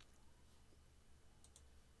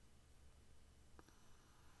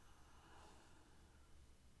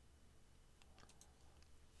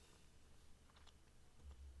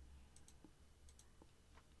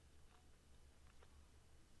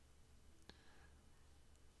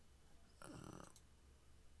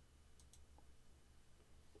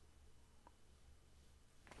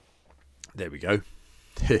 There we go.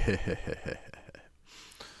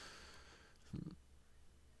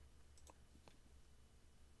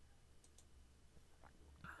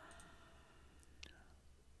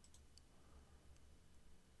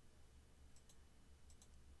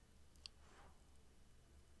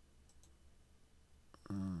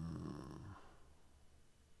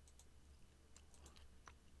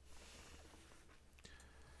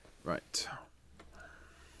 Right.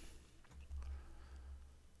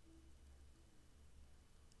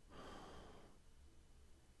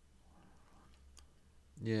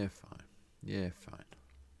 Yeah, fine. Yeah, fine.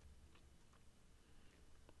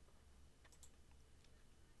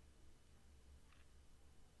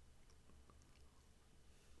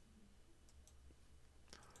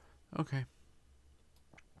 Okay.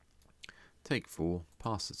 Take 4.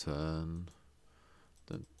 Pass the turn.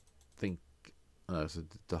 Don't think. Oh, so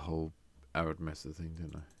the whole arrowed method thing,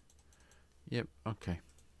 didn't I? Yep. Okay.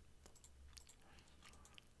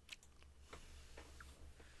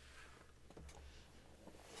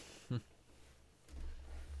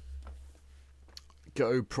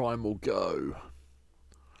 Go, Primal, go.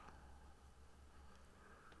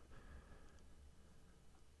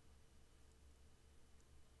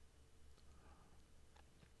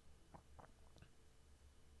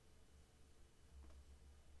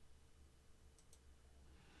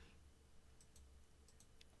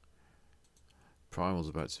 Primal's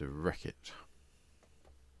about to wreck it.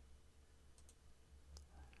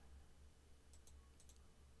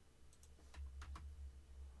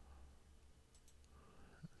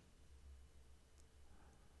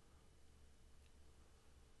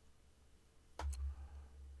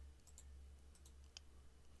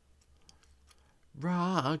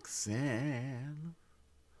 Roxanne.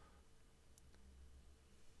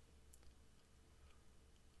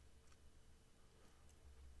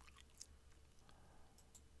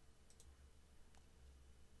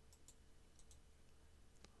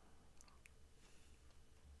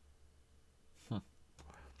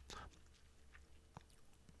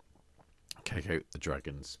 Take out the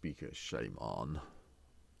dragon speaker. Shame on.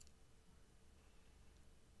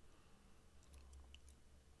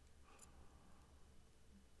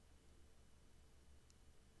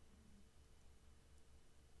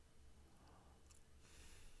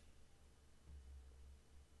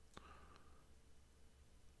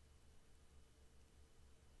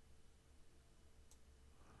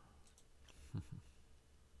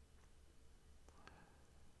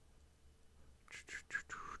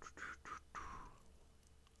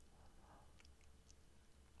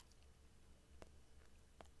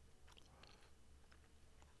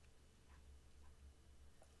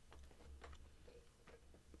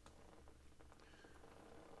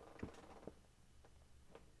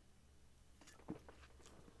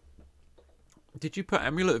 Did you put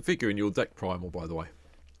Amulet of Vigor in your deck, Primal, by the way?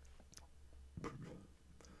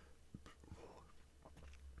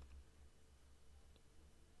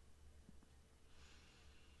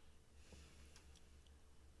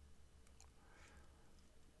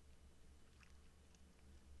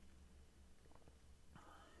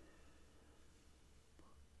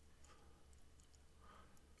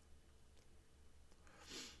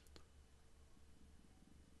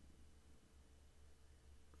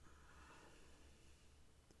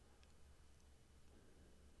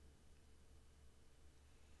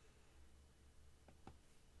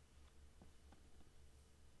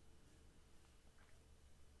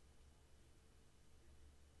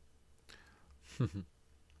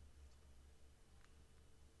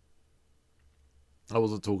 I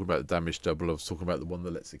wasn't talking about the damage double. I was talking about the one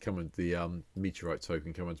that lets it come into the meteorite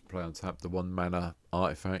token come into play on tap. The 1 mana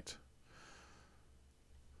artifact.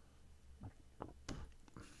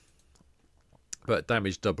 But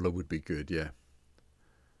damage doubler would be good, yeah.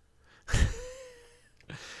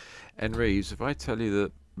 And Reeves, if I tell you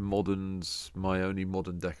that Modern's my only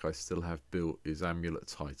modern deck I still have built is Amulet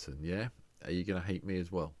Titan, yeah? Are you going to hate me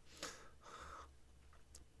as well?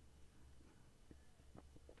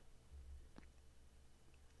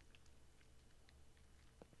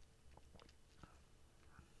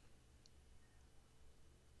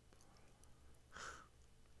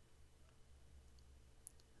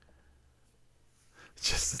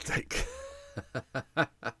 Just a deck.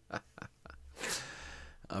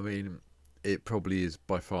 I mean, it probably is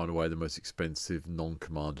by far and away the most expensive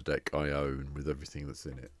non-commander deck I own with everything that's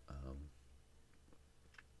in it.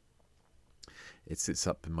 It sits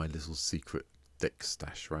up in my little secret deck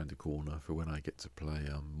stash around the corner for when I get to play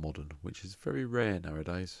Modern, which is very rare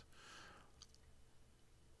nowadays.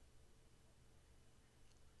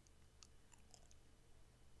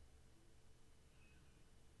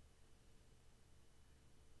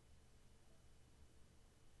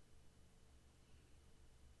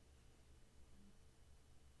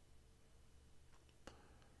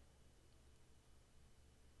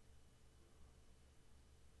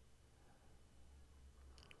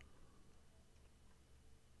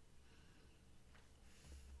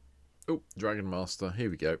 Oh, Dragon Master. Here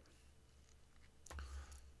we go.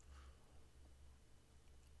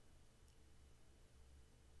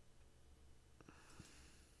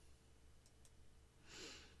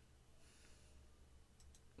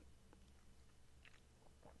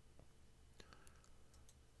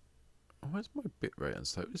 Where's my bitrate and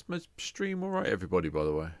stuff? Is my stream alright, everybody, by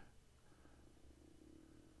the way?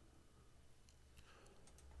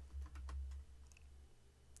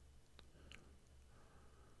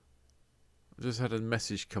 I just had a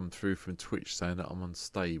message come through from Twitch saying that I'm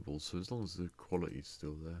unstable, so as long as the quality's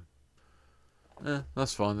still there.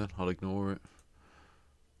 That's fine then, I'll ignore it.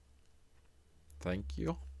 Thank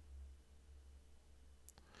you.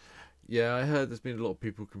 Yeah, I heard there's been a lot of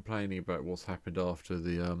people complaining about what's happened after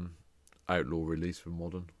the Outlaw release for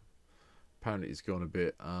Modern. Apparently it's gone a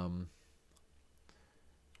bit, how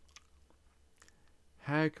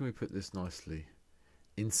can we put this nicely?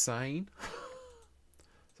 Insane?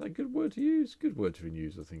 Is that a good word to use? Good word to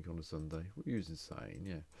use, I think, on a Sunday. We'll use insane,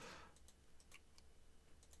 yeah.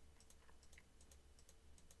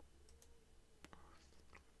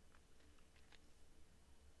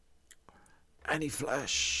 Annie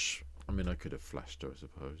Flash! I mean, I could have flashed her, I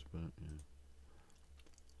suppose, but, yeah.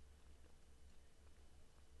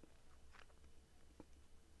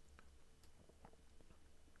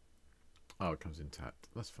 Oh, it comes intact.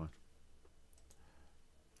 That's fine.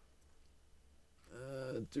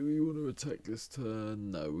 Do we want to attack this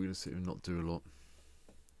turn? No, we're going to sit and not do a lot.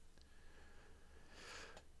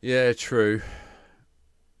 Yeah, true.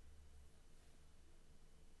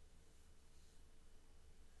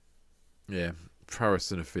 Yeah,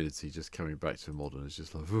 prowess and affinity just coming back to Modern is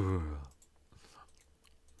just like...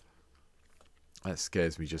 That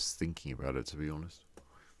scares me just thinking about it, to be honest.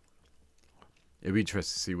 It'd be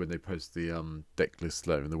interesting to see when they post the deck list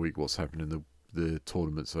later in the week what's happening in the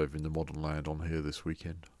tournaments over in the Modern land on here this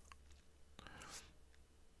weekend.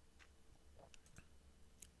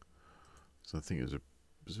 So I think it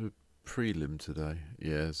was a prelim today.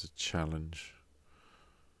 Yeah, it's a challenge.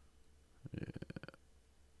 Yeah.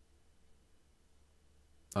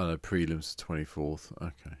 Oh no, prelims 24th.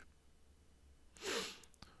 Okay.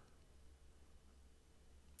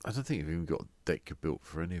 I don't think we've even got a deck built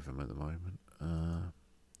for any of them at the moment.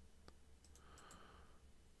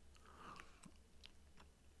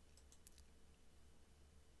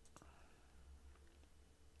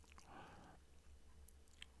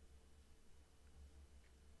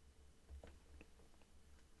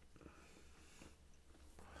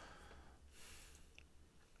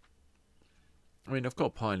 I mean, I've got a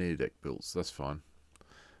Pioneer deck built, so that's fine.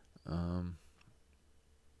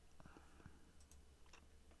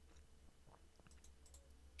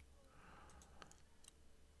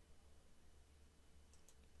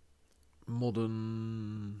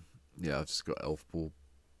 Modern... Yeah, I've just got Elf Ball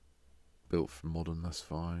built for Modern, that's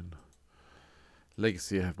fine.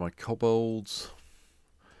 Legacy, I have my Kobolds.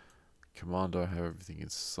 Commander, I have everything in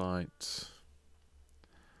sight.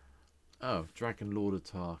 Oh, Dragon Lord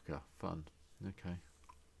Ataka. Fun. Okay.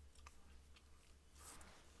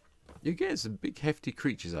 You're getting some big hefty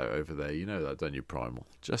creatures out over there. You know that, don't you, Primal?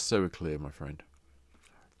 Just so we're clear, my friend.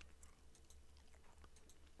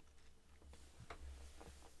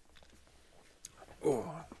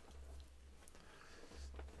 Oh.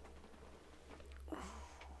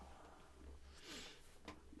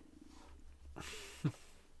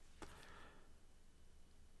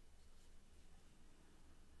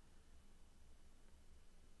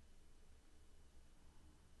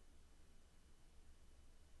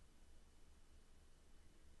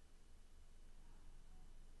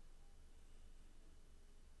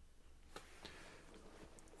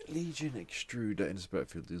 Legion Extruder in his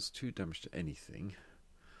battlefield deals 2 damage to anything.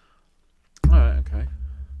 Alright, okay.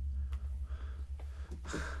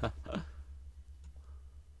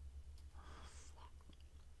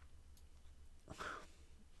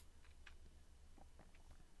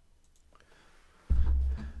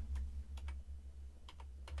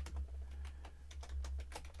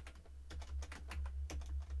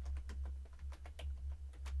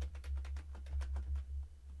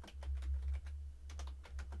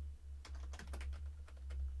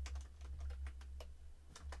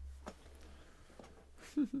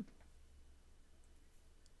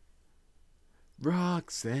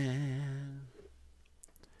 Roxanne.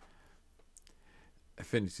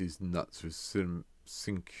 Affinity's nuts with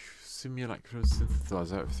simulacrum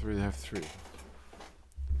synthesizer out of 3. They have 3.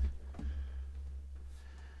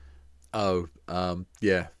 Oh,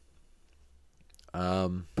 yeah.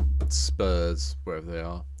 Spurs, wherever they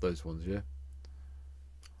are. Those ones, yeah.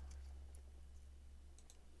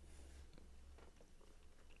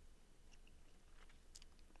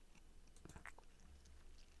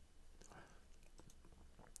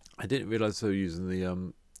 I didn't realise they were using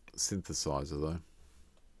the synthesizer though.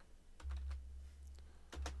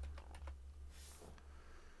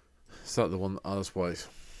 Is that the one? Oh, that's why.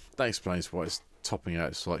 That explains why it's topping out.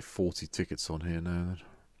 It's like 40 tickets on here now. Then.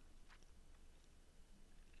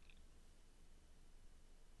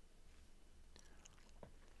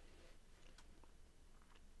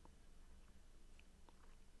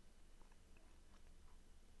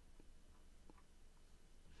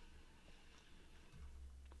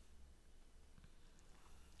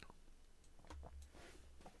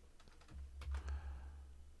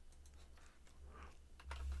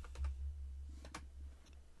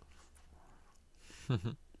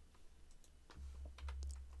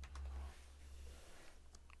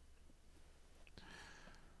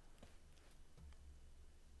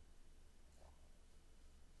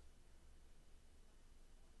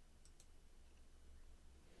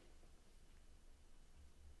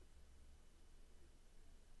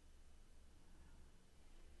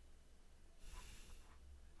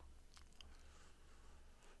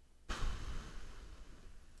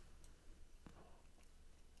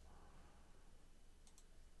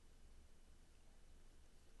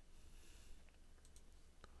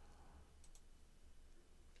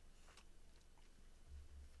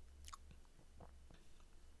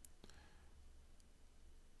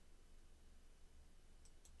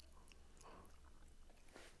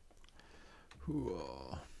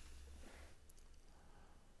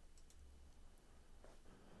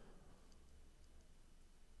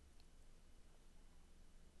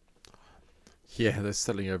 Yeah, they're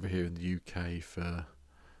selling over here in the UK for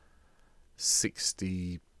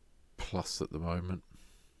 60 plus at the moment.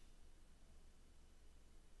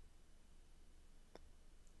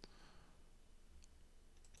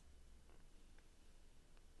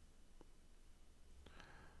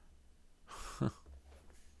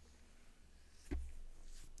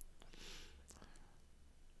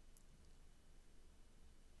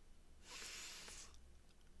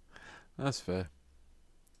 That's fair.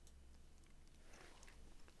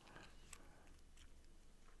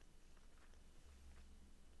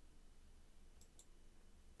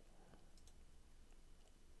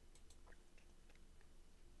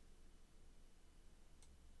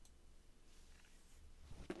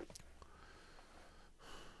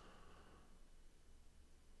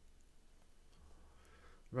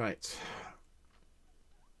 Right.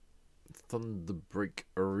 Thunderbreak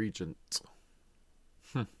Regent.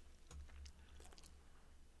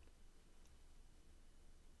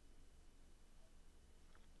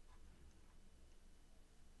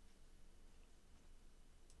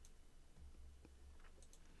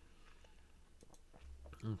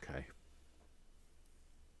 Okay.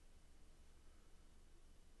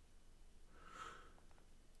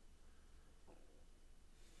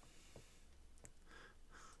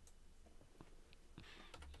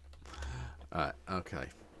 Alright, okay.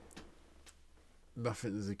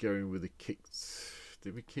 Nothing is going with the kicks.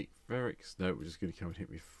 Did we kick Verix? No, we're just going to come and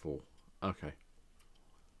hit me 4. Okay.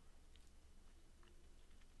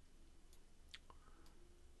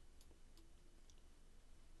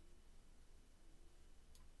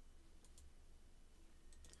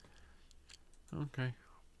 Okay.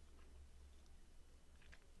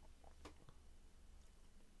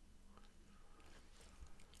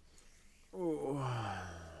 Oh.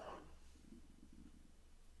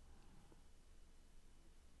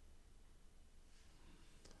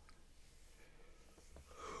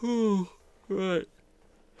 Oh, right.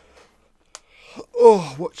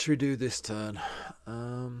 Oh, what should we do this turn?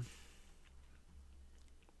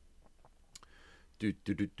 Do.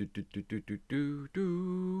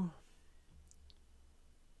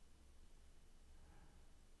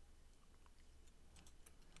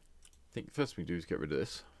 I think the first thing we do is get rid of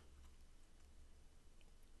this.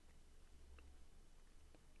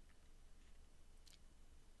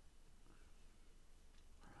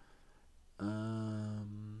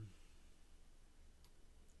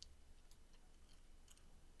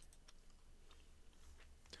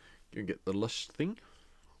 You can get the lush thing.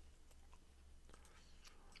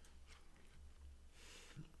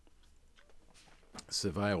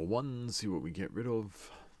 Surveil 1, see what we get rid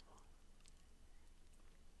of.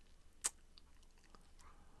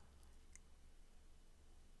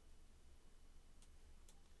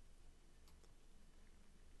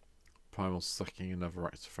 Primal sucking, another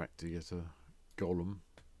artifact to get a golem.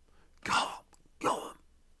 Golem!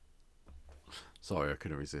 Sorry, I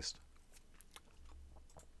couldn't resist.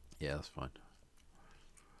 Yeah, that's fine.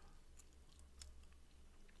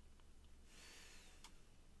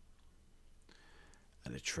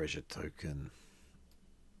 And a treasure token.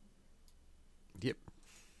 Yep.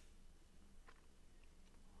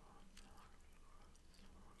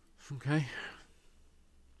 Okay.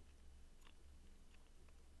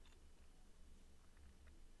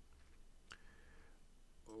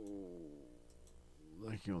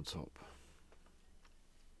 Thank you on top.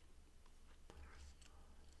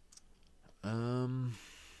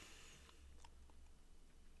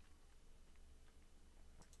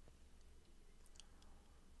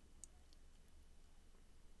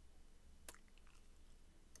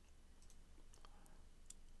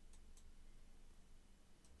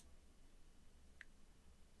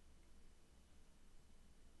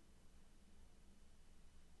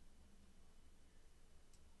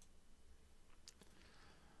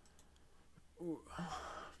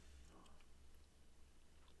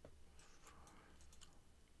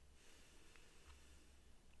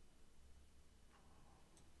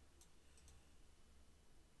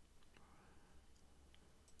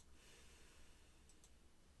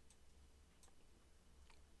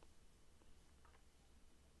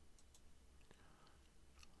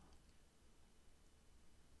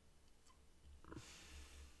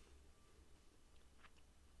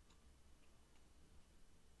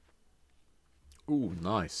 Ooh,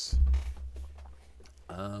 nice.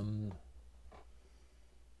 Don't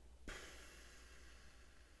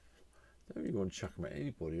really want to chuck them at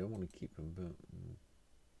anybody. I want to keep them, but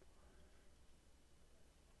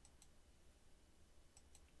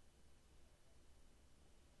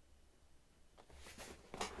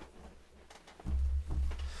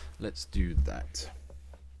let's do that.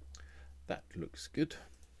 That looks good.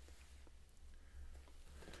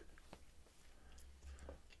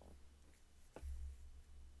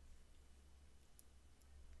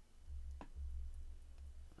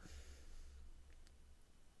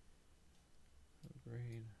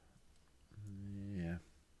 Green. Yeah.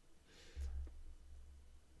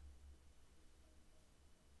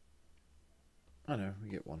 I know, we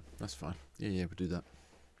get one. That's fine. Yeah, we'll do that.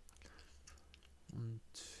 1,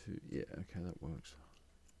 2. Yeah, okay, that works.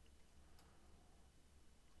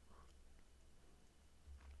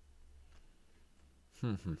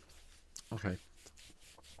 Okay.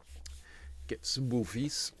 Get some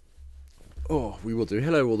wolfies. Oh, we will do.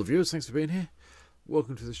 Hello, all the viewers. Thanks for being here.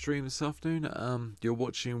 Welcome to the stream this afternoon. You're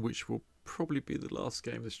watching, which will probably be the last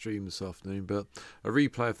game of the stream this afternoon, but a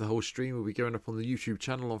replay of the whole stream will be going up on the YouTube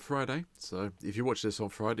channel on Friday. So if you watch this on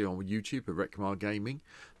Friday on YouTube at Rekmar Gaming,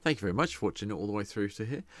 thank you very much for watching it all the way through to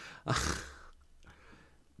here.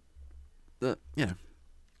 Yeah.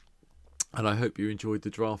 And I hope you enjoyed the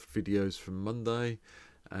draft videos from Monday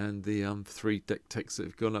and the 3 deck techs that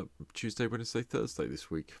have gone up Tuesday, Wednesday, Thursday this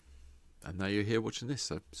week. And now you're here watching this,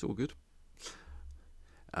 so it's all good.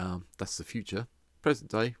 That's the future. Present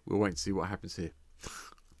day, we'll wait and see what happens here.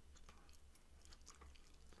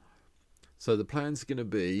 So the plan's going to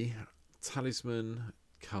be Talisman,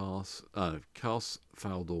 cast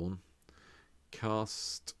Faldorn,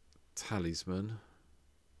 cast Talisman,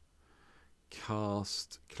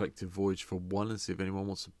 cast Collective Voyage for 1 and see if anyone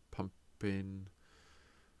wants to pump in.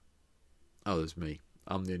 Oh, there's me.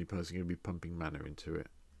 I'm the only person going to be pumping mana into it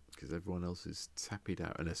because everyone else is tapped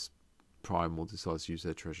out unless Primal decides to use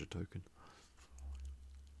their treasure token.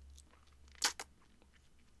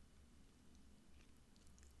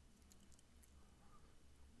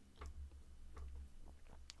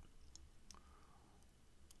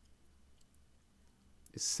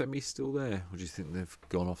 Is Semi still there, or do you think they've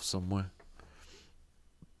gone off somewhere?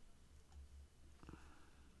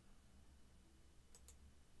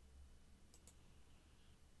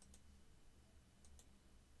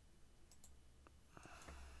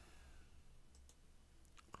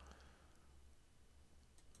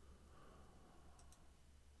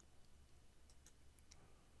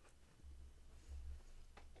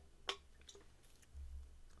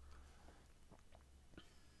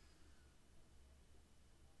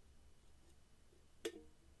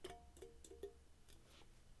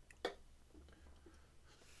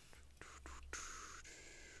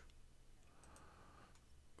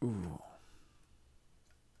 Ooh.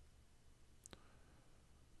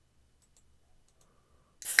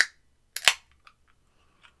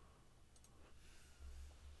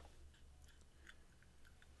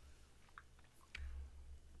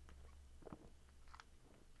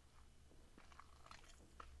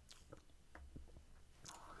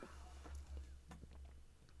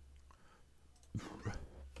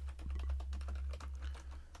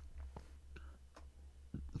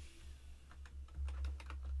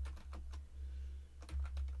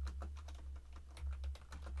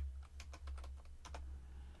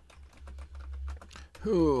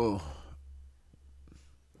 Oh,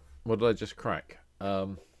 what did I just crack?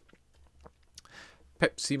 Pepsi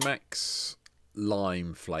Max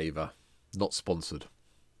lime flavour, not sponsored.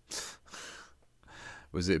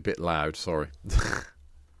 Was it a bit loud? Sorry.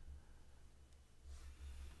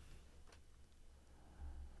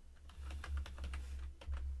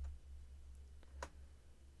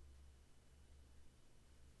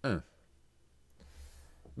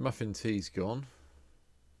 Muffin tea's gone.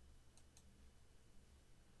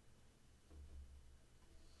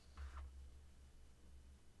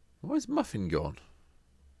 Why's muffin gone?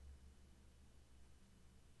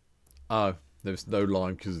 Oh, there was no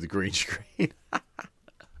line because of the green screen.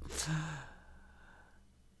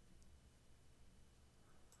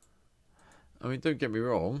 I mean, don't get me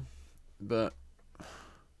wrong, but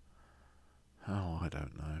oh, I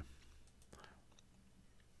don't know.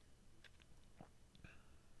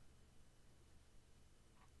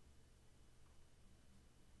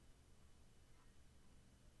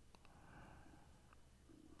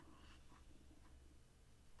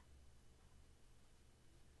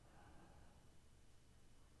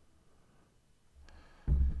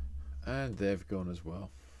 And they've gone as well.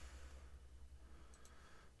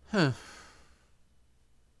 Huh.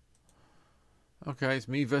 Okay, it's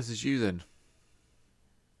me versus you then.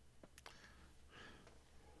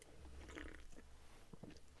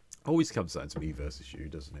 Always comes down to me versus you,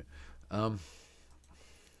 doesn't it?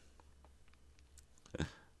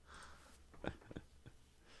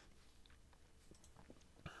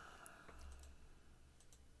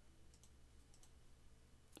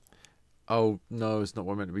 Oh, no, it's not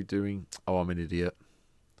what I'm meant to be doing. Oh, I'm an idiot.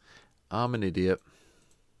 I'm an idiot.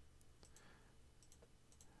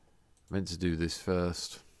 Meant to do this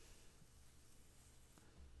first.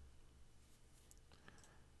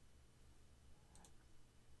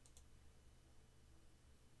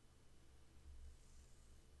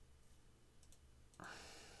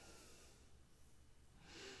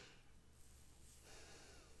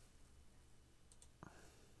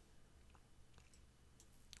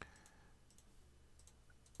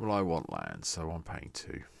 Well, I want land, so I'm paying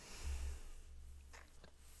 2.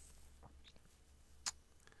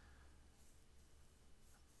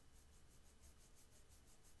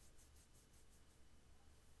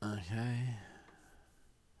 Okay.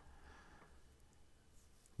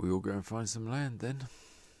 We all go and find some land then.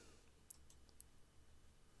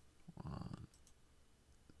 1,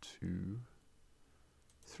 2,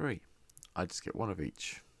 3. I just get 1 of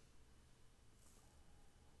each.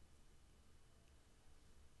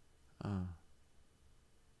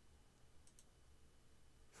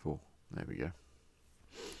 4. There we go.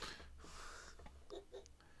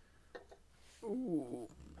 Ooh.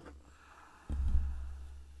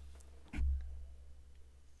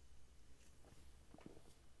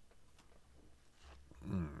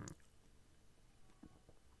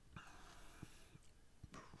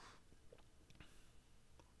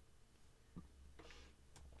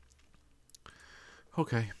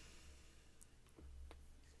 Okay.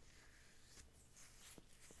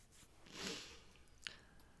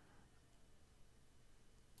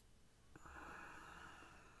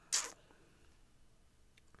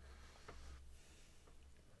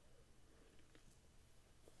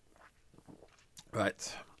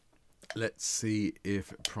 Right. Let's see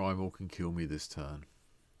if Primal can kill me this turn.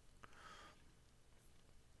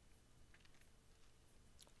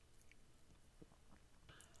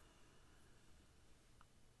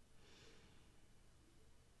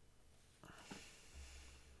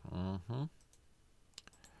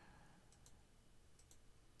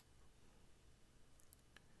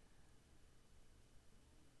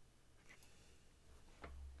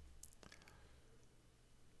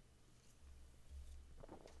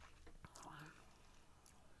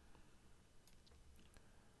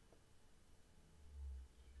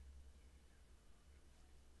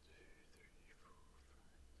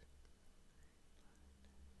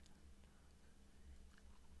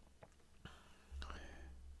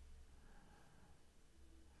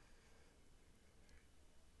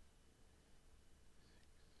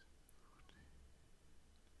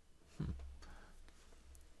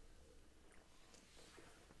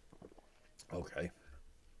 Okay.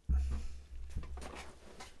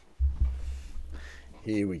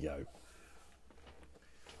 Here we go.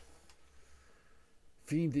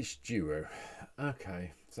 Fiendish duo.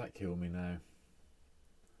 Okay, does that kill me now?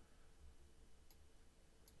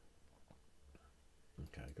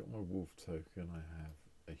 Okay, I got my wolf token. I have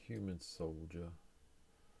a human soldier.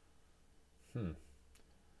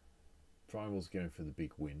 Primal's going for the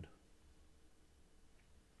big win.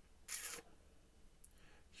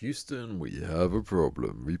 Houston, we have a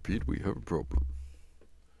problem. Repeat, we have a problem.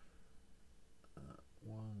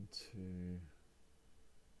 1, 2.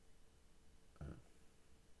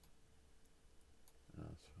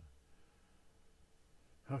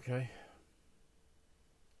 That's Okay.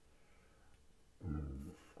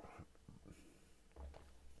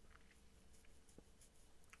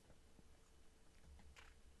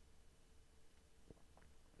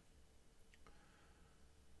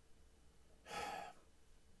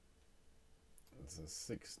 It's a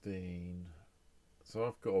 16. So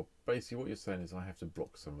I've got basically what you're saying is I have to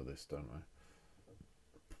block some of this, don't I?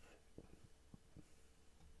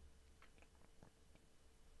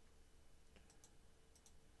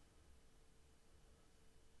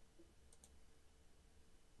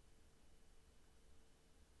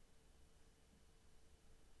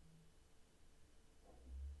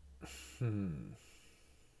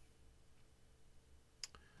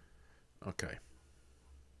 Okay.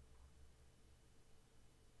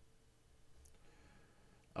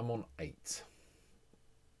 I'm on 8.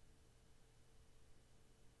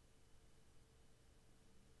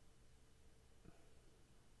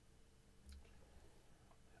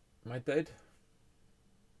 Am I dead?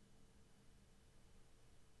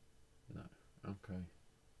 No. Okay.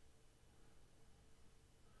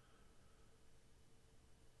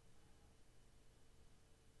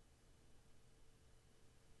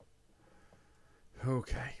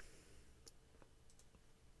 Okay.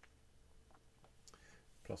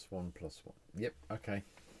 +1, +1. Yep, okay.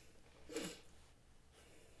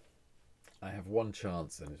 I have one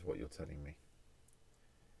chance then, is what you're telling me.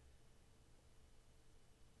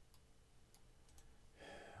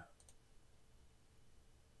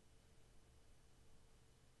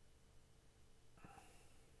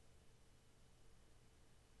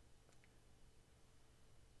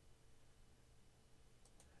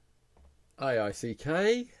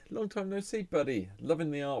 IICK, long time no see, buddy.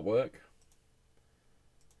 Loving the artwork.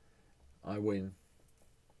 I win.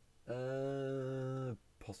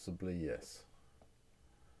 Possibly yes.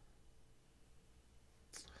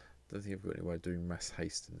 Don't think I've got any way of doing mass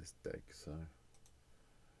haste in this deck, so.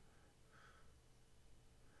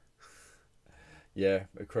 Yeah,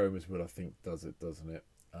 Chroma's what I think does it, doesn't it?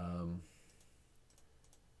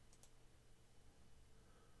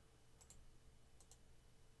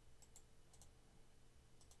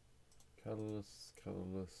 Colourless,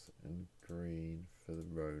 and green for the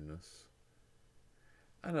Ronus.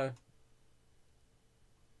 I know.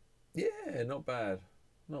 Yeah, not bad.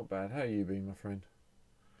 Not bad. How you been, my friend?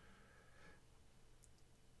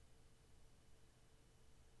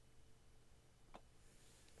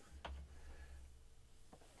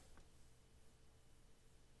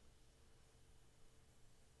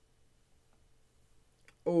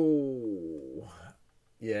 Oh,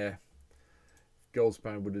 yeah.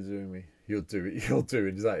 Goldspan would have doing me. You'll do it. You'll do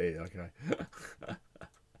it. Is that it? Okay.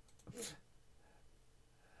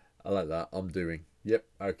 I like that. I'm doing. Yep.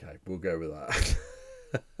 Okay. We'll go with that.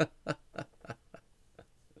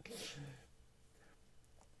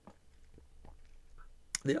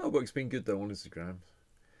 The artwork's been good though on Instagram.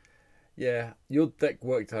 Yeah, your deck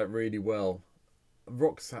worked out really well.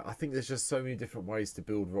 Roxanne, I think there's just so many different ways to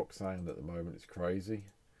build Roxanne at the moment. It's crazy.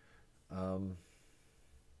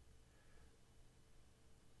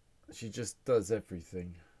 She just does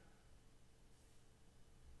everything.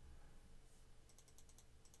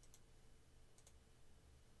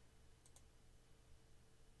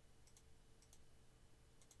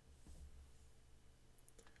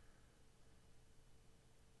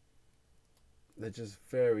 They're just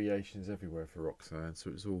variations everywhere for Roxanne, so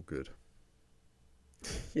it's all good.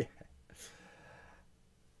 Yeah.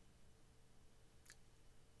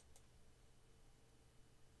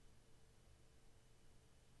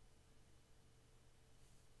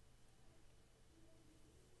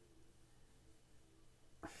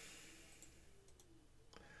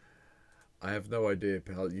 I have no idea,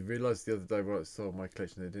 pal. You realised the other day when I sold my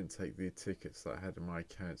collection, they didn't take the tickets that I had in my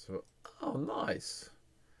account. So, oh, nice.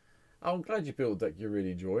 Oh, I'm glad you built a deck you're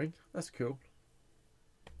really enjoying. That's cool.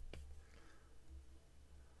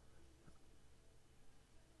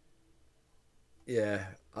 Yeah,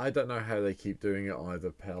 I don't know how they keep doing it either,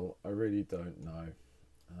 pal. I really don't know.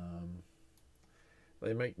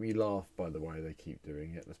 They make me laugh by the way they keep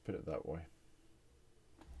doing it. Let's put it that way.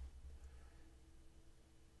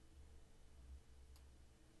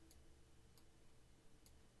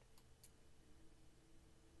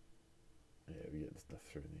 Yeah, we get the stuff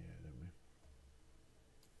through in the air,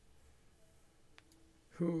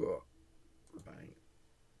 don't we? Hooah. Bang.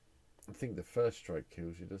 I think the first strike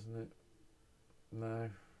kills you, doesn't it? No.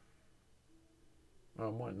 Oh,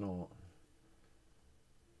 it might not.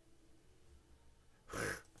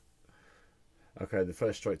 Okay, the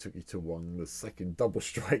first strike took you to 1. The second double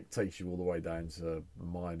strike takes you all the way down to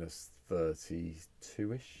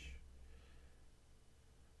 -32-ish.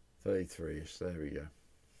 33-ish, there we go.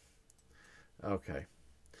 Okay.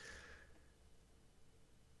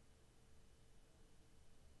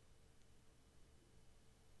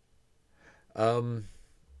 Um,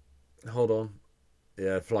 hold on.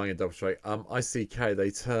 Yeah, flying a double strike. ICK,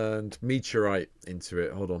 they turned meteorite into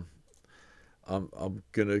it. Hold on. I'm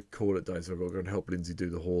gonna call it days. I've got to go and help Lindsay do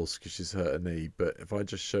the horse because she's hurt her knee. But if I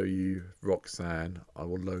just show you Roxanne, I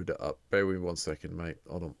will load it up. Bear with me 1 second, mate.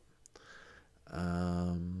 Hold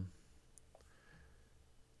on.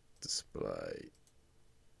 Display.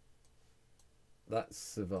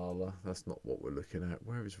 That's Selvala. That's not what we're looking at.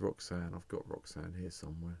 Where is Roxanne? I've got Roxanne here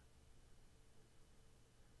somewhere.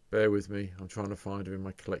 Bear with me. I'm trying to find her in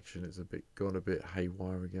my collection. It's gone a bit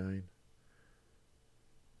haywire again.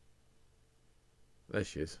 There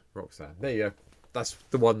she is, Roxanne. There you go. That's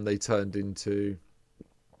the one they turned into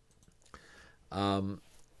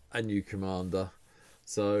a new commander.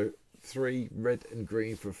 So 3 red and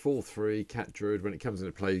green for a 4/3 cat druid. When it comes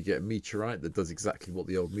into play, you get a meteorite that does exactly what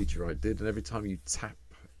the old meteorite did. And every time you tap,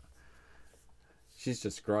 she's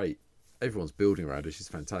just great. Everyone's building around her. She's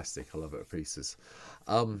fantastic. I love her to pieces.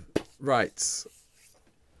 Right.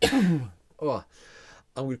 Oh,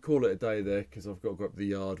 I'm going to call it a day there because I've got to go up the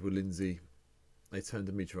yard with Lindsay. They turned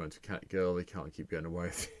a meteorite into a cat girl. They can't keep going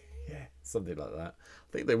away. Yeah, something like that.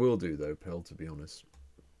 I think they will do though, Pell, to be honest.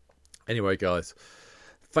 Anyway, guys,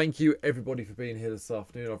 thank you everybody for being here this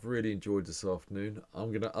afternoon. I've really enjoyed this afternoon. I'm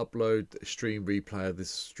going to upload a stream replay of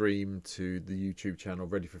this stream to the YouTube channel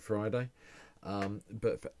ready for Friday.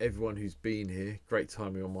 But for everyone who's been here, great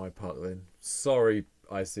timing on my part then. Sorry,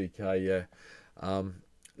 ICK, yeah.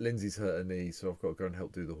 Lindsay's hurt her knee, so I've got to go and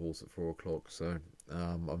help do the horse at 4 o'clock. So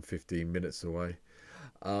I'm 15 minutes away.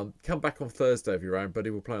 Come back on Thursday if you're around, buddy.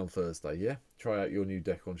 We'll play on Thursday, yeah? Try out your new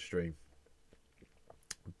deck on stream.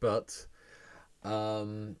 But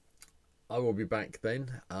I will be back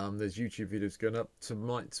then. There's YouTube videos going up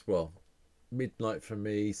tonight. Well, midnight for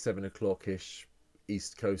me, 7 o'clock-ish.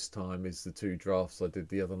 East Coast time is the 2 drafts I did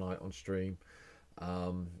the other night on stream.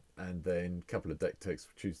 And then a couple of deck takes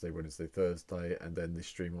for Tuesday, Wednesday, Thursday, and then this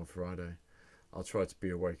stream on Friday. I'll try to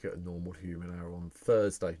be awake at a normal human hour on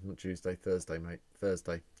Thursday, not Tuesday, Thursday, mate.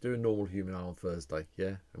 Thursday. Do a normal human hour on Thursday,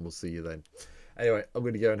 yeah? And we'll see you then. Anyway, I'm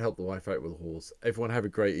going to go and help the wife out with the horse. Everyone have a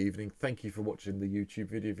great evening. Thank you for watching the YouTube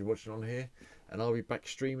video if you're watching on here. And I'll be back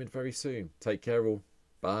streaming very soon. Take care all.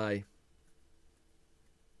 Bye.